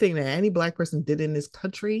 Anything that any black person did in this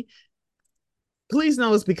country, please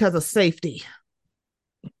know it's because of safety.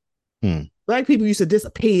 Hmm. Black people used to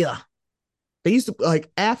disappear. They used to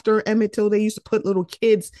like after Emmett Till, they used to put little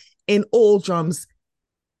kids in oil drums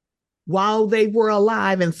while they were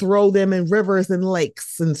alive and throw them in rivers and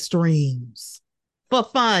lakes and streams for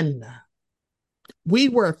fun. We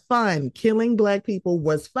were fun. Killing black people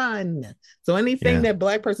was fun. So anything Yeah. that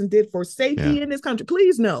black person did for Yeah. safety in this country,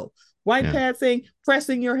 please know. White Yeah. passing,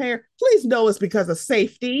 pressing your hair, please know it's because of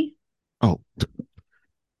safety. Oh,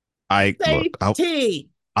 I look. Safety.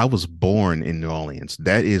 I was born in New Orleans.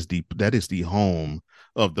 That is the home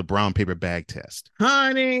of the brown paper bag test.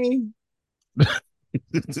 Honey. Like,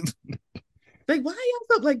 why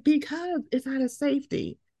y'all so like because it's out of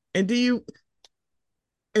safety. And do you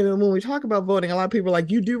and when we talk about voting, a lot of people are like,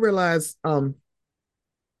 you do realize when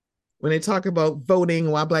they talk about voting,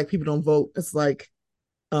 why black people don't vote, it's like,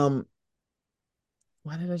 um,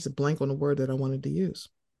 why did I just blank on the word that I wanted to use?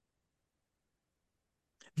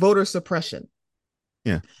 Voter suppression.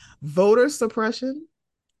 Yeah. Voter suppression,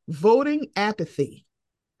 voting apathy.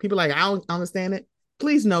 People are like, I don't understand it.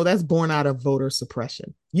 Please know that's born out of voter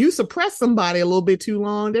suppression. You suppress somebody a little bit too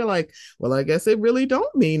long, they're like, well, I guess it really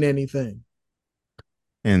don't mean anything.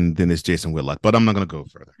 And then it's Jason Whitlock, but I'm not going to go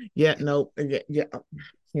further. Yeah, no, yeah, yeah,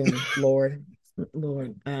 Lord,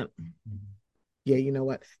 Lord. Yeah, you know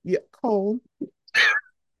what? Yeah, Cole,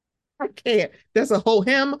 I can't. That's a whole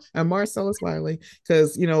him and Marcellus Wiley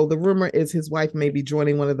because the rumor is his wife may be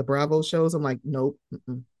joining one of the Bravo shows. I'm like, nope,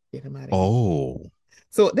 get him out of here. Oh,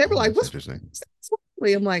 So they were oh, like, that's what's interesting.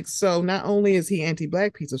 Wiley? I'm like, so not only is he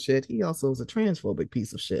anti-black piece of shit, he also is a transphobic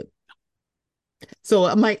piece of shit. So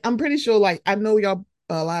I'm like, I'm pretty sure, like, I know y'all,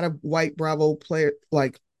 a lot of white Bravo player,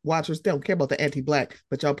 like, watchers don't care about the anti-black,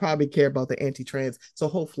 but y'all probably care about the anti-trans. So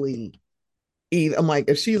hopefully, Eve, I'm like,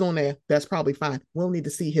 if she's on there, that's probably fine. We'll need to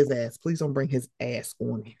see his ass. Please don't bring his ass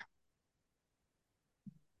on here.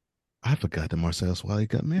 I forgot that Marcellus Wiley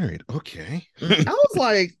got married. Okay. I was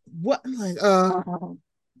like, what? I'm like,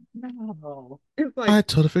 no. It's like, I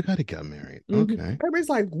totally forgot he got married. Okay. everybody's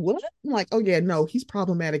like, what? I'm like, oh yeah, no, he's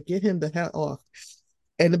problematic. Get him the hell off.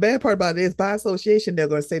 And the bad part about it is, by association, they're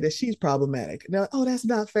going to say that she's problematic. Now, oh, that's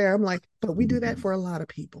not fair. I'm like, but we do that for a lot of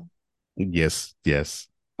people Yes, yes.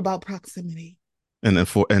 about proximity. And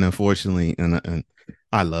unfortunately, and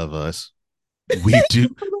I love us. We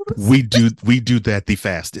do that the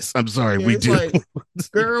fastest. I'm sorry, Yeah, we it's do. like,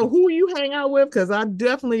 girl, who you hang out with? Because I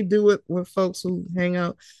definitely do it with folks who hang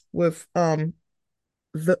out with the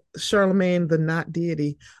Charlemagne, the not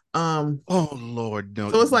deity. Oh Lord,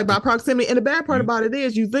 no. So it's like by proximity. And the bad part You about it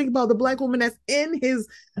is you think about the black woman that's in his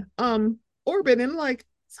orbit, and like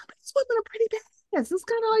some of these women are pretty badass. It's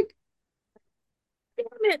kind of like,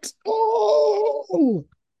 damn it. Oh,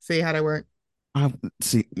 see how that worked? I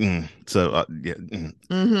see. So yeah,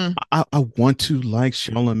 Mm-hmm. I want to like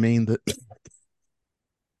Charlemagne the.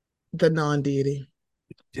 The non-deity,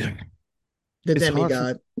 the It's hard for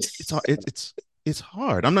demigod. it's hard. It's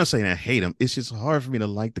hard. I'm not saying I hate him. It's just hard for me to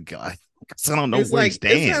like the guy because I don't know It's where he like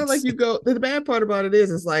it's kind of like stands. you go. The bad part about it is,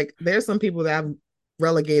 it's like there's some people that I've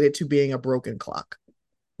relegated to being a broken clock.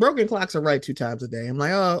 Broken clocks are right 2 times a day. I'm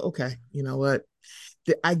like, oh, okay. You know what?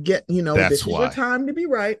 I get. That's This is your why. time to be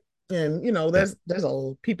right. And That there's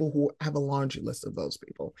a people who have a laundry list of those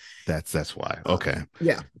people. that's why. Uh, Okay.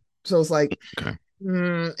 yeah. So it's like, Okay.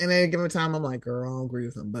 and then given time, I'm like, girl, I don't agree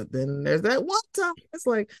with them. But then there's that one time. It's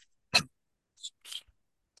like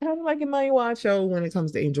kind of like in my watch show when it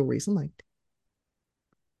comes to Angel Reese. I'm like,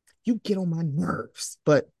 you get on my nerves.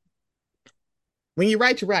 But when you're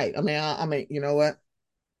right, you're right. I mean, you know what?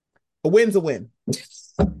 A win's a win.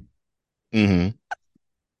 Mm-hmm.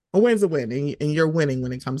 A win's a win, and you're winning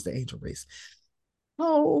when it comes to Angel Reese.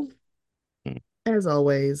 Oh, as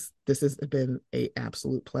always, this has been a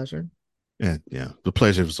absolute pleasure. Yeah, yeah. The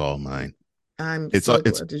pleasure was all mine. I'm It's so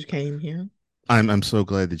it's glad that you came here. I'm so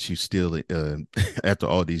glad that you still after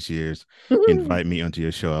all these years invite me onto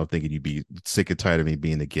your show. I'm thinking you'd be sick and tired of me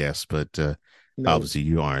being a guest, but No, obviously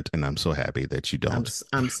you aren't, and I'm so happy that you I'm don't.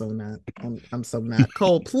 I'm so not. I'm so not.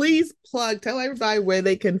 Cole, please tell everybody where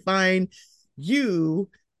they can find you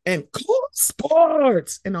and Cole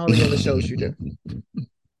Sports and all the other shows you do.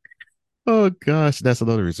 Oh gosh, that's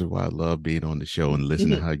another reason why I love being on the show and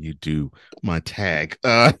listening to how you do my tag.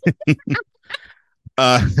 Uh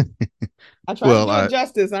I try to well, do it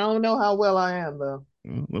justice. I don't know how well I am though.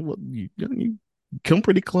 you come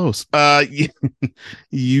pretty close.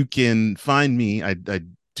 You can find me. I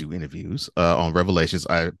do interviews on Revelations.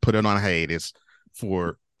 I put it on hiatus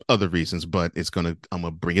for other reasons, but I'm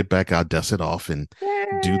gonna bring it back. I'll dust it off and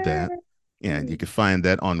do that. And you can find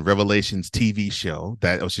that on Revelations TV show.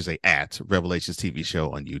 That I should say at Revelations TV show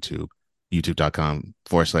on YouTube, youtube.com/,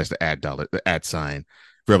 the ad sign,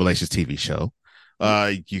 Revelations TV show.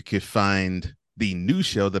 You could find the new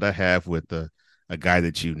show that I have with a guy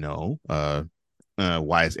that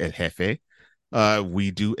Wise Ed Jefe. We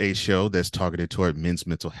do a show that's targeted toward men's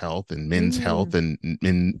mental health and men's health and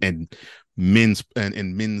men's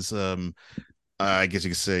I guess you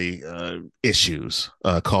could say issues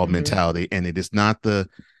called Mm-hmm. mentality, and it's not the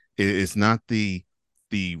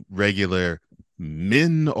regular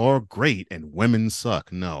men are great and women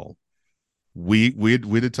suck. No, we're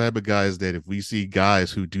the type of guys that if we see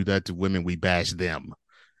guys who do that to women, we bash them.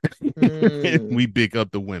 Mm. We pick up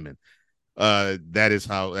the women. That's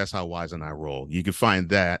how Wise and I roll. You can find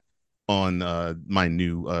that on my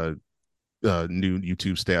new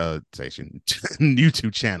YouTube station,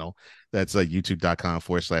 YouTube channel. That's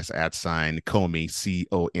youtube.com/@ Comey,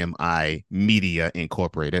 COMI Media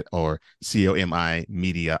Incorporated, or COMI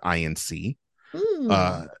Media Inc. Mm.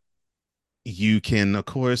 Uh, you can, of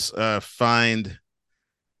course, find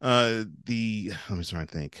the let me try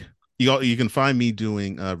and think. You can find me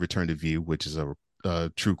doing Return to View, which is a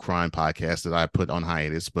true crime podcast that I put on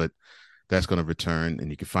hiatus, but that's going to return,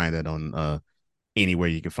 and you can find that on anywhere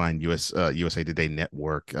you can find USA Today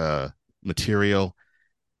Network material,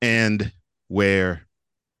 and where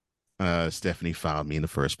Stephanie found me in the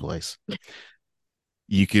first place.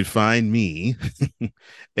 You could find me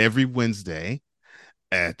every Wednesday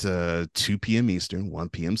at 2 p.m. Eastern, 1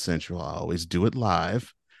 p.m. Central. I always do it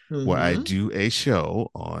live, where I do a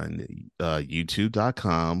show on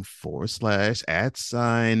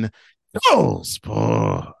youtube.com/@ Go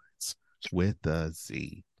Sports with a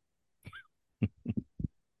Z.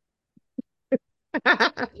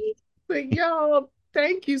 But y'all,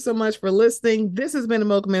 thank you so much for listening. This has been the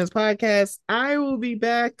Mocha Minutes podcast. I will be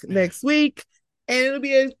back next week, and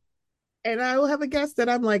and I will have a guest that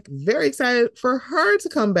I'm like very excited for her to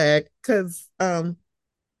come back because let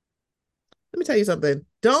me tell you something.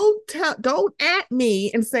 Don't at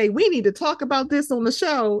me and say we need to talk about this on the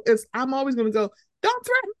show. I'm always going to go. Don't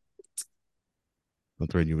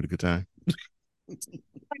threaten you with a good time.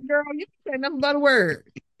 Girl, you can't say nothing but a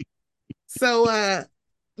word. So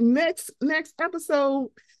next episode,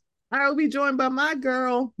 I will be joined by my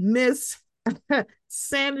girl, Miss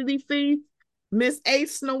Sanity Thief, Miss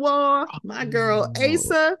Ace Noir, my girl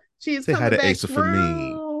Asa. She's coming back Asa for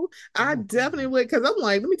me. I definitely would, because I'm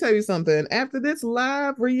like, let me tell you something. After this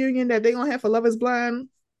live reunion that they're gonna have for Love Is Blind,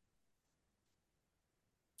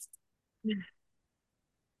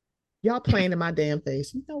 y'all playing in my damn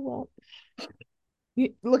face. You know what?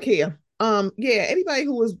 Look here. Yeah, anybody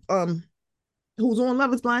who's on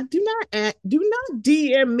Love Is Blind, do not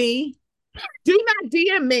DM me. Do not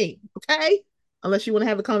DM me, okay? Unless you want to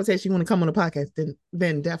have a conversation, you want to come on the podcast,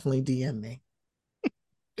 then definitely DM me.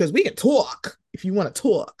 Because we can talk if you want to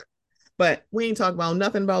talk. But we ain't talking about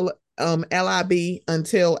nothing about LIB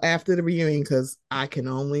until after the reunion, because I can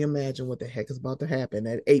only imagine what the heck is about to happen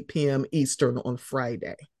at 8 p.m. Eastern on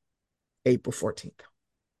Friday, April 14th.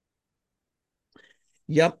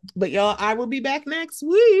 Yep. But y'all, I will be back next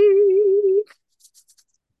week.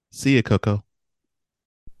 See you, Coco.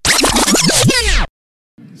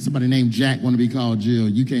 Somebody named Jack want to be called Jill.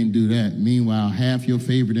 You can't do that. Meanwhile, half your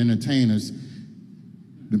favorite entertainers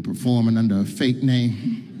been performing under a fake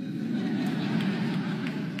name.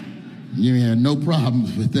 You ain't had no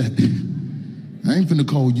problems with that. I ain't finna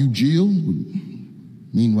call you Jill.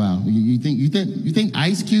 Meanwhile, you think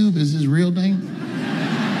Ice Cube is his real name?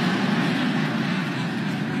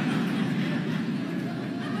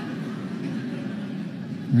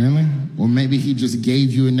 Really? Or maybe he just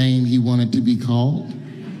gave you a name he wanted to be called?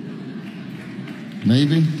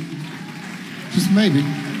 Maybe. Just maybe.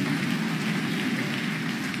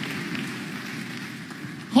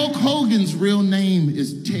 Hulk Hogan's real name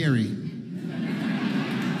is Terry.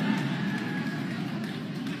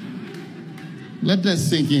 Let that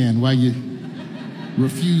sink in while you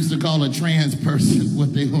refuse to call a trans person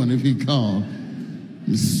what they want to be called.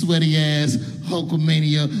 You sweaty ass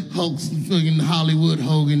Hulkamania, Hulk fucking Hollywood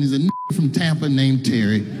Hogan is a from Tampa named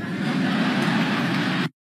Terry.